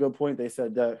 but it was a good point. They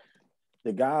said that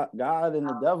the God and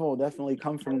the devil definitely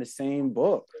come from the same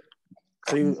book.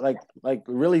 So you like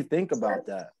really think about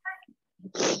that.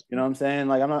 You know what I'm saying?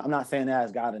 Like I'm not saying that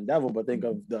as God and devil, but think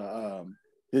of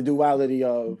the duality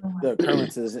of the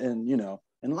occurrences in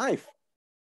life.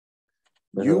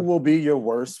 You will be your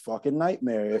worst fucking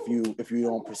nightmare if you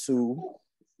don't pursue.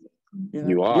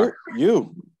 You are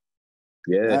you.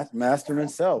 Yeah. Mastering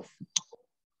self.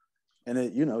 And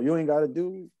it, you ain't got to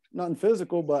do nothing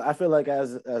physical, but I feel like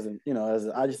as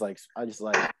I just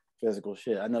like physical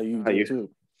shit. I know you do too.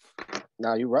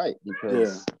 No, you're right,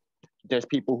 because there's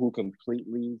people who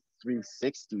completely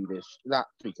 360 this, not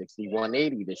 360,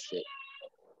 180 this shit.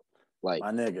 Like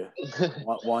my nigga,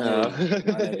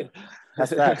 180, my nigga.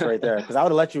 That's facts right there. Because I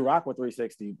would have let you rock with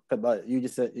 360, but you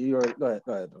just said you already. Go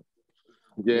ahead, bro.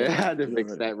 Yeah, I had to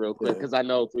fix that real quick because I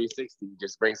know 360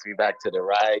 just brings me back to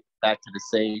the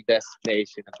same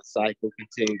destination, and the cycle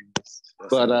continues.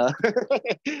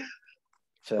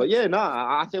 But yeah, no,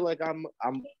 I feel like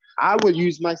I would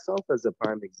use myself as a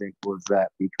prime example of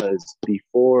that, because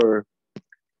before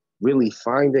really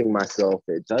finding myself,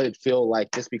 it did feel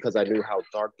like, just because I knew how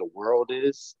dark the world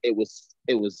is, it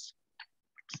was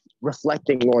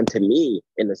reflecting onto me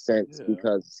in a sense,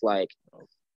 because it's like,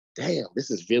 damn, this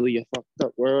is really a fucked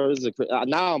up world.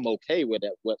 Now I'm okay with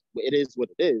it. It is what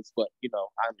it is, but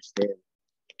I understand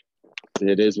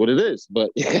it is what it is.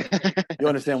 But you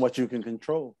understand what you can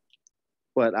control.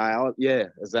 But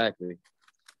exactly.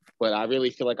 But I really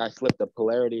feel like I flipped the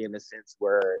polarity in the sense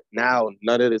where now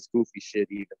none of this goofy shit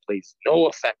even plays no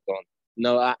effect on it.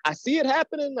 No, I see it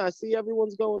happening. I see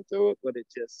everyone's going through it, but it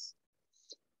just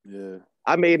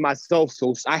I made myself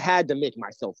I had to make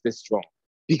myself this strong.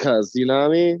 Because, you know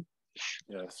what I mean?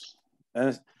 Yes.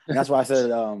 And that's why I said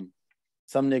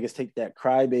some niggas take that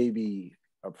crybaby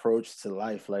approach to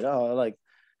life. Like,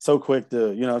 so quick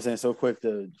to, so quick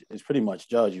to, it's pretty much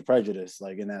judge, you prejudice.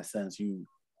 Like in that sense, you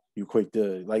quick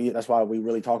to, like, that's why we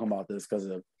really talking about this, because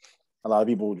of a lot of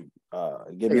people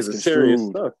get misconstrued. Serious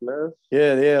stuff, man.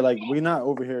 Yeah. Like we're not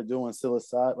over here doing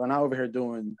psilocybin. We're not over here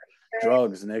doing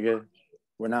drugs, nigga.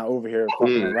 We're not over here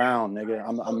fucking around, nigga.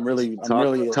 I'm really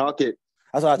talk it.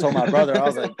 That's what I told my brother. I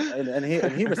was like, and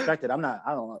he respected. I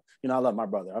love my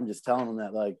brother. I'm just telling him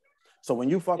that, like, so when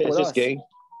you fuck with us,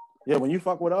 when you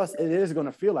fuck with us, it is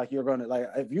gonna feel like you're gonna, like,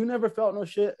 if you never felt no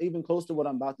shit even close to what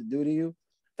I'm about to do to you,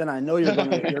 then I know you're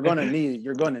gonna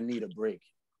need a break.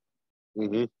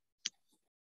 Mm-hmm.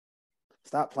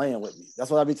 Stop playing with me.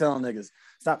 That's what I be telling niggas.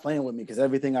 Stop playing with me, because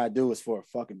everything I do is for a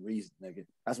fucking reason, nigga.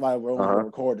 That's why we're only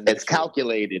recording. It's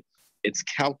calculated. It's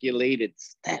calculated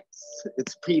steps.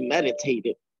 It's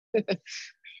premeditated.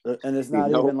 And it's not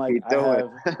even like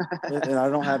and I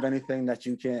don't have anything that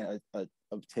you can't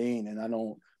obtain, and I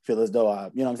don't feel as though I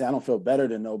don't feel better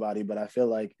than nobody, but I feel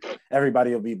like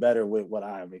everybody will be better with what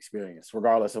I have experienced,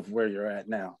 regardless of where you're at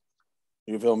now.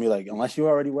 You feel me? Like, unless you're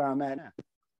already where I'm at now.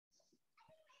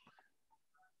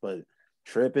 But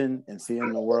tripping and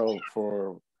seeing the world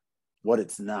for what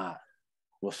it's not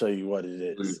will show you what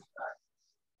it is.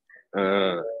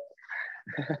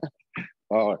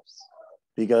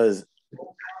 Because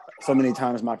so many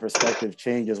times my perspective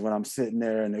changes when I'm sitting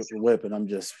there in the whip and I'm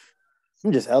just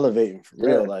elevating for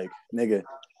real. Like, nigga,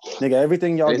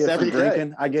 everything y'all get from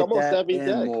drinking, I get that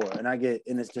and more.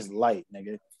 And it's just light,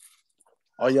 nigga.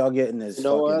 All y'all getting is You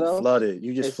know what fucking else? flooded.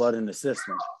 You just It's, flooding the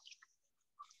system.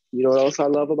 you know what else I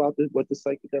love about what the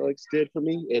psychedelics did for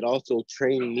me? It also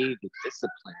trained me to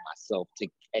discipline myself to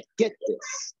get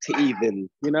this, to even,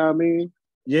 you know what I mean?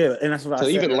 Yeah, and that's what I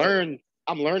To said. even learn,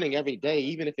 I'm learning every day,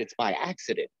 even if it's by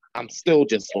accident. I'm still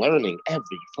just learning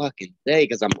every fucking day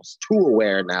because I'm too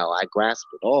aware now. I grasp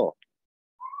it all.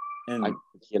 And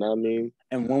you know what I mean?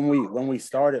 And when we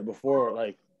started before,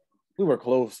 like we were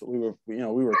close. We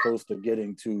were close to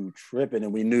getting to tripping,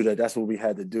 and we knew that that's what we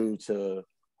had to do to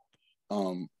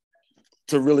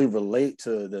really relate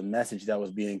to the message that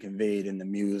was being conveyed in the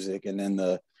music, and then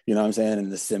the, you know what I'm saying,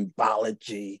 and the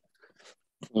symbology.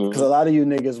 Because a lot of you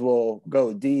niggas will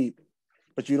go deep,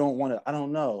 but you don't want to. I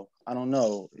don't know.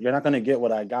 You're not gonna get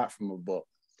what I got from a book.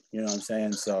 You know what I'm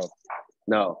saying? So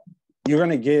no, you're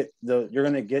gonna get that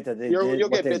they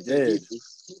did what they did.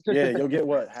 Yeah, you'll get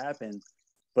what happened.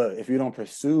 But if you don't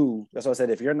pursue, that's what I said.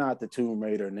 If you're not the Tomb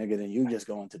Raider, nigga, then you just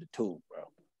go into the tomb, bro.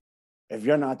 If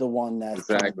you're not the one that's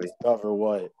trying to discover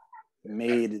what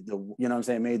made the, you know what I'm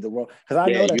saying, made the world. Because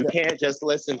I know that you can't just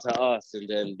listen to us and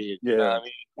then be, you know what I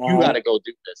mean? Uh-huh. You got to go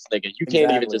do this, nigga. You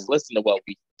can't even just listen to what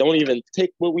we, don't even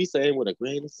take what we saying with a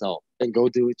grain of salt and go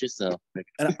do it yourself.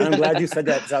 And I'm glad you said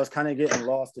that, because I was kind of getting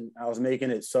lost and I was making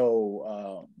it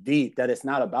so deep that it's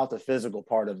not about the physical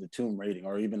part of the tomb raiding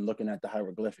or even looking at the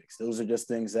hieroglyphics. Those are just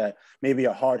things that maybe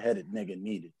a hard-headed nigga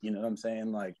needed. You know what I'm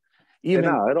saying? Like, even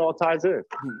it all ties in.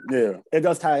 Yeah, it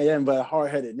does tie in, but a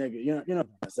hard-headed nigga, you know what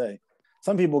I say.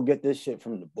 Some people get this shit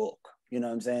from the book. You know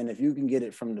what I'm saying? If you can get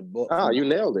it from the book. You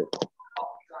nailed it.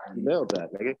 You nailed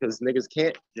that, nigga. Because niggas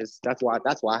can't just. That's why I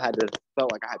felt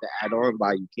like I had to add on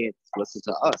by you can't listen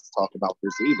to us talk about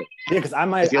this either. Yeah, because I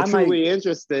might. If you're truly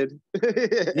interested.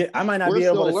 Yeah, I might not be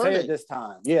able to say it this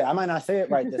time. Yeah, I might not say it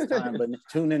right this time, but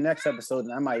tune in next episode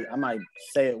and I might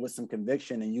say it with some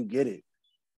conviction and you get it.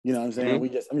 You know what I'm saying?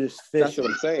 Mm-hmm. I'm just fishing. That's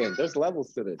what I'm saying. There's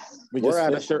levels to this. We're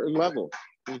at a certain level.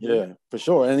 Mm-hmm. Yeah, for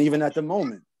sure. And even at the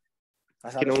moment, I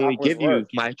can only give you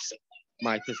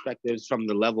my perspectives from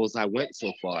the levels I went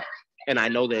so far, and I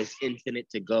know there's infinite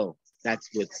to go. That's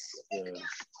what's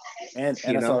and that's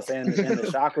what I was saying. And the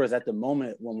chakras at the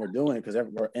moment when we're doing it, because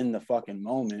we're in the fucking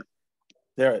moment.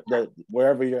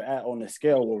 Wherever you're at on the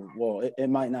scale, it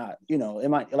might not. You know, it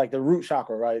might, like the root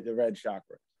chakra, right? The red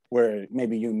chakra, where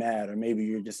maybe you're mad or maybe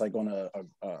you're just like on a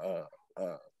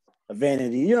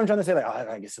vanity. You know what I'm trying to say? Like, oh, I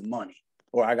gotta get some money.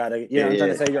 Or I gotta, you know what I'm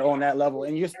trying to say, you're on that level.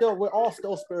 And we're all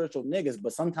still spiritual niggas,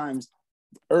 but sometimes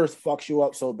earth fucks you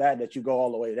up so bad that you go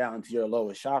all the way down to your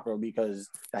lowest chakra because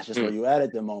that's just where you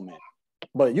at the moment.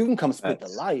 But you can come spit the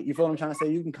light. You feel what I'm trying to say?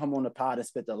 You can come on the pod and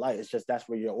spit the light. It's just that's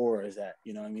where your aura is at.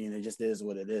 You know what I mean? It just is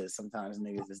what it is. Sometimes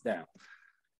niggas is down.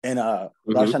 And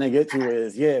what I was trying to get to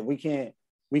is, we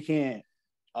can't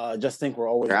just think we're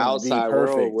always going to be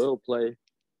perfect. World will play.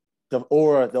 The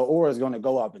aura is going to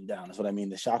go up and down. That's what I mean.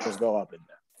 The chakras go up and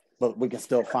down, but we can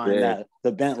still find that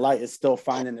the bent light is still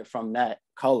finding it from that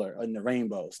color in the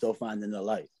rainbow, still finding the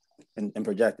light and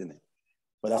projecting it.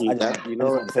 But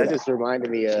that just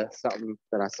reminded me of something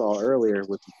that I saw earlier,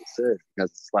 what you said,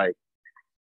 because it's like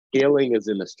healing is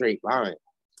in a straight line.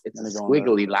 It's a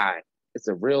squiggly line. It's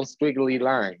a real squiggly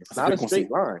line. It's not a straight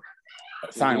line.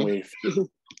 Sine wave.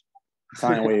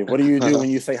 Sine wave. What do you do when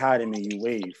you say hi to me? You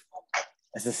wave.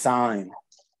 It's a sign.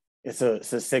 It's a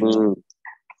signal.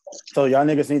 So y'all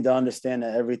niggas need to understand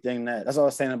that everything that's what I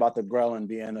was saying about the ghrelin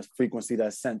being a frequency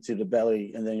that's sent to the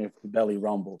belly, and then your belly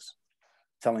rumbles,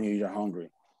 telling you you're hungry.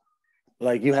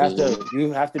 Like you have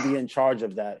to be in charge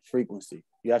of that frequency.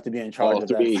 You have to be in charge of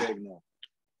that signal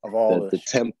of all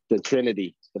the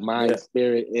Trinity, the mind,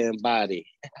 spirit, and body.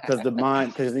 Because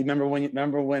remember when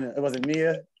it wasn't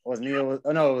Mia? It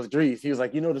was Dries. He was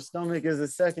like, the stomach is the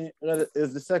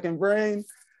second brain.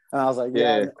 And I was like,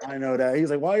 yeah, I know that. He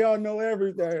was like, why y'all know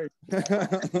everything? It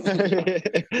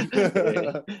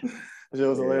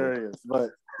was hilarious.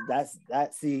 But that's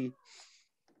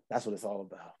what it's all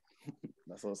about.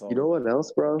 That's what it's all about. You know what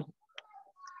else, bro?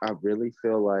 I really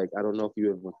feel like, I don't know if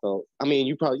you ever felt, I mean,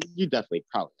 you definitely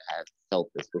probably had felt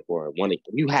this before.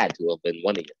 You had to have been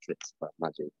one of your trips, but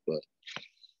I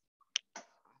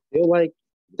feel like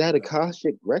that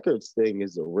Akashic Records thing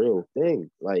is a real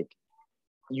thing. Like,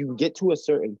 you get to a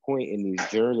certain point in these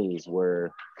journeys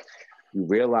where you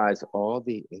realize all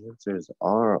the answers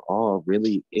are all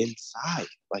really inside.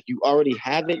 Like, you already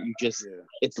have it. You just,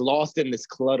 it's lost in this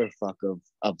clutterfuck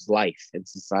of life and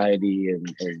society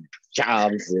and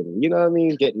jobs and, you know what I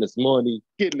mean? Getting this money,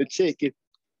 getting the chicken.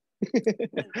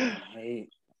 Hate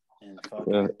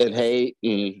and hate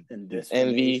and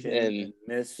envy and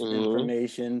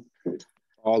misinformation.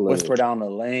 All whisper down the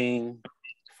lane.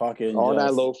 Fucking all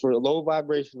that low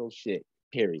vibrational shit.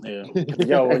 Period. Yeah.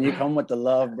 Yo, when you come with the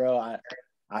love, bro,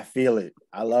 I feel it.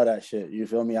 I love that shit. You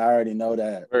feel me? I already know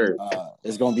that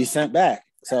it's gonna be sent back.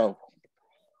 So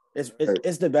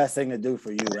it's the best thing to do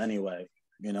for you anyway.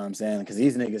 You know what I'm saying? Because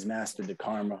these niggas mastered the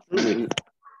karma.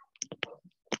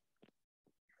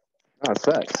 That's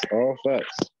facts. All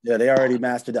facts. Yeah, they already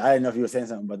mastered it. I didn't know if you were saying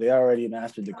something, but they already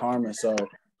mastered the karma. So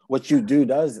what you do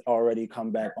does already come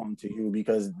back onto you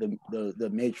because the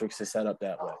matrix is set up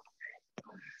that way.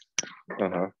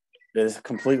 Uh-huh. It's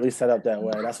completely set up that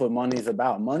way. That's what money's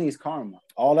about. Money's karma.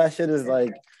 All that shit is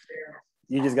like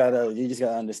you just gotta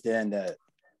understand that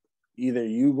either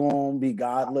you gonna be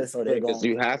godless or they're gonna, because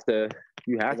you have to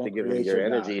give them your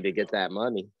energy God to get that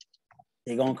money.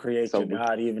 They're gonna create your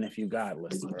God even if you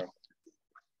godless, bro.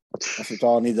 That's what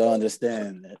y'all need to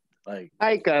understand. Like,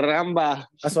 ay caramba.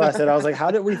 That's why I said, I was like,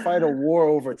 how did we fight a war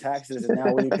over taxes and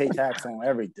now we pay tax on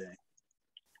everything?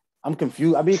 I'm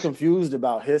confused. I be confused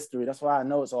about history. That's why I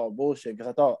know it's all bullshit.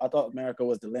 Because I thought America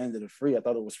was the land of the free. I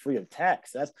thought it was free of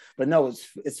tax. But no,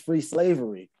 it's free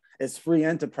slavery. It's free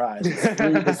enterprise.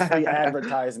 It's free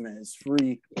advertisement. It's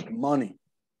free money.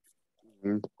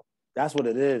 Mm-hmm. That's what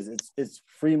it is. It's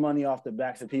free money off the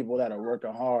backs of people that are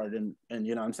working hard and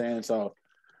you know what I'm saying? So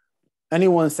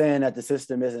anyone saying that the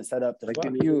system isn't set up to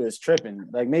fuck you is tripping.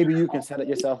 Like maybe you can set it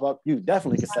yourself up. You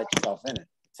definitely can set yourself in it.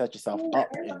 Set yourself up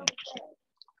in it.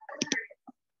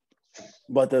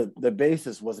 But the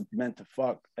basis was meant to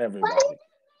fuck everybody.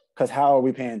 Because how are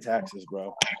we paying taxes,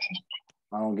 bro?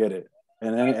 I don't get it.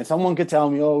 And someone could tell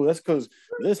me, oh, that's because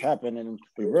this happened and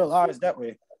we realized that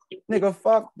way. Nigga,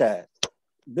 fuck that.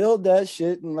 Build that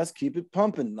shit and let's keep it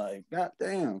pumping. Like,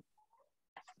 goddamn.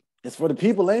 It's for the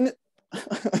people, ain't it?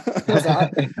 That's how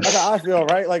I feel,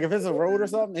 right? Like if it's a road or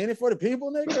something, ain't it for the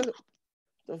people, nigga?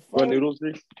 The fuck? What noodles,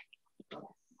 dude?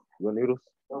 What noodles?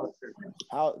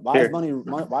 Why is money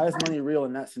real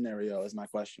in that scenario? Is my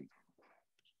question.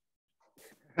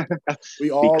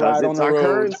 We all because ride on the road.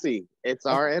 Currency. It's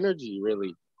our energy,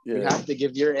 really. Yeah. You have to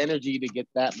give your energy to get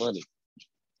that money.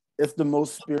 It's the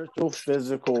most spiritual,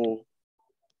 physical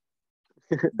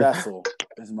vessel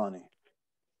is money.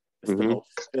 It's the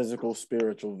most physical,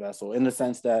 spiritual vessel in the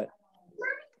sense that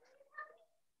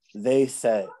they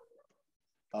set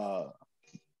the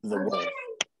worth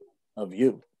of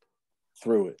you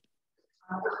through it.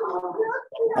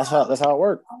 That's how it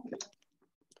works.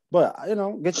 But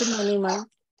get your money, man.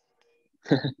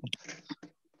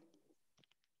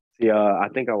 Yeah, I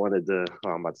think I wanted to. Oh,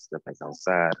 I'm about to step back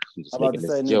outside. I'm just making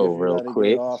this Joe real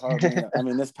quick. I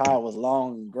mean, this pod was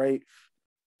long and great.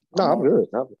 No, I'm good.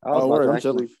 I was about to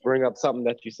actually bring up something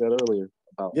that you said earlier.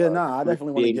 About, I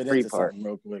definitely want to get into something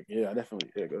real quick. Yeah, definitely.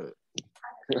 Yeah, go ahead.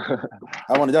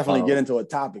 I want to definitely get into a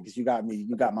topic because you got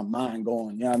my mind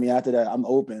going. You know what I mean? After that, I'm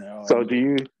open. So do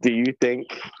you think?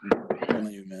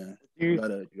 You, man. You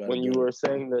gotta when you were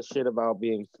saying the shit about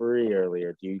being free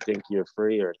earlier, do you think you're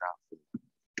free or not free?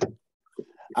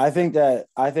 I think that.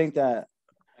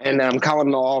 And I'm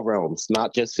counting all realms,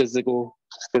 not just physical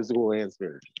and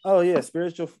spiritual. Oh yeah,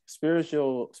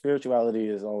 spirituality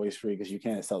is always free because you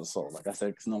can't sell the soul. Like I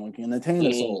said, because no one can attain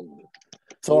the soul.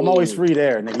 So I'm always free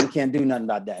there, nigga. You can't do nothing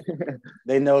about that.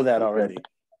 They know that already,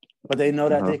 but they know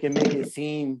that they can make it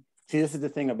seem. See, this is the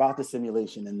thing about the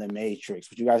simulation and the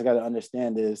matrix. What you guys got to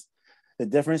understand is the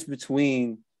difference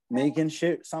between making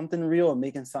something real and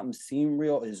making something seem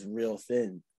real is real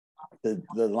thin. The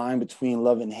line between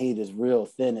love and hate is real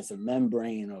thin. It's a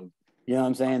membrane of, you know what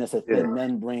I'm saying? It's a thin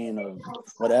membrane of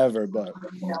whatever, but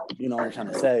you know what I'm trying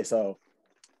to say. So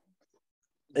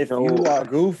if you are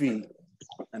goofy,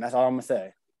 and that's all I'm gonna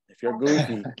say, if you're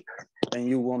goofy, then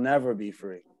you will never be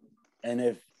free. And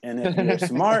if you're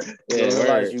smart, you'll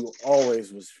realize you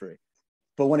always was free.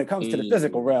 But when it comes to the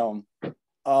physical realm,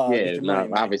 get your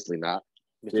money, obviously not.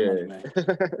 Get your money,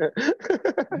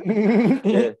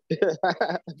 man.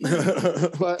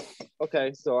 But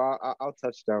okay, so I'll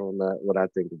touch down on that. What I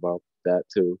think about that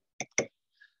too.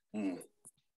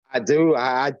 I do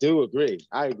agree.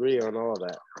 I agree on all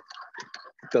that.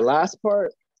 The last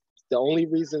part, the only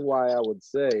reason why I would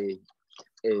say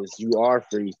is you are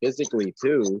free physically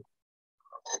too,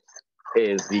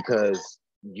 is because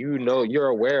you're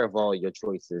aware of all your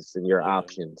choices and your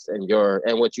options and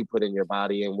what you put in your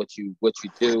body and what you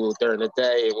do during the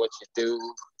day and what you do.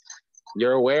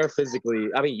 You're aware physically.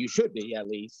 I mean, you should be at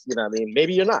least. You know what I mean?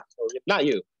 Maybe you're not. Not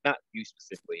you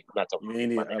specifically. I'm not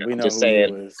talking about we know just who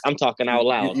saying. you is. I'm talking out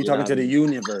loud. You're talking to the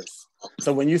universe.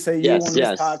 So when you say you on this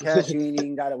podcast, you ain't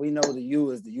even got it. We know the you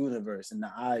is the universe and the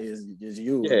I is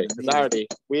you. Yeah, because already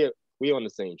we on the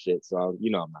same shit. So I'm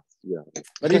not.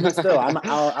 But even still,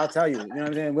 I'll tell you. You know what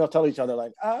I'm saying? We'll tell each other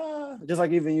like just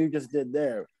like even you just did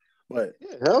there. But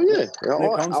yeah, hell yeah, when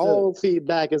it comes all to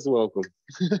feedback is welcome.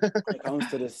 when it comes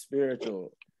to the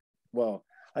spiritual, well,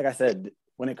 like I said,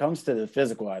 when it comes to the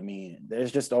physical, I mean,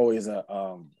 there's just always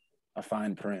a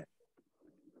fine print.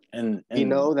 And We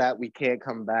know that we can't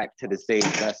come back to the same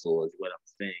vessel, is what I'm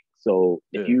saying. So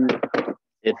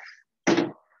if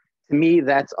to me,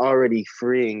 that's already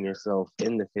freeing yourself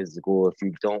in the physical. If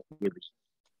you don't really,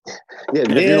 yeah, if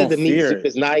you there don't the meat fear suit it,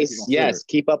 is nice. Yes,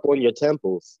 keep up on your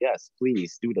temples. Yes,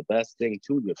 please do the best thing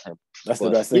to your temples. That's the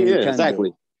best thing you can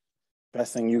do.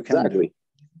 Best thing you can do.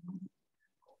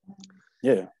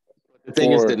 Yeah. The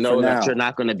thing is to know that you're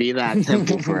not going to be that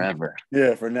temple forever.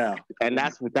 Yeah, for now. And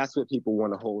that's what people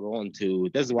want to hold on to.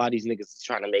 This is why these niggas is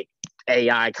trying to make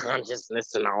AI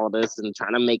consciousness and all this and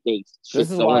trying to make a shit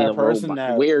go in the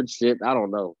robot. Weird shit. I don't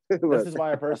know. This is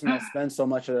why a person that spends so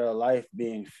much of their life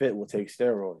being fit will take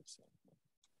steroids.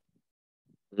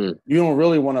 You don't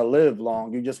really want to live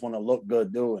long. You just want to look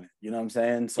good doing it. You know what I'm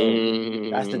saying? So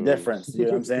that's the difference. You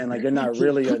know what I'm saying? Like, you're not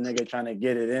really a nigga trying to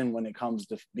get it in when it comes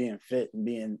to being fit and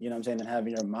being, you know what I'm saying, and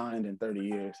having your mind in 30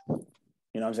 years.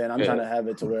 You know what I'm saying? I'm trying to have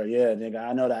it to where, yeah, nigga,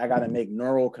 I know that I got to make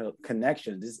neural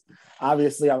connections.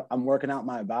 Obviously, I'm working out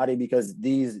my body because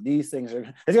these things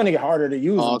are, it's going to get harder to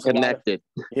use. All them, connected.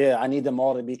 Yeah, I need them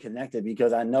all to be connected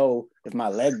because I know if my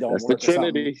leg don't That's work the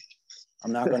Trinity.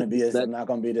 I'm not going to be I'm not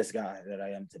going to be this guy that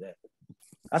I am today.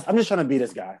 I'm just trying to be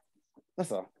this guy.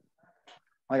 That's all.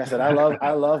 Like I said,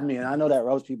 I love me, and I know that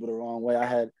rubs people the wrong way.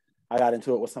 I got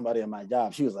into it with somebody at my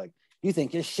job. She was like, "You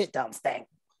think your shit don't stink?"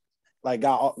 Like,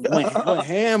 went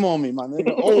ham on me, my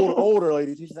nigga. Older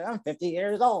lady. She's like, "I'm 50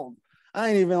 years old." I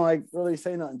ain't even like really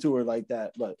say nothing to her like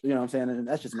that, but you know what I'm saying. And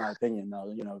that's just my opinion,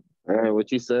 though. You know. Hey,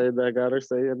 what you said that got her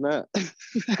saying that?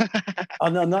 Oh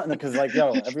no, nothing. Because like,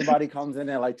 yo, everybody comes in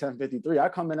at like 10:53. I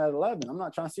come in at 11. I'm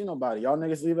not trying to see nobody. Y'all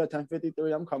niggas leave at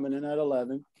 10:53. I'm coming in at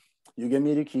 11. You give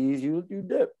me the keys. You dip.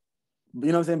 You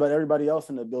know what I'm saying? But everybody else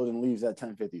in the building leaves at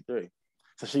 10:53.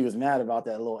 So she was mad about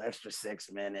that little extra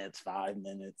 6 minutes, 5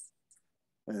 minutes.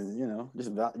 And, you know,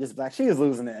 just black. She is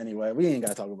losing it anyway. We ain't got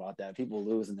to talk about that. People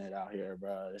losing it out here,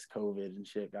 bro. It's COVID and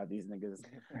shit. Got these niggas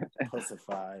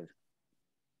pussified.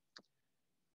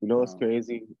 You know what's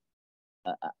crazy?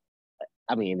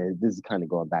 I mean, this is kind of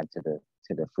going back to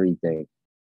the free thing,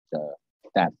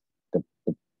 that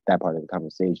part of the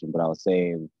conversation. But I was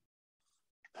saying,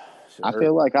 I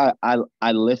feel like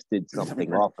I lifted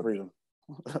something off of freedom.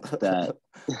 That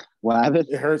what happened?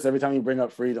 It hurts every time you bring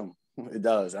up freedom. It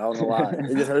does. I don't know why.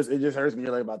 It just hurts. It just hurts when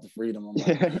you're like about the freedom. I'm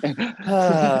like,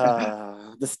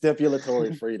 the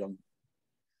stipulatory freedom.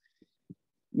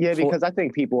 Yeah, because I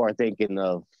think people are thinking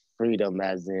of freedom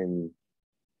as in,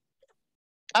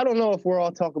 I don't know if we're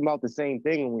all talking about the same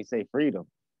thing when we say freedom.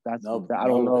 I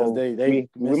don't know.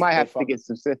 We might have to get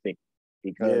specific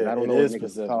because I don't know what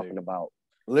niggas are talking about.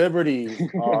 Liberties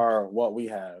are what we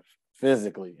have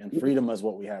physically, and freedom is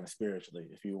what we have spiritually.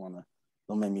 If you want to,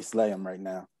 don't make me slay them right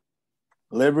now.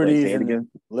 Liberties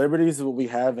is what we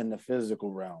have in the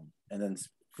physical realm, and then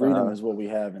freedom is what we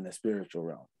have in the spiritual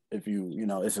realm. If you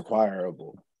know, it's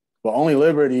acquirable, but only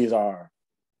liberties are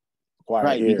acquired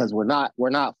right here. Because we're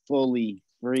not fully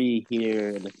free here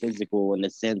in the physical, in the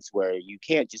sense where you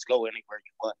can't just go anywhere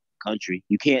you want in the country.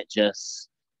 You can't just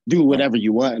do whatever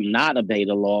you want and not obey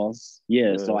the laws.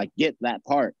 Yeah. So I get that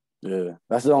part. Yeah,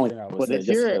 that's the only thing I would say.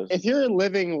 But if you're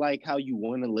living like how you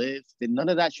want to live, then none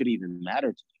of that should even matter to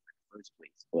you in the first place.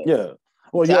 But yeah,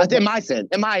 well, in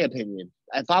my opinion,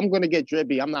 if I'm going to get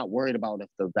drippy, I'm not worried about if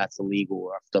that's illegal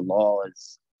or if the law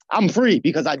is. I'm free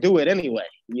because I do it anyway.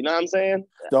 You know what I'm saying?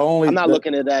 I'm not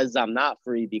looking at it as I'm not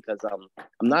free because I'm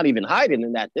not even hiding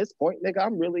it at this point, nigga.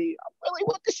 I'm really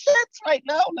with the shits right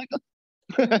now, nigga.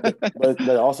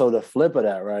 but also the flip of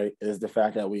that, right, is the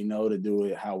fact that we know to do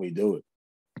it how we do it.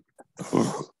 You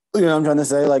know what I'm trying to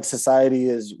say? Like, society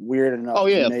is weird enough. Oh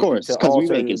yeah, of course, because we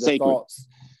make it sacred. Thoughts.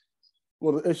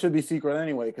 Well, it should be secret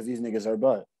anyway because these niggas are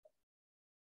butt.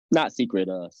 Not secret,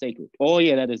 sacred. Oh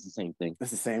yeah, that is the same thing.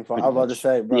 It's the same thing. I was about to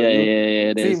say, bro. Yeah,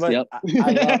 it is. But yep.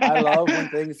 I love when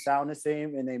things sound the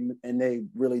same and they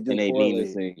really do correlate.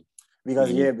 The same.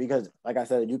 Because like I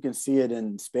said, you can see it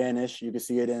in Spanish. You can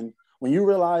see it in when you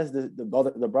realize the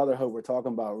brotherhood we're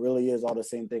talking about really is all the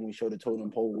same thing. We show the totem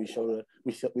pole. We show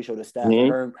the staff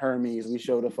of Hermes. We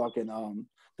show the fucking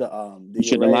you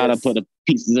should allow to put the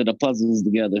pieces of the puzzles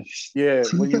together. Yeah,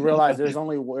 when you realize there's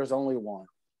only one.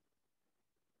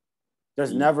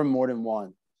 There's never more than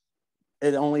one.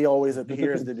 It only always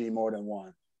appears to be more than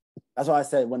one. That's why I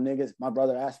said when niggas, my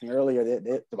brother asked me earlier,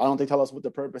 why don't they tell us what the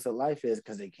purpose of life is?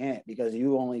 Because they can't, because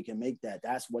you only can make that.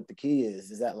 That's what the key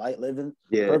is that light living?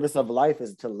 Yeah. The purpose of life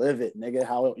is to live it, nigga,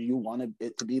 how you want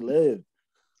it to be lived.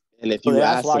 And if So you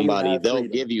that's ask why you somebody, have they'll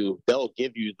freedom. give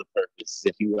you the purpose.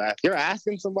 If you're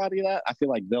asking somebody that, I feel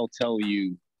like they'll tell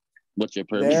you what your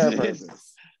purpose Their is.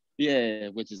 purpose. Yeah,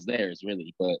 which is theirs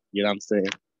really. But you know what I'm saying?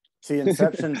 See,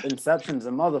 inception's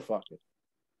a motherfucker.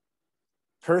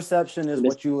 Perception is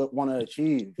what you want to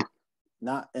achieve,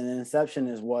 not an inception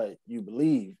is what you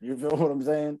believe. You feel what I'm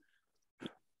saying?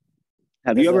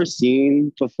 Have you ever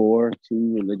seen before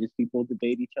two religious people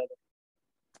debate each other?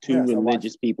 Two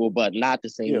religious people, but not the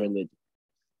same religion.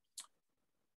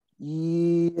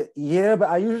 Yeah, but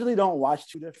I usually don't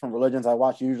watch two different religions. I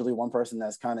watch usually one person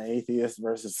that's kind of atheist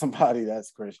versus somebody that's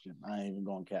Christian. I ain't even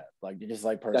going cap. Like, you're just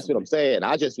like personally. That's what I'm saying.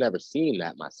 I just never seen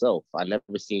that myself. I never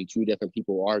seen two different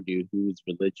people argue whose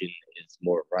religion is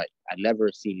more right. I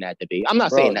never seen that debate. I'm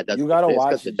not saying that doesn't. You gotta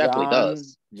watch it definitely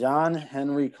does. John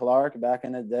Henry Clark back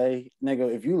in the day,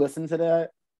 nigga. If you listen to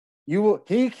that,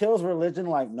 he kills religion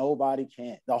like nobody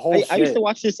can. The whole I used to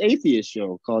watch this atheist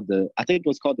show called I think it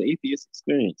was called The Atheist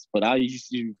Experience, but I used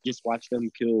to just watch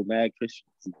them kill mad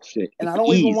Christians and shit. And I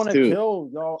don't even want to kill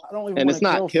y'all. I don't even want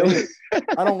to kill faith.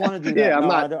 I don't want to do that. Yeah,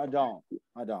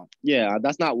 I don't. Yeah,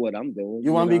 that's not what I'm doing.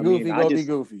 You want to be goofy? Go be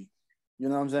goofy. You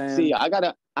know what I'm saying? See, I'm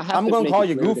gonna call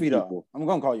you goofy though. I'm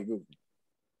gonna call you goofy.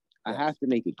 I have to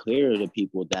make it clear to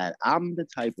people that I'm the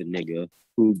type of nigga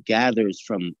who gathers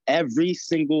from every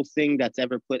single thing that's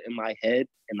ever put in my head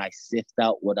and I sift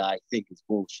out what I think is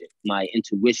bullshit. My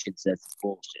intuition says it's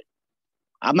bullshit.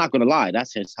 I'm not gonna lie,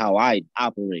 that's just how I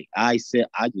operate. It's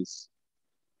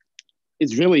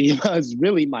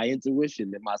really my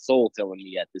intuition and my soul telling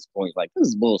me at this point, like, this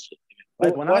is bullshit.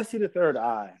 Like, when I see the third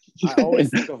eye, I always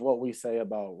think of what we say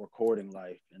about recording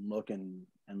life and looking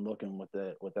with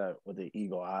the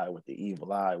eagle eye, with the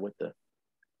evil eye, with the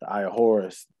eye of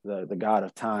Horus, the god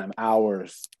of time,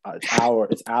 hours.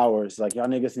 It's hours. Like, y'all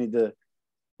niggas need to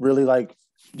really like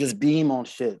just beam on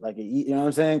shit. Like, you know what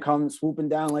I'm saying? Come swooping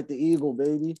down like the eagle,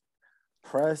 baby.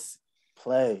 Press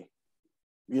play.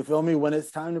 You feel me? When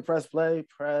it's time to press play,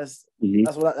 press. Mm-hmm.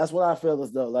 That's what I feel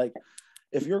as though. Like,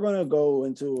 if you're gonna go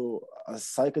into a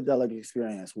psychedelic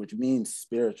experience, which means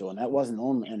spiritual, and that wasn't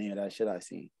on any of that shit I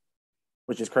seen,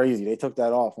 which is crazy. They took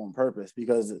that off on purpose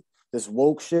because this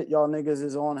woke shit y'all niggas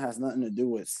is on has nothing to do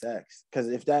with sex. Because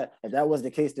if that was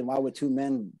the case, then why would two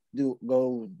men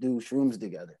go do shrooms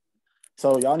together?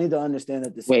 So y'all need to understand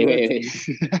that the wait.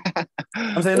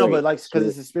 I'm saying no, but like, because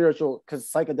it's a spiritual. Because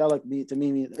psychedelic to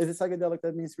me is it psychedelic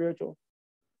that means spiritual?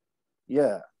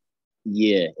 Yeah.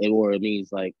 Yeah, it means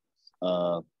like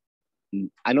I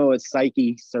know it's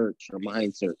psyche search or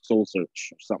mind search, soul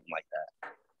search or something like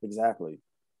that. Exactly.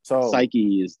 So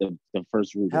psyche is the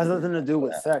first root. It has nothing to do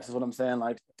with sex, is what I'm saying.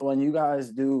 Like, when you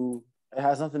guys do, it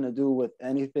has nothing to do with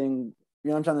anything. You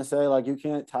know what I'm trying to say? Like, you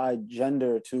can't tie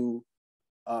gender to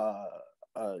a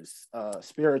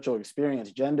spiritual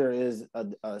experience. Gender is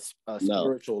a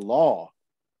spiritual law.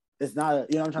 It's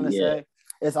not. You know what I'm trying to say?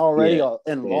 It's already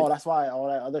in law. That's why all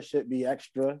that other shit be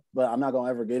extra. But I'm not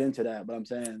gonna ever get into that. But I'm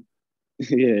saying,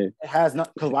 it has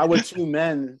not. Because why would two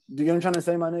men? Do you know what I'm trying to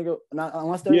say, my nigga? Not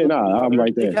unless they're I'm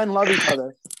right there. They can love each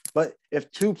other. But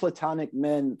if two platonic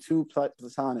men,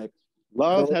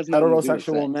 love has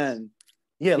heterosexual men,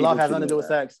 love has nothing to do with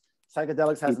sex.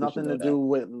 Psychedelics has nothing to do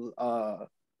with no.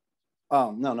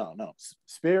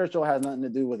 Spiritual has nothing to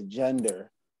do with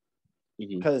gender.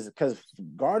 Because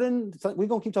garden, we're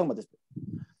gonna keep talking about this.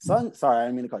 Sorry, I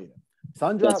didn't mean to call you that.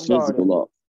 Sundrop Garden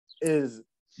is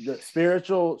the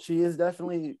spiritual. She is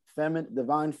definitely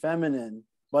divine feminine,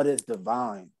 but it's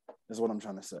divine, is what I'm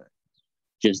trying to say.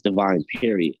 Just divine,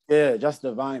 period. Yeah, just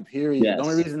divine, period. Yes. The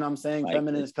only reason I'm saying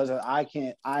feminine is because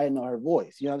I know her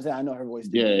voice. You know what I'm saying? I know her voice,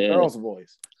 the girl's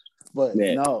voice. But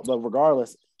but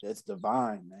regardless, it's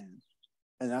divine, man.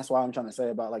 And that's why I'm trying to say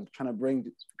about like trying to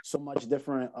bring so much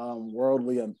different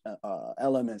worldly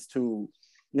elements to,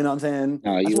 you know what I'm saying?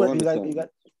 No, you're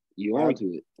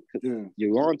onto it.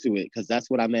 You're onto it, because that's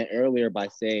what I meant earlier by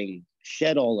saying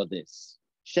shed all of this.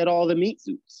 Shed all the meat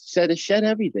suits. Shed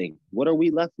everything. What are we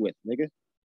left with, nigga?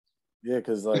 Yeah,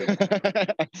 because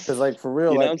like for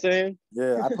real, you know what I'm saying?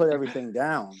 Yeah, I put everything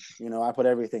down. I put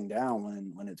everything down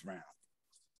when it's round.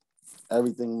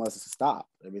 Everything must stop.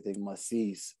 Everything must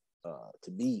cease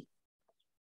to be.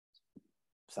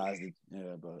 Besides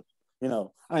but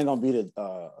I ain't gonna beat a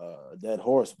dead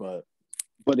horse, but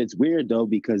it's weird though,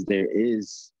 because there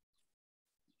is.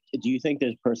 Do you think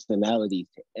there's personalities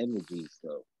to energies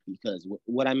though? Because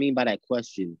what I mean by that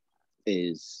question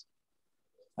is,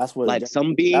 that's what like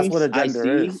some beings that's what a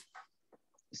gender is.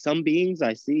 Some beings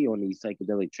I see on these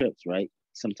psychedelic trips, right?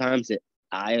 Sometimes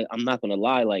I'm not gonna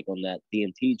lie, like on that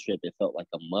DMT trip, it felt like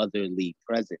a motherly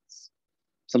presence.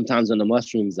 sometimes on the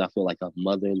mushrooms, I feel like a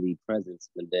motherly presence,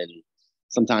 but then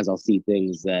sometimes I'll see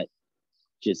things that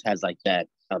just has like that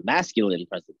a masculine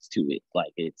presence to it.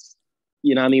 Like it's,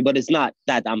 you know what I mean? But it's not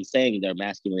that I'm saying they're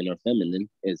masculine or feminine.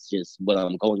 It's just what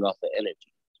I'm going off the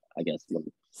energy, I guess.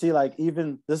 See, like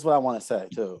even this is what I want to say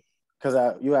too,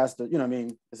 because you asked, you know what I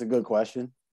mean? It's a good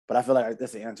question, but I feel like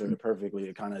this answered it perfectly.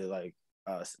 It kind of like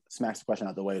smacks the question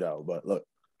out the way though. But look,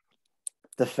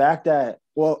 the fact that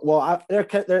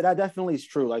that definitely is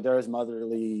true. Like there is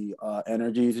motherly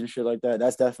energies and shit like that.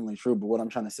 That's definitely true. But what I'm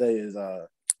trying to say is,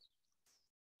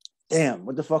 damn,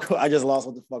 what the fuck? I just lost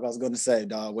what the fuck I was going to say,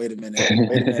 dog. Wait a minute.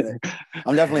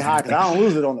 I'm definitely high because I don't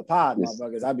lose it on the pod,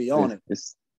 motherfuckers. I be on it.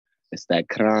 It's that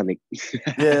chronic. Yeah,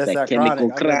 it's that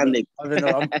chemical chronic.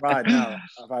 I'm fried now.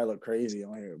 I probably look crazy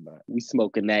on here, but we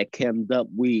smoking that chemmed up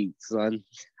weed, son.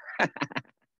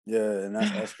 Yeah, and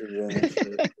that's estrogen and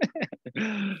shit.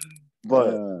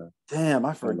 But damn,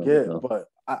 I forget. But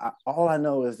I all I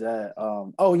know is that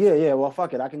well,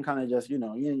 fuck it. I can kind of just, you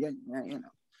know,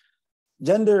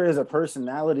 gender is a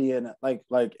personality and like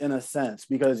in a sense,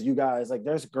 because you guys like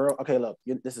there's girl. Okay, look,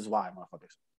 this is why,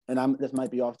 motherfuckers. And this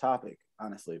might be off topic,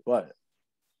 honestly, but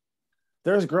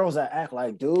there's girls that act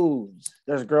like dudes.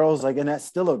 There's girls like, and that's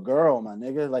still a girl, my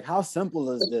nigga. Like, how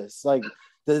simple is this? Like,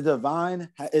 the divine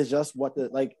is just what the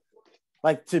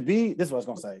like to be. This is what I was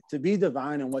gonna say. To be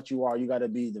divine in what you are, you got to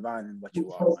be divine in what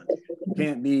you are. My nigga. You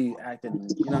can't be acting,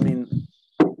 you know what I mean,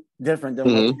 different than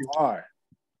what you are.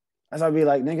 That's why I be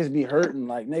like, niggas be hurting.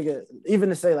 Like, nigga, even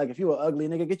to say like, if you an ugly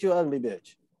nigga, get you an ugly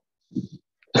bitch.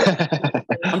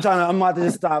 I'm about to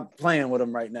just stop playing with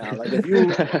them right now. Like, if you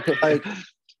like,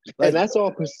 and that's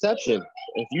all perception.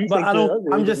 If you think you're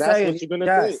ugly, I'm just that's saying, what you're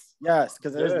gonna think. Yes,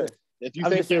 because if you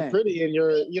think you're pretty and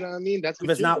you're, you know what I mean, that's what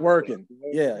if it's not working.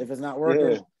 Yeah, if it's not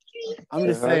working, I'm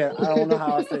just saying. I don't know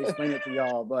how else to explain it to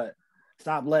y'all, but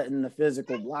stop letting the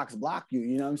physical blocks block you.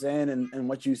 You know what I'm saying? And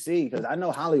what you see, because I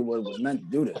know Hollywood was meant to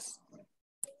do this.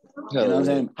 You know what I'm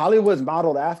saying? Hollywood's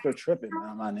modeled after tripping,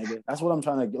 man, my nigga. That's what I'm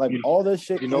trying to like. All this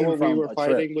shit. You know what we were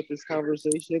fighting with this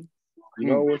conversation? You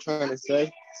know what we're trying to say?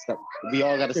 We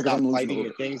all got to stop fighting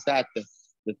the things that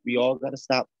we all got to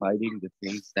stop fighting the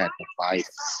things that divide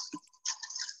us.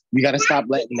 We got to stop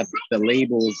letting the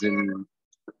labels and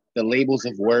the labels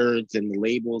of words and the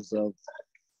labels of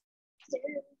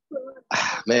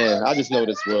man. I just know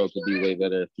this world could be way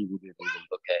better if people didn't even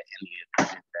look at any of the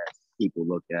shit that people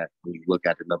look at when you look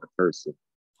at another person.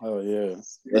 Oh yeah.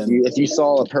 If you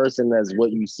saw a person as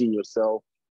what you see yourself,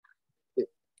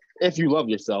 if you love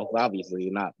yourself, obviously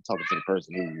you're not talking to the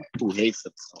person who hates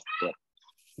themselves, but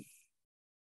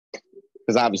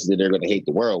because obviously they're going to hate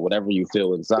the world. Whatever you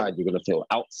feel inside, you're going to feel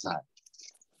outside.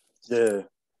 Yeah.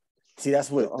 See, that's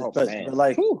what. But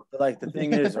like the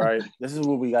thing is, right? This is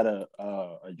what we gotta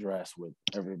address with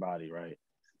everybody, right?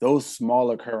 Those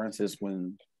small occurrences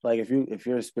when, like, if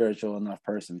you're a spiritual enough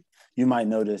person, you might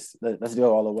notice. Let's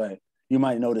go all the way. You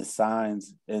might notice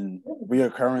signs and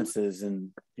reoccurrences, and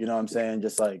you know what I'm saying,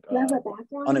 just like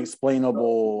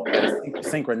unexplainable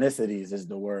synchronicities is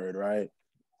the word, right?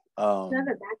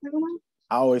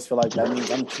 I always feel like that means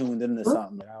I'm tuned into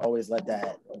something. Like, I always let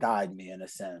that guide me in a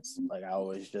sense. Like I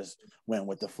always just went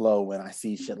with the flow when I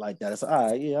see shit like that. It's like,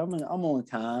 all right, yeah, I'm on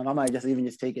time. I might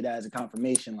just take it as a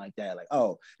confirmation like that. Like,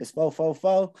 oh, it's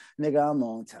 4:44, nigga, I'm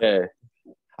on time. Yeah.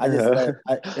 I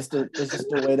just it's just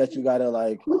the way that you gotta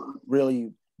like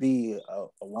really be a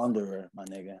wanderer, my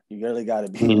nigga. You really gotta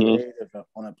be creative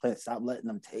on a place. Stop letting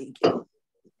them take it.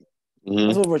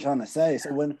 That's what we're trying to say.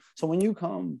 So when you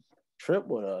come trip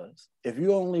with us, if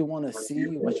you only want to see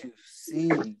what you see,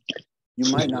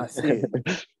 you might not see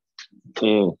it.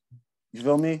 You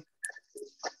feel me?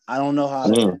 I don't know how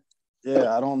to.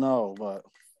 Yeah, I don't know, but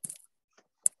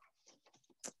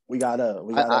we gotta.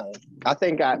 I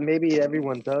think maybe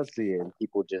everyone does see it, and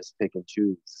people just pick and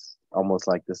choose, almost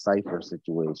like the cipher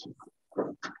situation.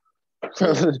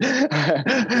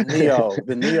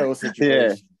 the Neo situation.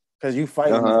 Yeah. Because you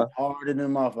fighting harder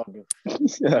than motherfucker.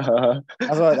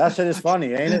 That's why that shit is funny,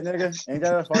 ain't it, nigga? Ain't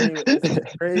that funny?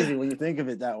 It's crazy when you think of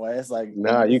it that way. It's like,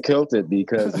 nah, you killed it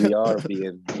because we are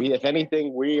if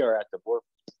anything, we are at the border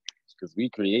because we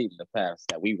create the paths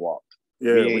that we walk.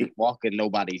 Yeah, we ain't walking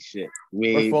nobody's shit.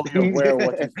 We're fully aware of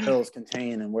what these pills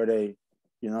contain and where they,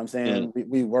 you know what I'm saying?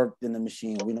 We worked in the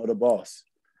machine. We know the boss.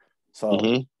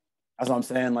 So that's what I'm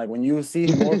saying. Like when you see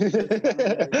Morpheus,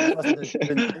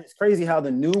 it's crazy how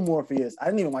the new Morpheus. I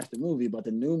didn't even watch the movie, but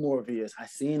the new Morpheus, I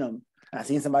seen him. I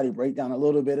seen somebody break down a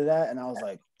little bit of that, and I was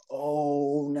like,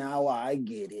 "Oh, now I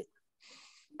get it.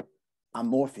 I'm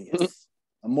Morpheus.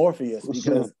 I'm Morpheus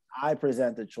because I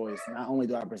present the choice. Not only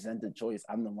do I present the choice,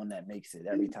 I'm the one that makes it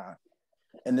every time.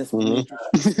 And this matrix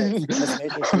resets. And this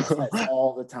matrix resets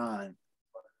all the time.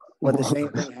 But the same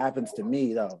thing happens to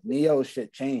me though. Neo's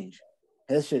shit changed.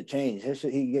 His shit changed. His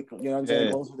shit, he get, you know what I'm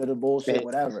saying, closer to the bullshit,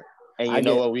 whatever. And you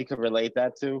know what we can relate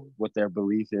that to? What their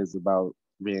belief is about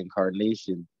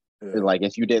reincarnation. Yeah. Like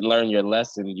if you didn't learn your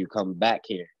lesson, you come back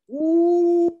here.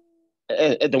 Ooh.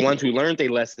 The ones who learned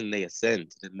their lesson, they ascend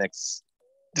to the next.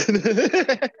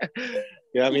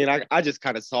 Yeah, I mean, I just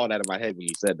kind of saw that in my head when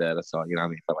you said that. I saw, you know what I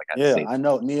mean? Felt like I had to say I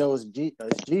know Neo is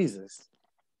Jesus.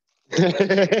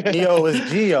 Neo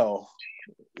is Geo.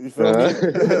 You feel me?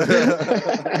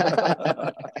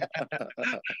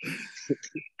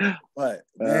 but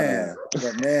man,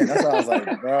 that's what I was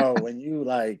like, bro. When you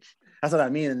like, that's what I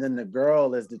mean. And then the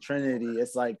girl is the Trinity.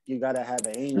 It's like you gotta have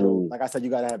an angel. Like I said, you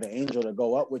gotta have an angel to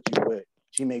go up with you with.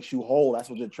 She makes you whole. That's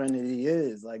what the Trinity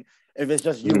is. Like if it's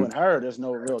just you and her, there's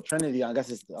no real Trinity. I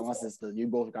guess unless you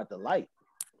both got the light.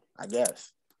 I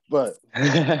guess. But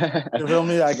you feel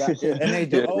me? I got it. And they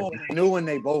do. Oh, new one,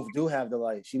 they both do have the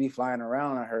light. She be flying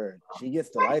around. I heard she gets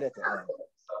the light at the end.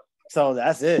 So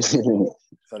that's it. So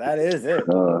that is it. That's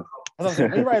what I'm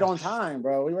saying. We right on time,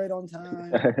 bro. We right on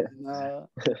time. And,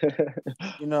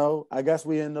 you know, I guess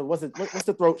we in the what's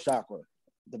the throat chakra?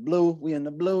 The blue. We in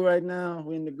the blue right now.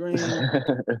 We in the green.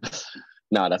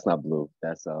 No, that's not blue.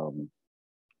 That's Let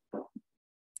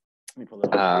me pull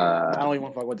it up. I don't even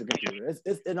want to fuck with the computer.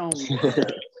 It don't matter.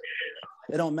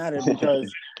 It don't matter because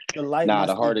the light must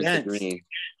the heart be bent. is the green.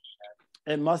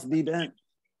 It must be bent.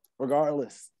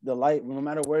 Regardless, the light, no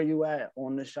matter where you at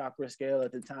on the chakra scale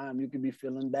at the time, you could be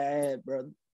feeling bad,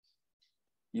 brother.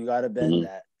 You gotta bend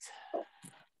that.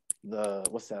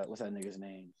 What's that nigga's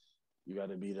name? You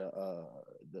gotta be the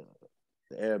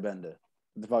airbender.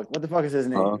 What the fuck is his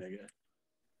name, nigga?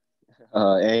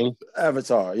 Aang.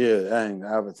 Avatar, yeah, Aang,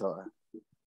 Avatar.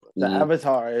 The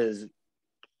avatar is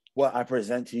what I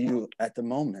present to you at the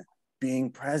moment,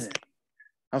 being present.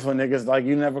 That's what niggas like.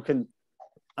 You never can.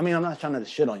 I mean, I'm not trying to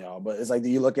shit on y'all, but it's like, do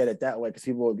you look at it that way? Because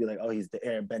people would be like, oh, he's the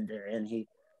airbender, and he,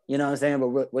 you know what I'm saying?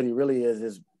 But what he really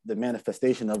is the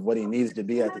manifestation of what he needs to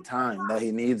be at the time that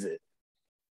he needs it.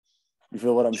 You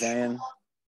feel what I'm saying?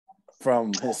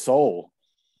 From his soul,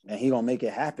 and he gonna make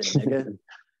it happen, nigga.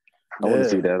 I want to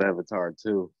see that Avatar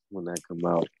too when that come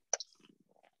out.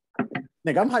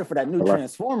 Nigga, I'm hyped for that new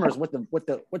Transformers with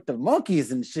the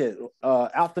monkeys and shit.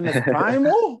 Optimus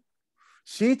Primal,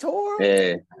 Cheetor.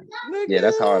 Yeah, nigga. Yeah,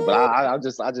 that's hard. But I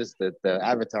just the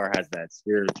Avatar has that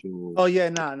spiritual. Oh yeah,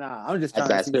 nah. I'm just trying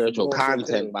that spiritual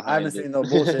content behind it. I haven't seen no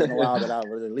bullshit in a while that I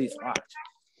would at least watch.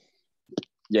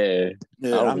 Yeah,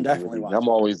 I'm definitely watching. I'm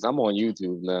on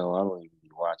YouTube now. I don't even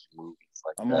watch movies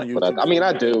like I'm that. On YouTube, but I mean,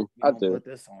 I do. Put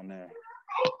this on there.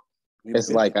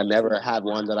 It's like I never had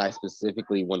one that I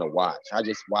specifically want to watch. I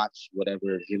just watch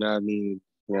whatever, you know what I mean?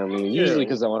 You know what I mean? Yeah. Usually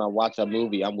because when I watch a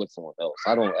movie, I'm with someone else.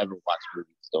 I don't ever watch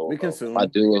movies though. We consume. If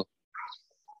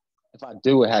I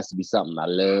do, it has to be something I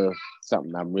love,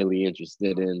 something I'm really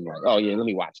interested in. Like, oh yeah, let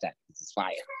me watch that. This is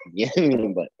fire. Yeah,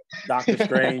 but Doctor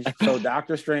Strange. So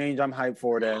Doctor Strange, I'm hyped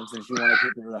for that. Since you want to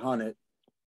keep it 100,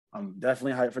 I'm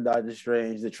definitely hyped for Doctor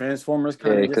Strange. The Transformers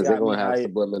kind of because they're gonna have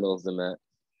subliminals in that.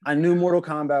 I knew Mortal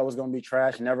Kombat was gonna be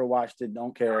trash. Never watched it.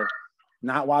 Don't care.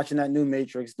 Not watching that new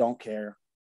Matrix. Don't care.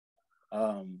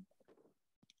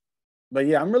 But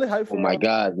yeah, I'm really hyped for. Oh my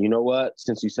God! You know what?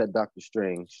 Since you said Doctor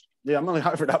Strange. Yeah, I'm really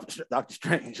hyped for Doctor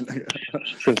Strange.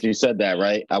 Since you said that,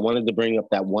 right? I wanted to bring up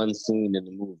that one scene in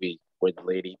the movie where the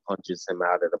lady punches him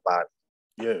out of the body.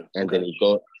 Yeah. And then he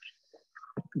goes.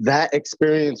 That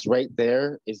experience right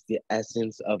there is the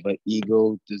essence of an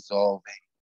ego dissolving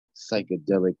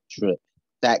psychedelic trip.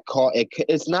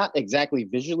 It's not exactly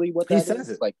visually what that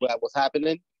is, like what was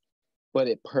happening, but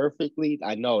it perfectly.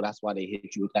 I know that's why they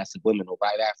hit you with that subliminal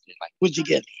right after. Like, what'd you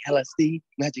get me? LSD,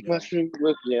 magic mushroom,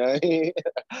 yeah.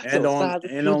 And on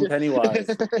Pennywise.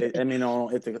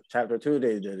 It's chapter 2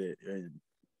 they did it.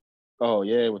 Oh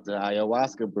yeah, with the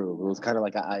ayahuasca brew. It was kind of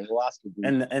like an ayahuasca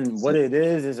brew. And what it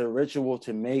is a ritual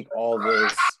to make all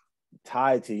this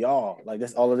tied to y'all. Like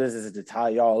this, all of this is to tie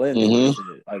y'all in.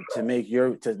 Like to make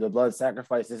the blood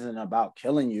sacrifice isn't about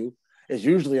killing you. It's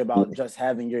usually about just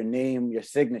having your name, your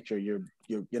signature, your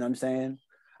you know what I'm saying?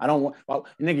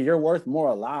 Nigga, you're worth more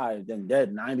alive than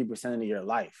dead 90% of your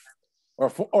life. Or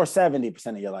 70%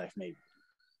 of your life, maybe.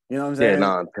 You know what I'm saying?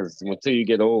 Yeah, because until you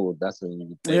get old, that's when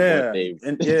you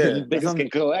niggas can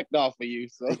collect off of you.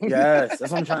 So yes,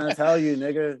 that's what I'm trying to tell you,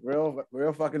 nigga.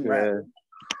 Real fucking rap.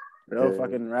 Real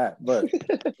fucking rap. But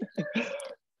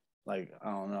like,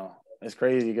 I don't know. It's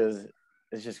crazy because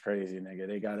it's just crazy, nigga.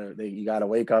 You gotta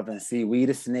wake up and see we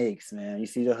the snakes, man. You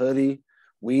see the hoodie?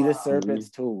 We the serpents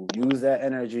too. Use that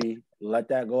energy. Let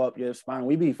that go up your spine.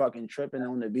 We be fucking tripping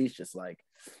on the beach, just like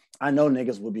I know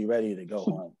niggas would be ready to go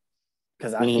home.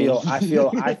 Cause I feel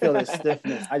this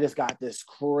stiffness. I just got this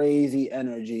crazy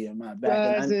energy in my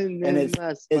back. And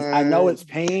it's I know it's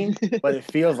pain, but it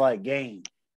feels like gain.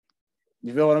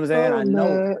 You feel what I'm saying?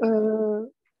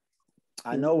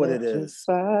 I know what it is.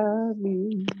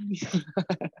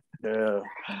 Yeah.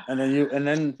 And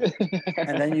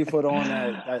then you put on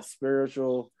that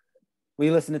spiritual. We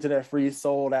listening to that Free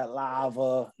Soul, that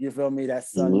Lava, you feel me? That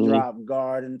Sun Drop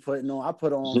Garden I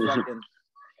put on fucking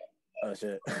oh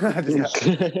shit.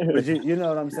 But you know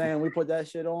what I'm saying? We put that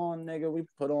shit on, nigga. We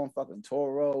put on fucking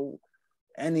Toro,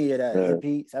 any of that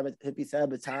hippie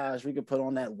sabotage. We could put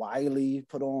on that Wiley,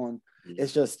 put on.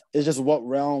 It's just what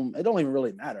realm. It don't even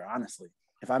really matter, honestly,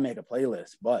 if I make a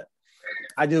playlist. But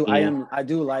I do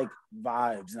like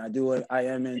vibes, and I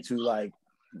am into like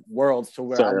worlds to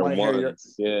where I want to hear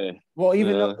your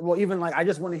even like I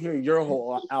just want to hear your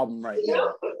whole album right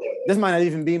now. This might not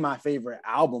even be my favorite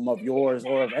album of yours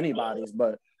or of anybody's,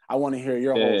 but I want to hear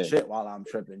your whole shit while I'm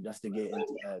tripping, just to get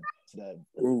into that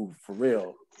groove for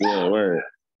real. Yeah, word.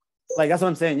 Like that's what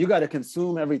I'm saying. You got to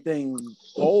consume everything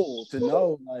whole to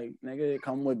know, like, nigga, it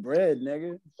come with bread, nigga.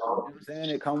 You know what I'm saying?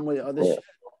 It come with other shit.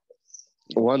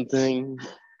 One thing,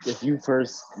 when you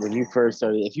first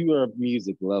started, if you were a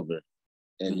music lover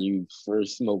and you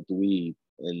first smoked weed,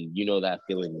 and you know that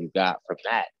feeling you got from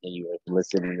that, and you were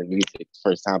listening to music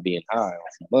first time being high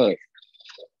on some bud,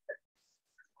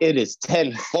 it is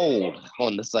tenfold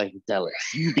on the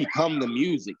psychedelics. You become the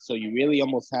music, so you really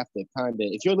almost have to kind of,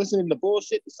 if you're listening to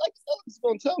bullshit, the psychedelics is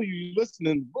gonna tell you you're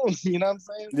listening to bullshit. You know what I'm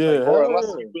saying? Yeah.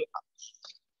 Like,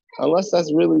 unless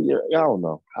that's really your, I don't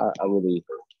know. I really.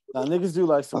 Now niggas do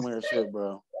like some weird shit,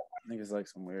 bro. Niggas like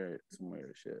some weird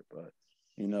shit, but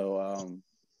you know,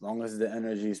 long as the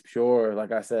energy is pure,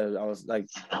 like I said, I was like,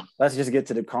 let's just get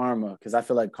to the karma, because I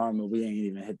feel like karma, we ain't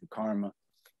even hit the karma.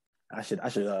 I should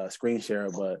screen share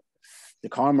it, but the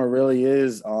karma really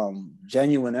is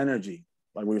genuine energy,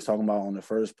 like we was talking about on the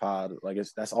first pod. Like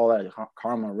that's all that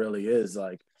karma really is.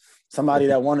 Like somebody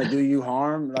that want to do you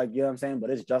harm, like, you know what I'm saying, but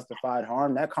it's justified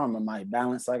harm. That karma might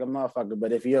balance like a motherfucker,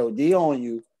 but if he OD on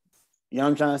you, you know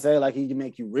what I'm trying to say, like he can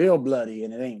make you real bloody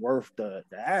and it ain't worth the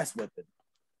ass whipping,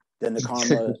 then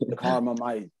the karma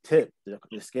might tip, the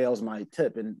scales might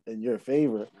tip in your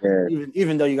favor,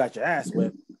 even though you got your ass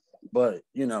whipped. But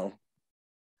you know,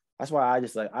 that's why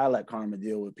I let karma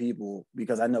deal with people,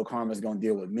 because I know karma's gonna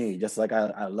deal with me. Just like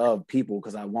I love people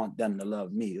because I want them to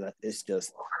love me. Like, it's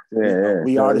just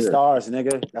we are the stars,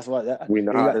 nigga. That's what we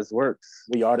know how this works.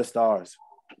 We are the stars.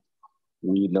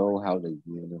 We know how the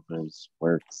universe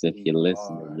works. If you're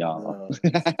listening, y'all.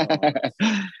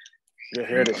 You're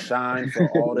here to shine for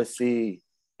all to see,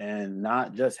 and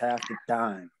not just half the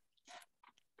time.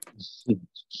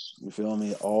 You feel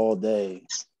me? All day.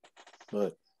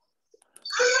 But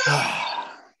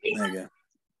nigga,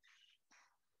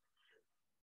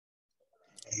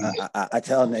 I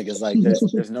tell niggas, like,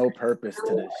 there's no purpose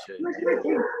to this shit.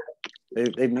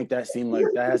 They make that seem like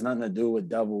that has nothing to do with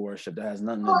devil worship. That has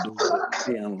nothing to do with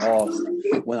being lost.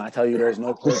 When I tell you there's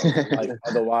no purpose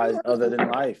in life other than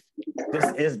life.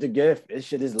 This is the gift. This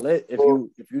shit is lit. If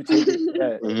you take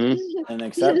it and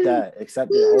accept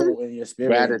it whole in your spirit.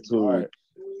 Gratitude.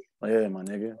 Yeah, my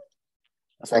nigga.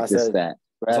 That's why I said that.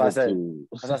 That's why I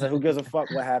said, who gives a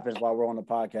fuck what happens while we're on the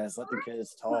podcast? Let the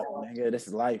kids talk, nigga. This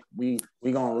is life. We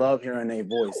gonna love hearing their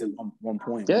voice at one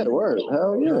point. Yeah, word.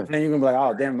 Hell yeah. And then you're gonna be like,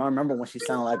 oh damn, I remember when she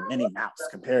sounded like Minnie Mouse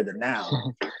compared to now.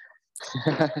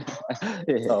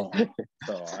 So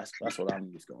that's what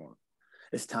I'm just going.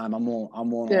 It's time. I'm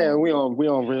on. Yeah, we on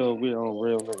real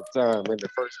nigga time in the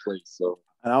first place. So,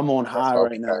 and I'm on high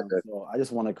right now. So I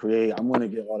just want to create. I'm gonna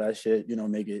get all that shit. You know,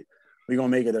 make it. We're gonna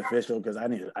make it official because I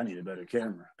need a better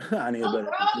camera. I need a better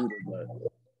computer. But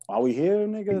while we here,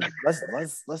 nigga,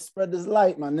 let's spread this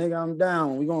light, my nigga. I'm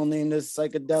down. We're gonna name this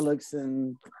psychedelics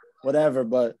and whatever,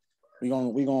 but we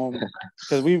gonna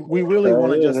because we really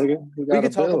want to just we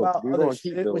can talk about other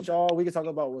shit with y'all. We can talk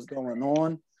about what's going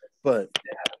on, but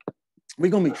we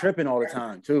gonna be tripping all the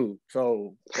time too.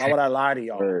 So why would I lie to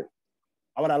y'all?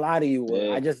 Why would I lie to you?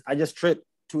 Yeah. I just tripped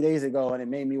 2 days ago and it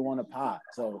made me want to pot.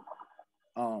 So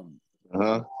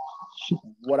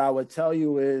what I would tell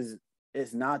you is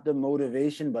it's not the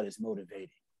motivation, but it's motivating.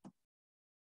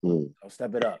 So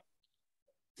step it up.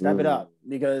 Step it up,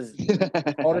 because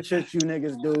all the shit you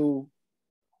niggas do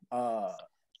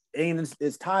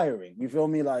it's tiring. You feel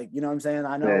me? Like, you know what I'm saying?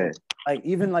 I know, like,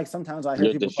 even like sometimes I hear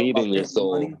you're people defeating talk about your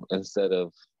soul money instead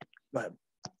of. But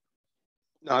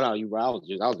No, you. I was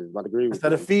just about to agree with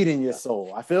Instead you. of feeding your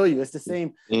soul. I feel you. It's the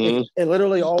same. Mm-hmm. It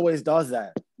literally always does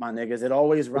that, my niggas. It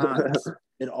always rhymes.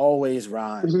 It always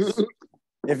rhymes.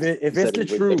 If it's the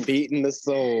truth, defeating the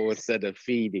soul instead of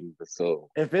feeding the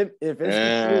soul. If it's the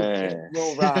truth, it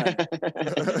will rhyme.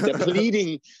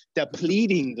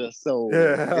 depleting the soul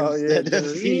instead of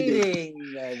deleting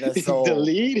the soul.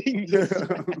 Deleting the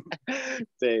soul.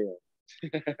 Damn.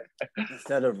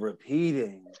 Instead of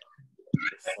repeating the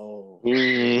soul.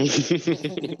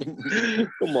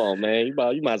 Come on, man.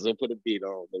 You might as well put a beat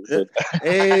on.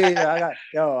 Hey, I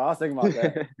was thinking about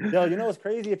that. Yo, you know what's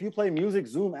crazy? If you play music,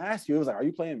 Zoom asked you, it was like, are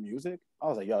you playing music? I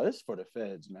was like, yo, this is for the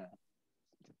feds, man.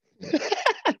 This is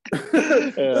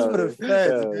for the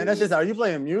feds, man. That's just, are you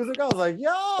playing music? I was like,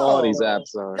 yo, all these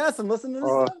apps are. Yes, I'm listening to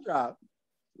the sun drop.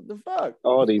 What the fuck?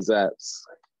 All these apps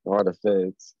are the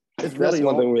feds. It's really That's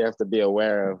one thing we have to be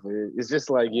aware of. It's just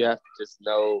like you have to just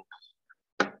know.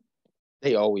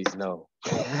 They always know.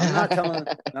 I'm not telling.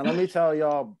 Now let me tell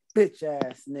y'all, bitch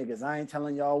ass niggas. I ain't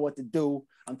telling y'all what to do.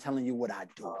 I'm telling you what I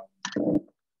do. And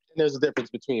there's a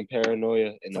difference between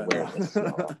paranoia and awareness.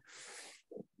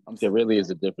 There really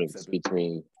is a difference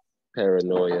between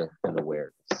paranoia and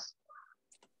awareness.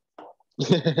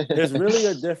 There's really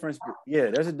a difference. Yeah,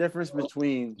 there's a difference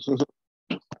between.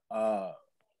 I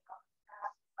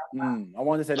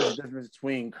want to say there's a difference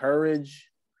between courage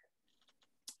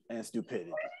and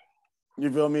stupidity. You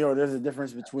feel me? Or there's a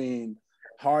difference between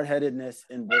hard-headedness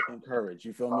and courage.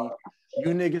 You feel me?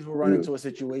 You niggas will run into a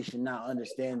situation not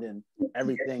understanding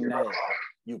everything that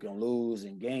you can lose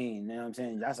and gain. You know what I'm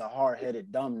saying? That's a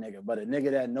hard-headed, dumb nigga. But a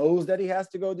nigga that knows that he has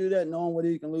to go do that, knowing what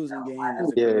he can lose and gain,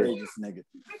 is a courageous nigga.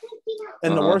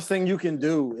 And the worst thing you can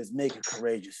do is make a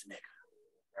courageous nigga.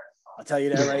 I'll tell you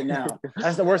that right now.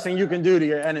 That's the worst thing you can do to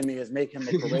your enemy is make him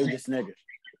a courageous nigga.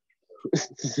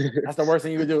 That's the worst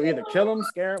thing you can do. Either kill him,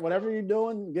 scare him, whatever you're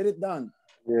doing, get it done.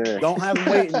 Yeah. Don't have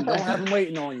him waiting. Don't have him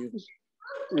waiting on you.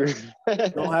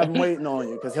 Don't have him waiting on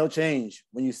you because he'll change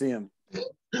when you see him.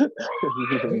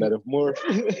 Metamorph.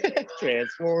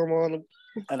 Transform on him.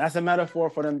 And that's a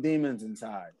metaphor for them demons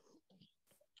inside.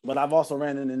 But I've also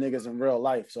ran into niggas in real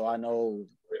life, so I know,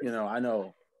 I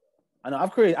know I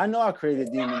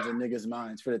created demons in niggas'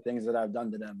 minds for the things that I've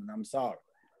done to them, and I'm sorry.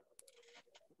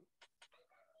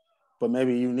 But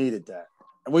maybe you needed that.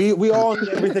 We all need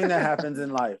everything that happens in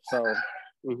life, so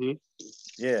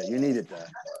yeah, you needed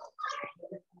that.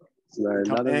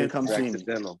 Come see me.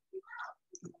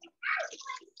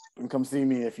 And come see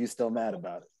me if you're still mad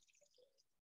about it.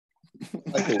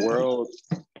 Like the world,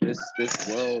 this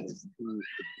world is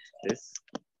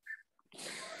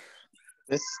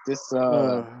this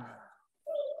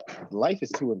life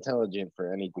is too intelligent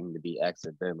for anything to be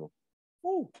accidental.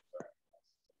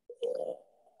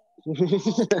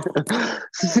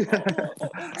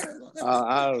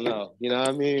 I don't know. You know what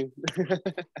I mean?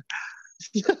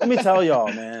 Let me tell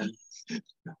y'all, man.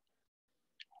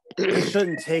 It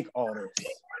shouldn't take all this.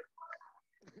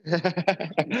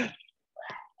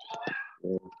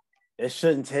 It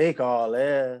shouldn't take all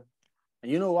that.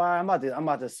 And you know why? I'm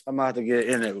about to get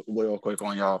in it real quick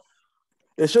on y'all.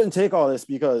 It shouldn't take all this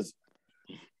because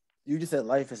you just said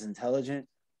life is intelligent.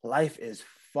 Life is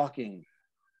fucking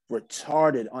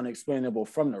retarded, unexplainable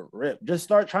from the rip. Just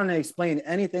start trying to explain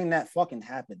anything that fucking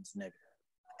happens, nigga.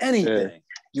 Anything.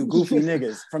 You goofy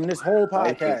niggas. From this whole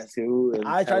podcast,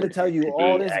 I try to tell you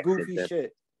all this goofy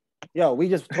shit. Yo, we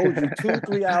just told you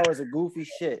 2-3 hours of goofy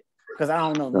shit because I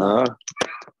don't know nothing.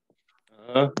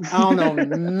 I don't know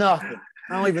nothing.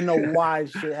 I don't even know why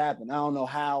shit happened. I don't know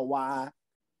how, why.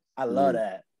 I love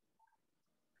that.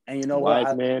 And you know what?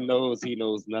 Wise man knows he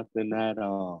knows nothing at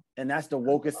all. And that's the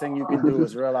wokest thing you can do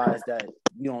is realize that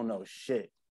you don't know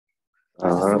shit.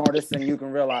 That's the smartest thing you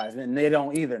can realize. And they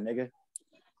don't either, nigga.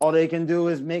 All they can do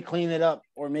is clean it up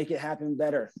or make it happen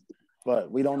better.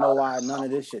 But we don't know why none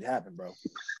of this shit happened, bro.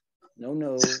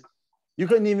 No. You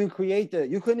couldn't even create the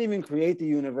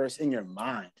universe in your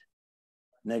mind,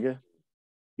 nigga.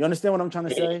 You understand what I'm trying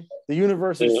to say? The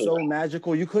universe is so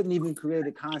magical. You couldn't even create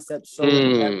a concept so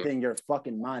depth in your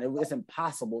fucking mind. It's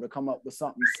impossible to come up with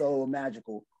something so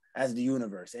magical as the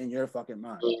universe in your fucking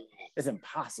mind. It's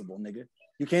impossible, nigga.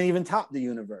 You can't even top the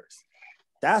universe.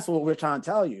 That's what we're trying to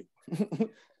tell you.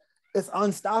 It's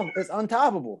unstoppable. It's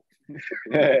untoppable.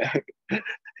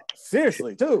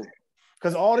 Seriously, too.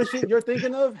 Because all the shit you're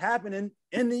thinking of happening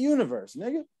in the universe,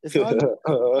 nigga.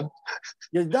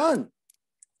 You're done.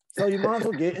 So you might as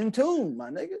well get in tune, my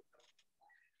nigga.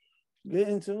 Get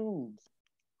in tune.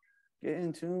 Eat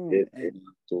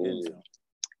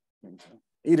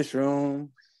a shroom.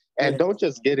 And don't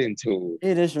just get in tune.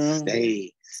 Eat a shroom.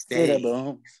 Stay. Stay.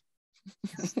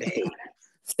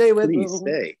 Stay with Please Boo.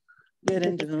 stay. Get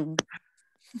into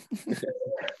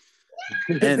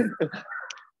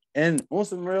and on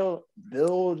some real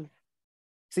build.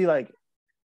 See, like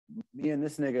me and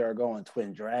this nigga are going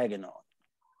twin dragon on.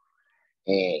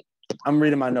 Hey. I'm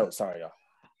reading my notes. Sorry, y'all.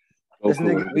 Goku This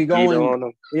nigga, we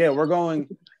going. Yeah, we're going.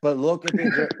 But look at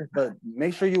but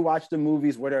make sure you watch the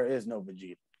movies where there is no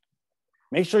Vegeta.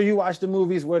 Make sure you watch the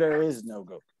movies where there is no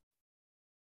Goku.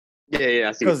 Yeah,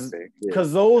 I see what you're saying.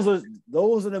 Because those are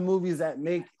the movies that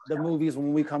make the movies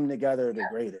when we come together the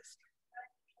greatest.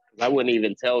 I wouldn't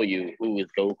even tell you who is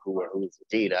Goku or who is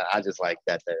Vegeta. I just like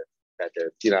that they're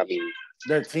you know what I mean?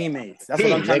 They're teammates. That's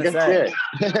what I'm trying to say.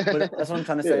 Yeah. But that's what I'm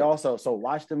trying to say also. So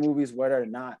watch the movies where they're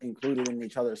not included in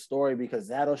each other's story, because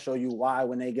that'll show you why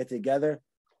when they get together,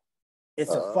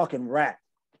 it's a fucking rap.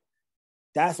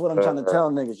 That's what I'm trying to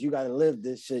tell niggas. You got to live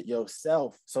this shit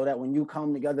yourself so that when you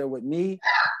come together with me,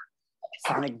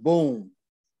 Sonic Boom.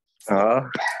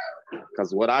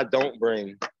 Because what I don't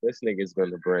bring, this nigga's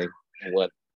going to bring. And what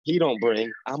he don't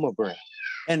bring, I'm going to bring.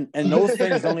 And those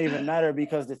things don't even matter,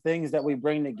 because the things that we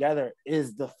bring together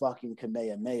is the fucking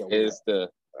Kamehameha.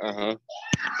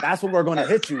 That's what we're going to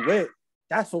hit you with.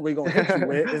 That's what we're going to hit you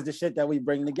with, is the shit that we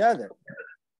bring together.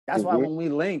 That's why when we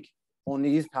link on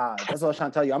these pods, that's what I was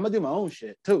trying to tell you. I'm going to do my own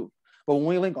shit too. But when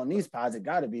we link on these pods, it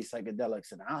got to be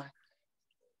psychedelics and I.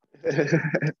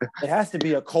 It has to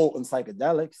be a cult and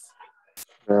psychedelics.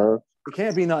 It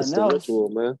can't be nothing else. Ritual,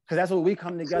 man. Because that's what we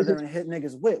come together and hit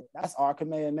niggas with. That's our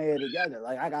Kamehameha together.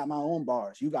 Like, I got my own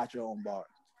bars. You got your own bars.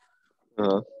 You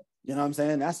know what I'm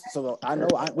saying? That's so I know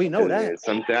we know that.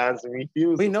 Sometimes we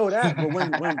fuse. We know that. But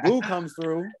when Blue comes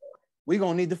through, we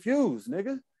gonna need the fuse,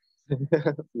 nigga.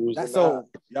 That's so,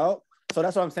 yo. So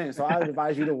that's what I'm saying. So I would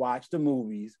advise you to watch the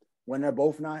movies when they're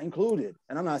both not included.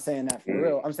 And I'm not saying that for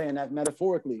real. I'm saying that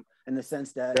metaphorically, in the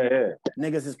sense that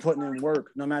niggas is putting in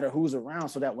work no matter who's around,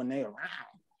 so that when they around,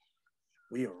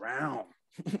 we around.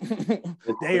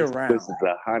 They around. This is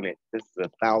 100. This is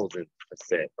 1,000%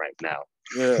 right now.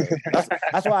 Yeah,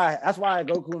 that's why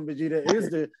Goku and Vegeta is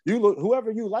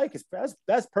whoever you like is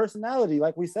best personality.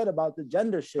 Like we said about the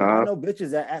gender shit. I know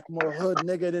bitches that act more hood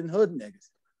nigga than hood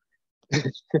niggas.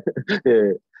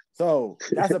 So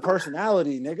that's a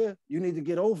personality, nigga. You need to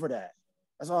get over that.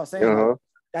 That's all I'm saying. Like,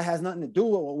 that has nothing to do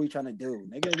with what we trying to do,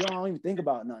 nigga. You don't even think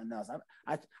about nothing else.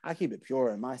 I keep it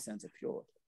pure in my sense of pure.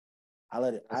 I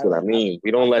let it. That's what I mean.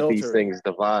 We don't let these things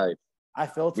divide. I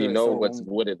filter. We know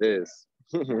what it is.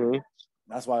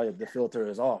 That's why the filter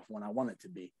is off when I want it to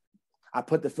be. I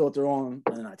put the filter on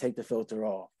and then I take the filter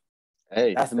off.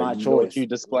 Hey, that's my choice. Know what you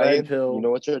displaying? You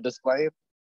know what you're displaying?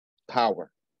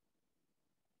 Power.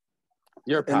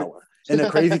 Your power. And the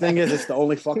crazy thing is, it's the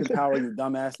only fucking power you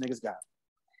dumbass niggas got.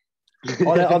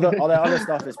 All that other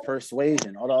stuff is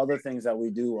persuasion. All the other things that we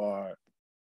do are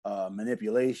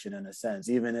manipulation, in a sense.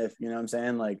 Even if, you know what I'm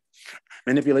saying, like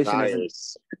manipulation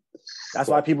is. That's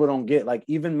why people don't get, like,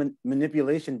 even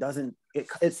manipulation doesn't.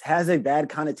 It has a bad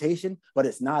connotation, but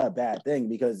it's not a bad thing,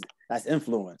 because that's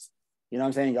influence. You know what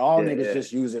I'm saying? Y'all niggas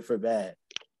just use it for bad.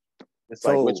 It's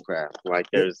like witchcraft. Like,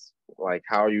 there's like,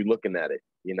 how are you looking at it?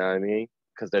 You know what I mean?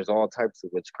 Because there's all types of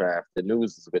witchcraft. The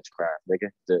news is witchcraft, nigga.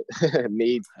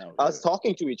 Us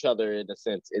talking to each other, in a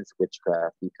sense, is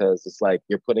witchcraft, because it's like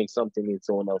you're putting something in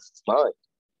someone else's mind.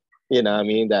 You know what I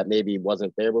mean? That maybe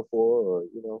wasn't there before, or,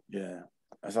 you know. Yeah.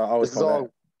 That's how I always call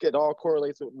that. It all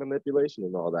correlates with manipulation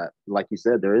and all that. Like you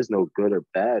said, there is no good or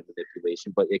bad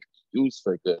manipulation, but it can be used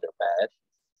for good or bad.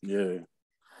 Yeah.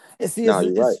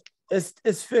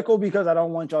 It's fickle, because I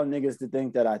don't want y'all niggas to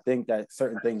think that I think that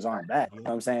certain things aren't bad. You know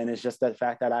what I'm saying? It's just the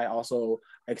fact that I also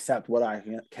accept what I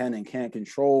can and can't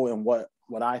control, and what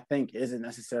I think isn't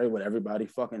necessarily what everybody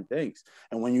fucking thinks.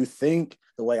 And when you think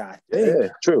the way I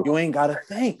think, you ain't gotta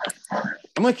think.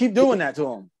 I'm gonna keep doing that to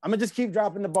them. I'm gonna just keep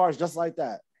dropping the bars just like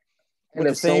that. And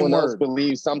if someone else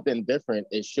believes something different,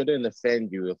 it shouldn't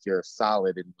offend you if you're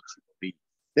solid in what you believe.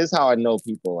 This is how I know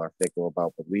people are fickle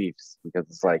about beliefs, because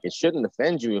it's like, it shouldn't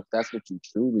offend you if that's what you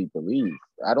truly believe.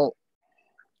 You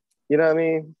know what I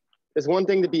mean? It's one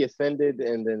thing to be offended,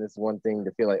 and then it's one thing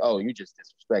to feel like, oh, you just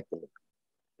disrespecting me.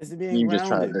 It's being you grounded. Just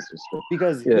trying to disrespect.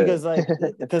 Because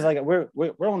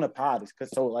we're on the pod,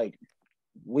 because so like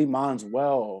we might as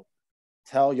well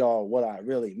tell y'all what I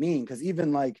really mean, because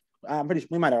even like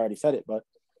we might have already said it, but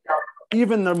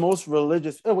even the most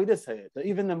religious, we did say it,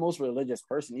 even the most religious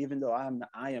person, even though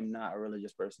I am not a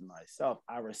religious person myself,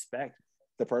 I respect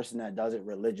the person that does it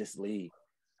religiously.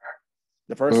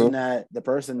 The person that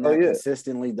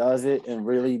consistently does it and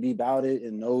really be about it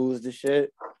and knows the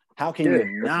shit. How can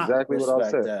you not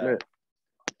respect that?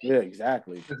 Yeah,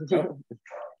 exactly.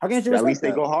 How can't you respect at least that?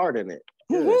 they go hard in it.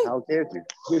 Yeah, how can't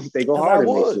you? They go 'Cause I hard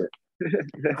in this would. shit.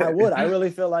 I would. I really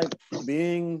feel like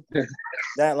being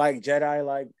that like Jedi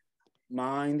like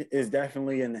mind is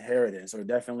definitely an inheritance, or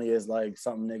definitely is like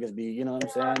something niggas be, you know what I'm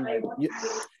saying? Like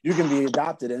you can be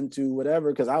adopted into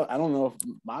whatever. Cause I don't know if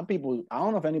my people, I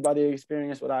don't know if anybody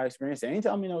experienced what I experienced. They ain't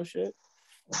tell me no shit.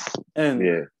 And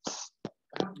Yeah.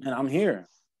 and I'm here.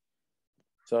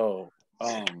 So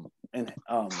and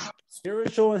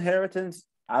spiritual inheritance,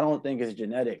 I don't think is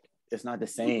genetic. It's not the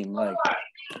same. Like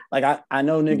I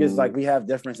know niggas like we have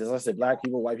differences. Let's say black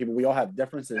people, white people, we all have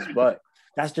differences, but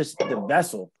that's just the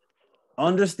vessel.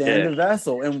 Understand the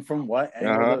vessel and from what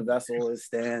angle the vessel is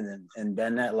standing, and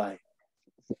bend that light.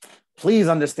 Please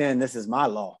understand this is my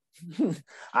law.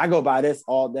 I go by this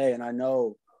all day, and I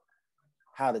know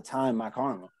how to time my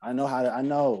karma. I know how to. I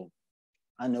know.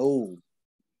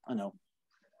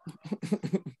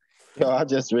 Yo, I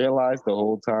just realized the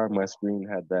whole time my screen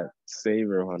had that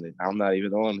saver on it. I'm not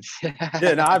even on it.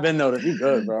 Yeah, no, I've been noticed. You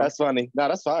good, bro? That's funny. No,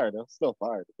 that's fire though. Still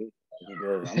fire to me. You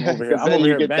good? I'm over here. I'm over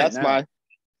here bent now.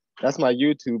 That's my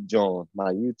YouTube John,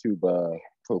 my YouTube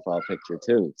profile picture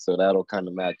too. So that'll kind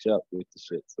of match up with the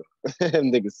shit. So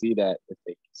niggas see that if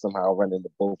they somehow run into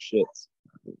both shits.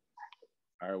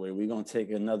 All right, wait, we're gonna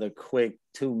take another quick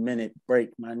 2-minute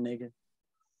break, my nigga.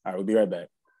 All right, we'll be right back.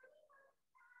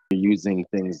 You're using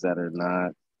things that are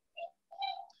not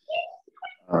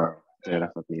damn,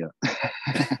 that fucked me up.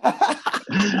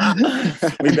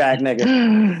 We back,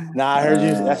 nigga. Nah, I heard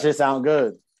you. That shit sound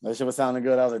good. That shit was sounding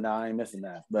good. I was like, nah, I ain't missing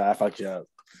that. But I fucked you up.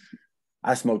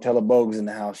 I smoke Bogues in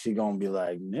the house. She gonna be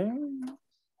like, no.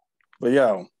 But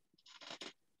yo,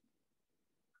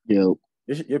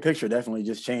 your picture definitely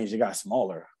just changed. It got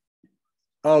smaller.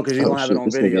 Oh, because you don't have it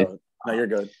on video. Nigga, no, you're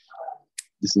good.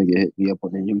 This nigga hit me up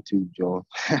on the YouTube, Joe.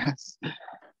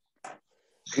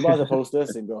 You about to post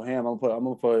this and go ham. I'm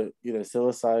gonna put either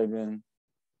psilocybin,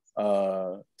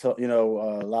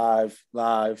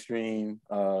 live stream.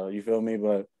 You feel me?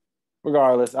 But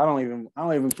regardless, I don't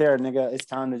even care, nigga. It's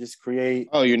time to just create.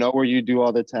 Oh, you know where you do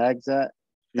all the tags at?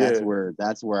 That's Yeah. where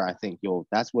I think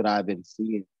that's what I've been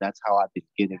seeing. That's how I've been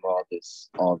getting all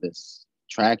this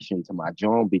traction to my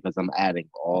Joan, because I'm adding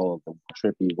all of the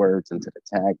trippy words into the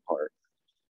tag part.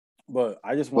 But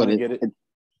I just want to get it.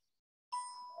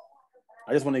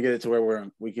 I just want to get it to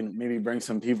where we can maybe bring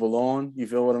some people on. You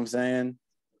feel what I'm saying?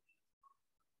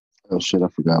 Oh shit, I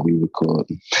forgot we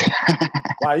recorded.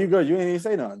 Wow, you good? You ain't even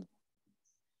say nothing.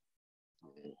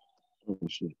 Oh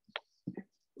shit.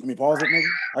 Let me pause it, nigga.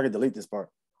 I can delete this part.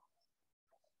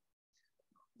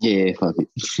 Yeah, fuck it.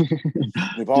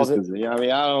 Let me pause it. I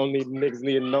mean, I don't need niggas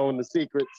need to know the secrets.